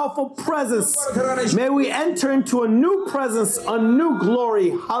your powerful presence. May we enter into a new presence, a new glory.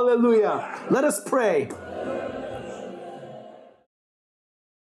 Hallelujah. Let us pray.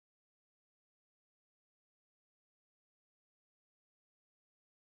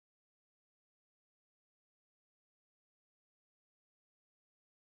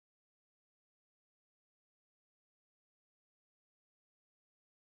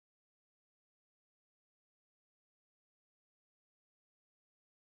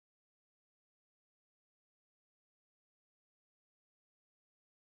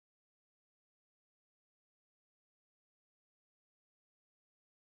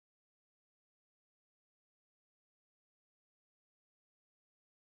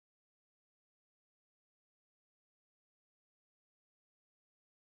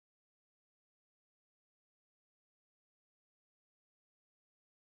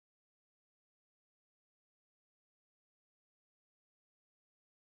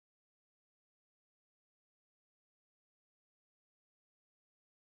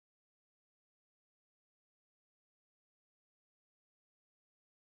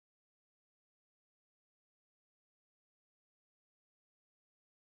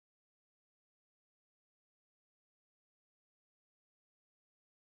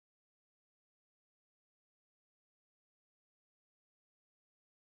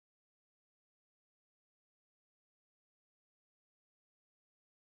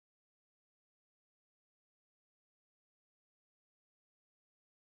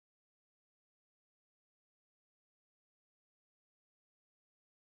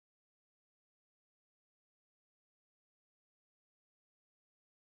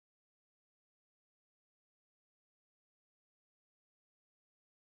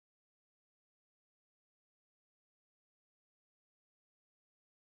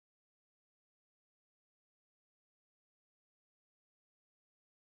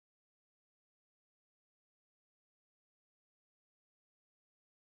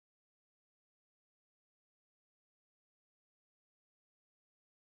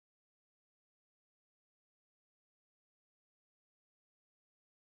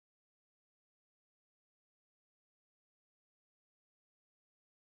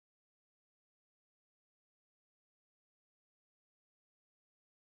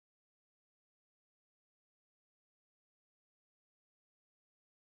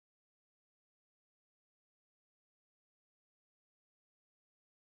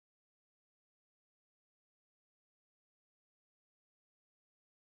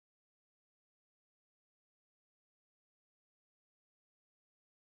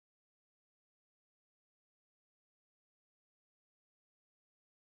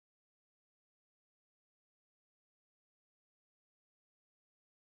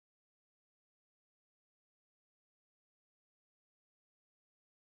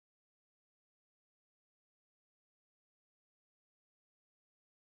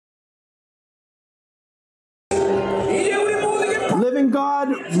 God,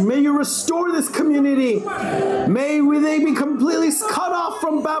 may you restore this community. May they be completely cut off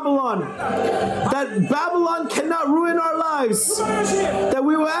from Babylon. That Babylon cannot ruin our lives. That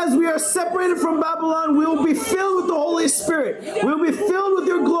we will, as we are separated from Babylon, we will be filled with the Holy Spirit. We will be filled with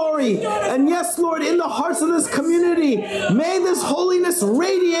your glory. And yes, Lord, in the hearts of this community, may this holiness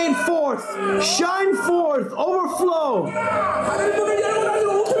radiate forth, shine forth, overflow.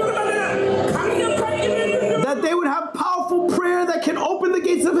 That they would have powerful prayer that can open the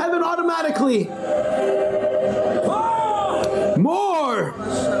gates of heaven automatically. More.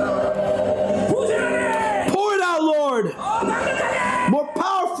 Pour it out, Lord. More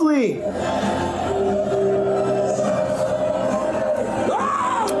powerfully.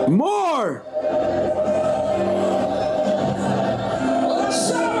 More.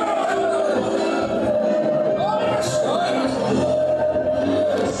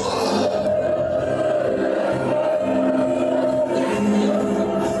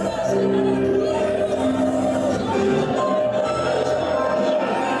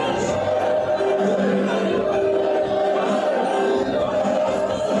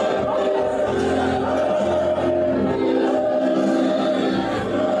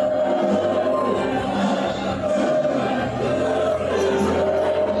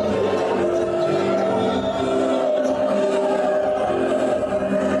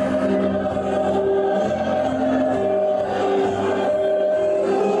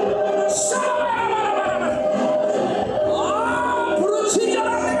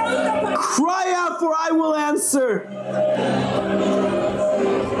 Cry out, for I will answer.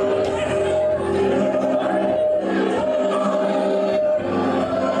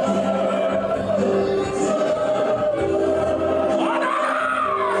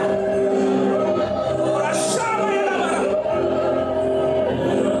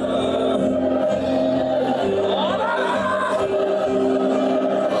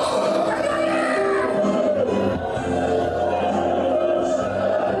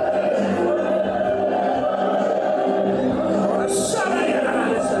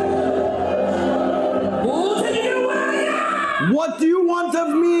 What do you want of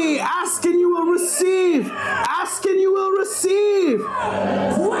me? Ask and you will receive. Ask and you will receive.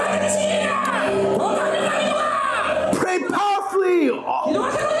 Pray powerfully.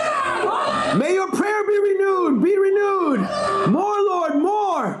 May your prayer be renewed. Be renewed. More, Lord,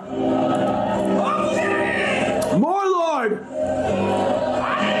 more. More, Lord.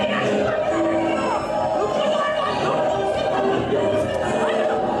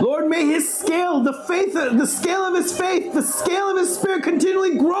 Lord, may his scale, the scale of his faith, the scale of his spirit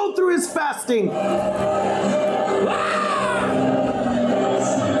continually grow through his fasting.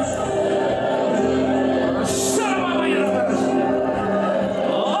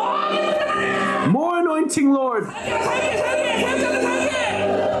 More anointing, Lord.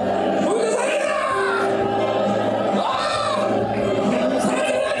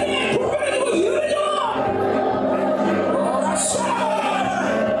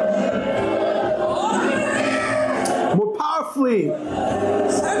 More powerfully.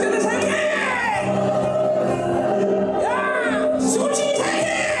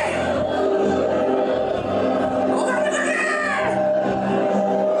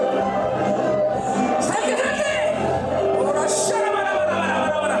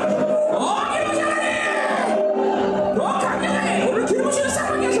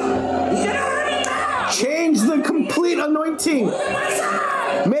 Change the complete anointing.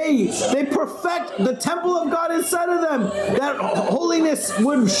 May they perfect the temple of God inside of them. That holiness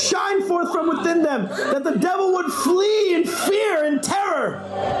would shine forth from within them. That the devil would flee in fear and terror.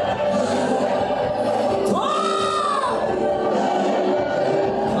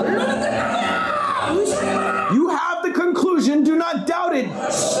 You have the conclusion. Do not doubt it.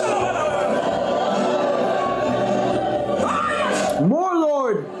 More,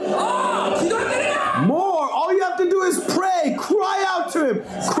 Lord. More. All you have to do is pray. Cry out to him.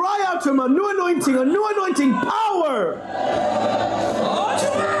 Cry out to him. A new anointing, power.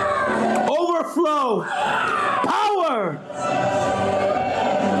 Overflow. Power.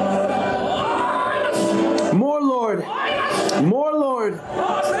 More, Lord. More, Lord.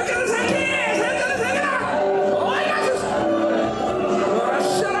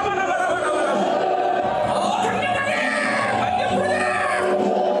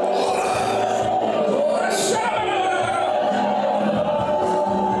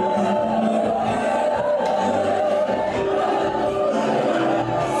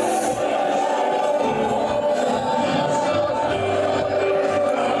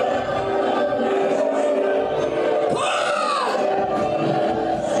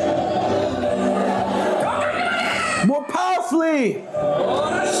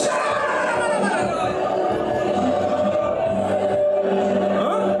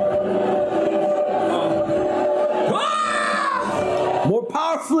 More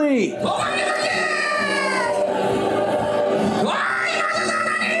powerfully.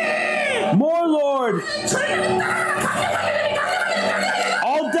 More, Lord.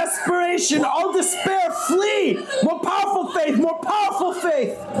 All desperation, all despair, flee. More powerful faith, more powerful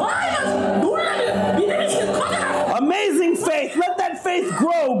faith. Amazing faith. Let that faith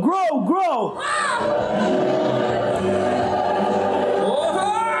grow, grow, grow.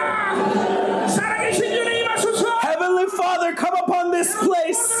 Heavenly Father, come upon this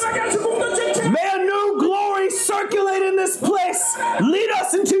place. May a new glory circulate in this place. Lead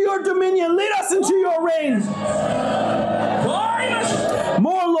us into your dominion. Lead us into your reign.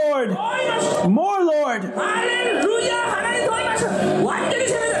 More, Lord. More, Lord.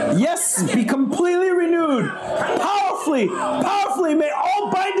 Yes, be completely renewed. Powerfully, powerfully, may all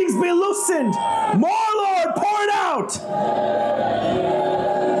bindings be loosened. More, Lord, pour it out.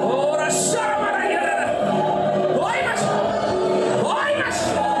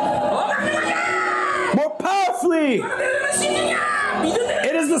 More powerfully.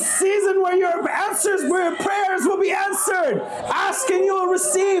 It is the season where your answers, where your prayers will be answered. Ask and you will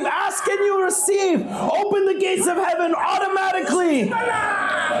receive. Ask and you will receive. Open the gates of heaven automatically.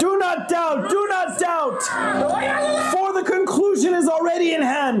 Do not doubt. Do not doubt. For the conclusion is already in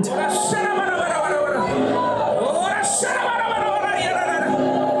hand.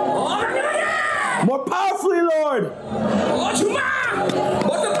 More powerfully, Lord.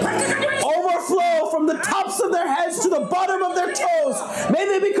 Overflow from the tops of their heads to the bottom of their toes. May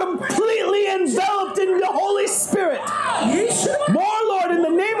they be completely enveloped in the Holy Spirit. More, Lord, in the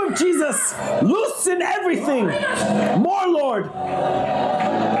name of Jesus. Loosen everything. More, Lord.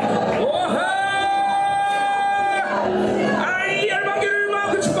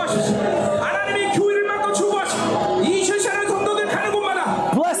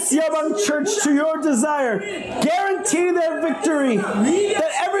 Bless Yabang Church to your desire. Guarantee their victory.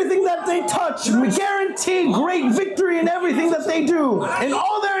 That everything that they touch, guarantee great victory in everything that they do, in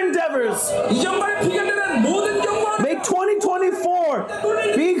all their endeavors. May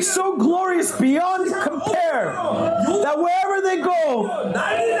 2024 be so glorious beyond compare that wherever they go,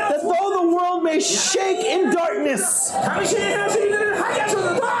 that though the world may shake in darkness,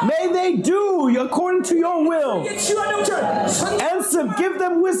 may they do according to your will. Answer, give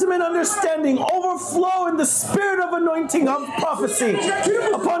them wisdom and understanding, overflow in the spirit of anointing of prophecy.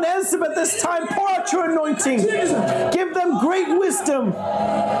 Upon Ansib at this time, pour out your anointing. Give them great wisdom.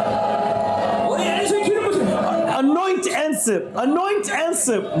 Anoint Ansib. Anoint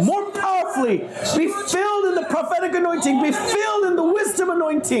Ansib more powerfully. Be filled in the prophetic anointing. Be filled in the wisdom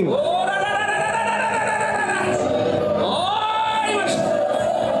anointing.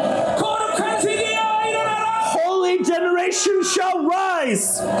 Holy generation shall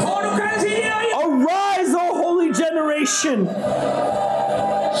rise. Arise, O holy generation.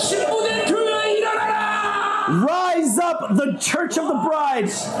 Rise up, the church of the bride.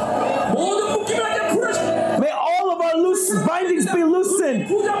 May all of our loose bindings be loosened.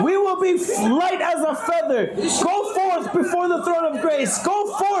 We will be light as a feather. Go forth before the throne of grace.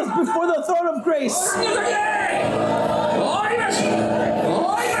 Go forth before the throne of grace.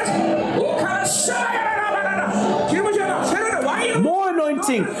 More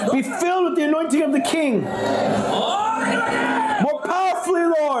anointing. Be filled with the anointing of the King. More powerfully,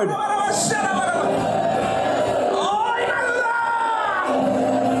 Lord.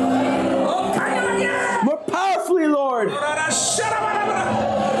 More powerfully, Lord.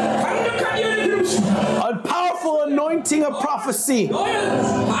 A powerful anointing of prophecy.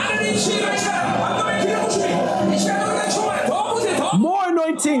 More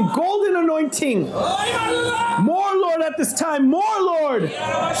anointing, golden anointing. More, Lord, at this time. More, Lord.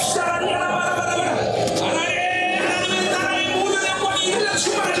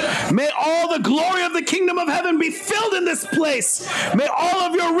 May all the glory of the kingdom of heaven be filled in this place. May all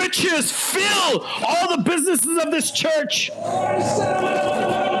of your riches fill all the businesses of this church.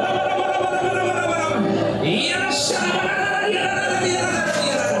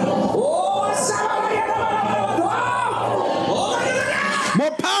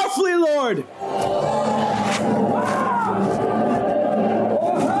 More powerfully, Lord.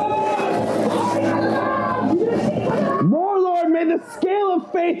 More, Lord, may the scale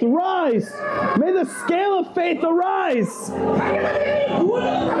of faith rise. May the scale of faith arise.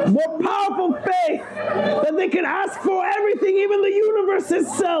 More powerful faith that they can ask for everything, even the universe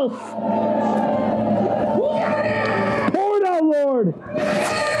itself. Pour it out, Lord.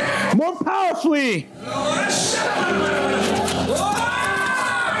 More powerfully.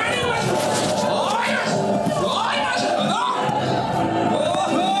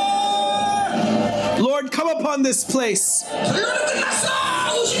 Lord, come upon this place.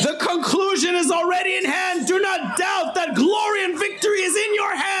 The conclusion is already in hand. Do not doubt that glory and victory is in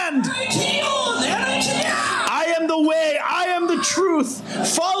your hand. I am the way. I am the truth.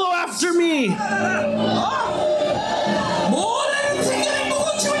 Follow after me.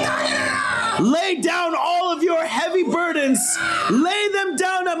 Lay down all of your heavy burdens. Lay them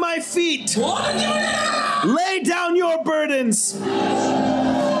down at my feet. Lay down your burdens.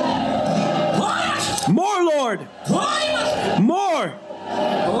 More, Lord. More.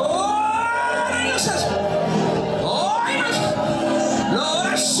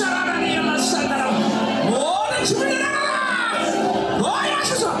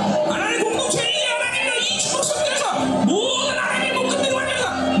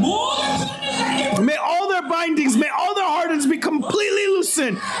 May all their bindings, may all their hardens be completely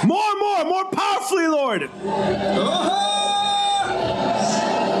loosened. More powerfully, Lord.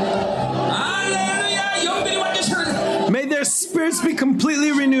 May their spirits be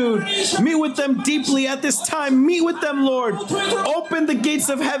completely renewed. Meet with them deeply at this time. Meet with them, Lord. Open the gates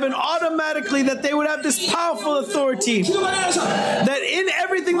of heaven automatically that they would have this powerful authority. That in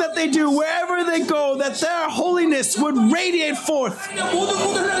everything that they do, wherever they go, that their holiness would radiate forth.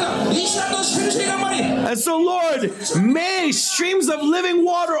 And so, Lord, may streams of living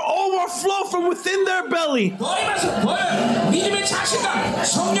water overflow from within their belly.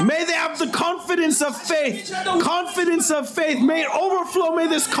 May they have the confidence of faith. Confidence of faith. May it overflow. May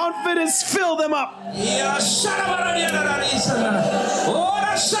this confidence fill them up.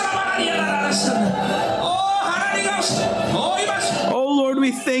 Oh Lord,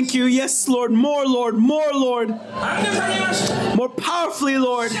 we thank you. Yes, Lord. More, Lord. More, Lord. More powerfully,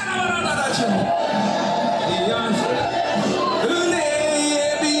 Lord.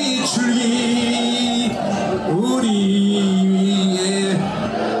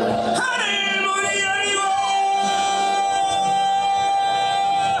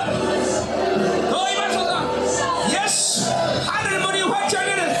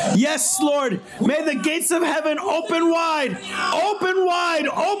 Yes, Lord. May the gates of heaven open wide. Open wide.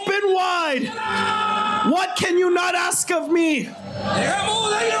 Open wide. What can you not ask of me?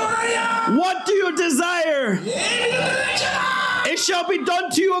 What do you desire? It shall be done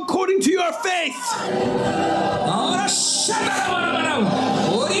to you according to your faith.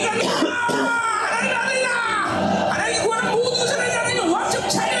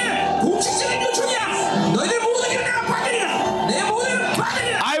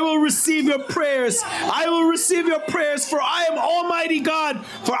 Receive your prayers. I will receive your prayers, for I am Almighty God,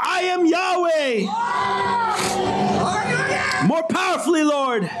 for I am Yahweh. More powerfully,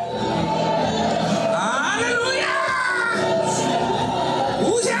 Lord.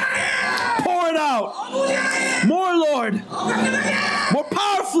 Pour it out. More, Lord. More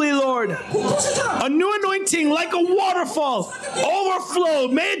powerfully, Lord. A new anointing like a waterfall. Overflow.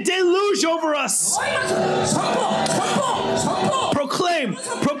 May it deluge over us. Proclaim.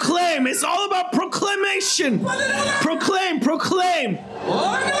 Proclaim. It's all about proclamation. Proclaim. Proclaim.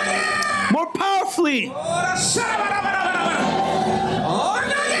 More powerfully.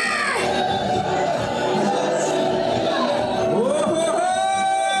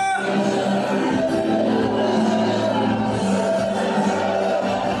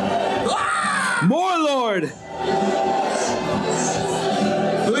 More, Lord.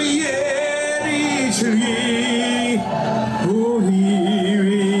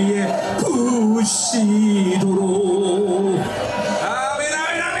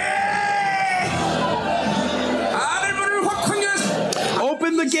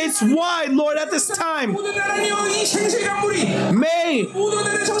 Open the gates wide, Lord, at this time. May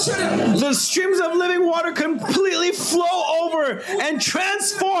the streams of living water completely flow over and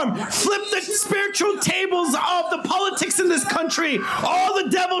transform, flip the spiritual tables of the politics in this country. All the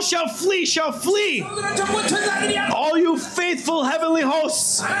devil shall flee, shall flee. All you faithful heavenly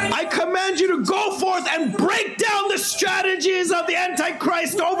hosts, I command you to go forth and break down the strategies of the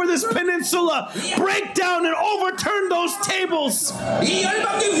Antichrist over this peninsula. Break down and overturn those tables. And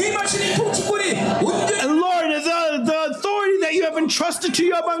Lord, the authority that you have entrusted to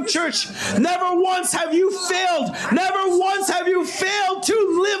Yobang Church, never once have you failed. Never once have you failed to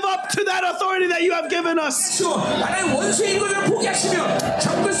live up to that authority that you have given us.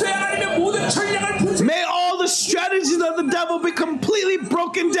 May all the strategies of the devil be completely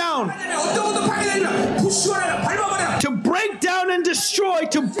broken down. To break down and destroy,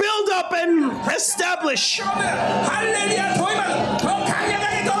 to build up and establish.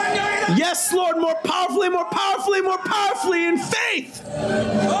 Yes, Yes, Lord, more powerfully, more powerfully, more powerfully in faith.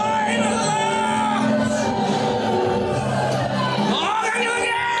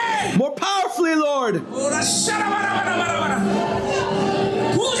 More powerfully, Lord.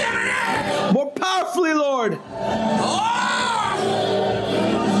 More powerfully, Lord.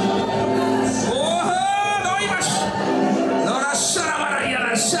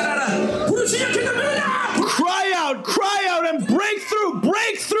 Cry out and break through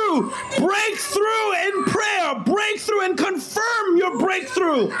in prayer, breakthrough and confirm your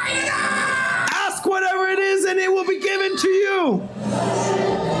breakthrough. Ask whatever it is and it will be given to you.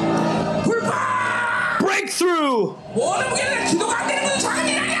 Breakthrough.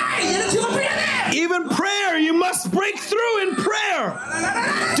 Even prayer, you must break through in prayer.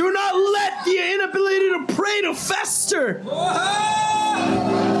 Do not let the inability to pray to fester.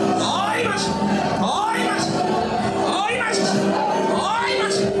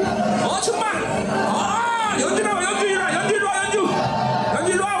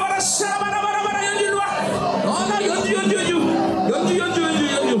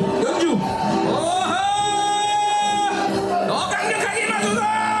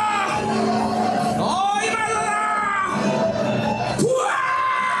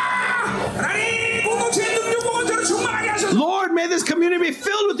 Lord, may this community be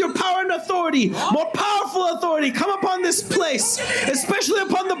filled with your power and authority, more powerful authority. Come upon this place, especially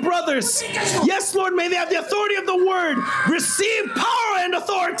upon the brothers. Yes, Lord, may they have the authority of the word. Receive power and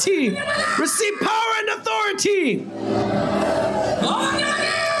authority. Receive power and authority.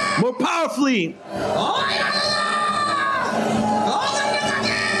 More powerfully.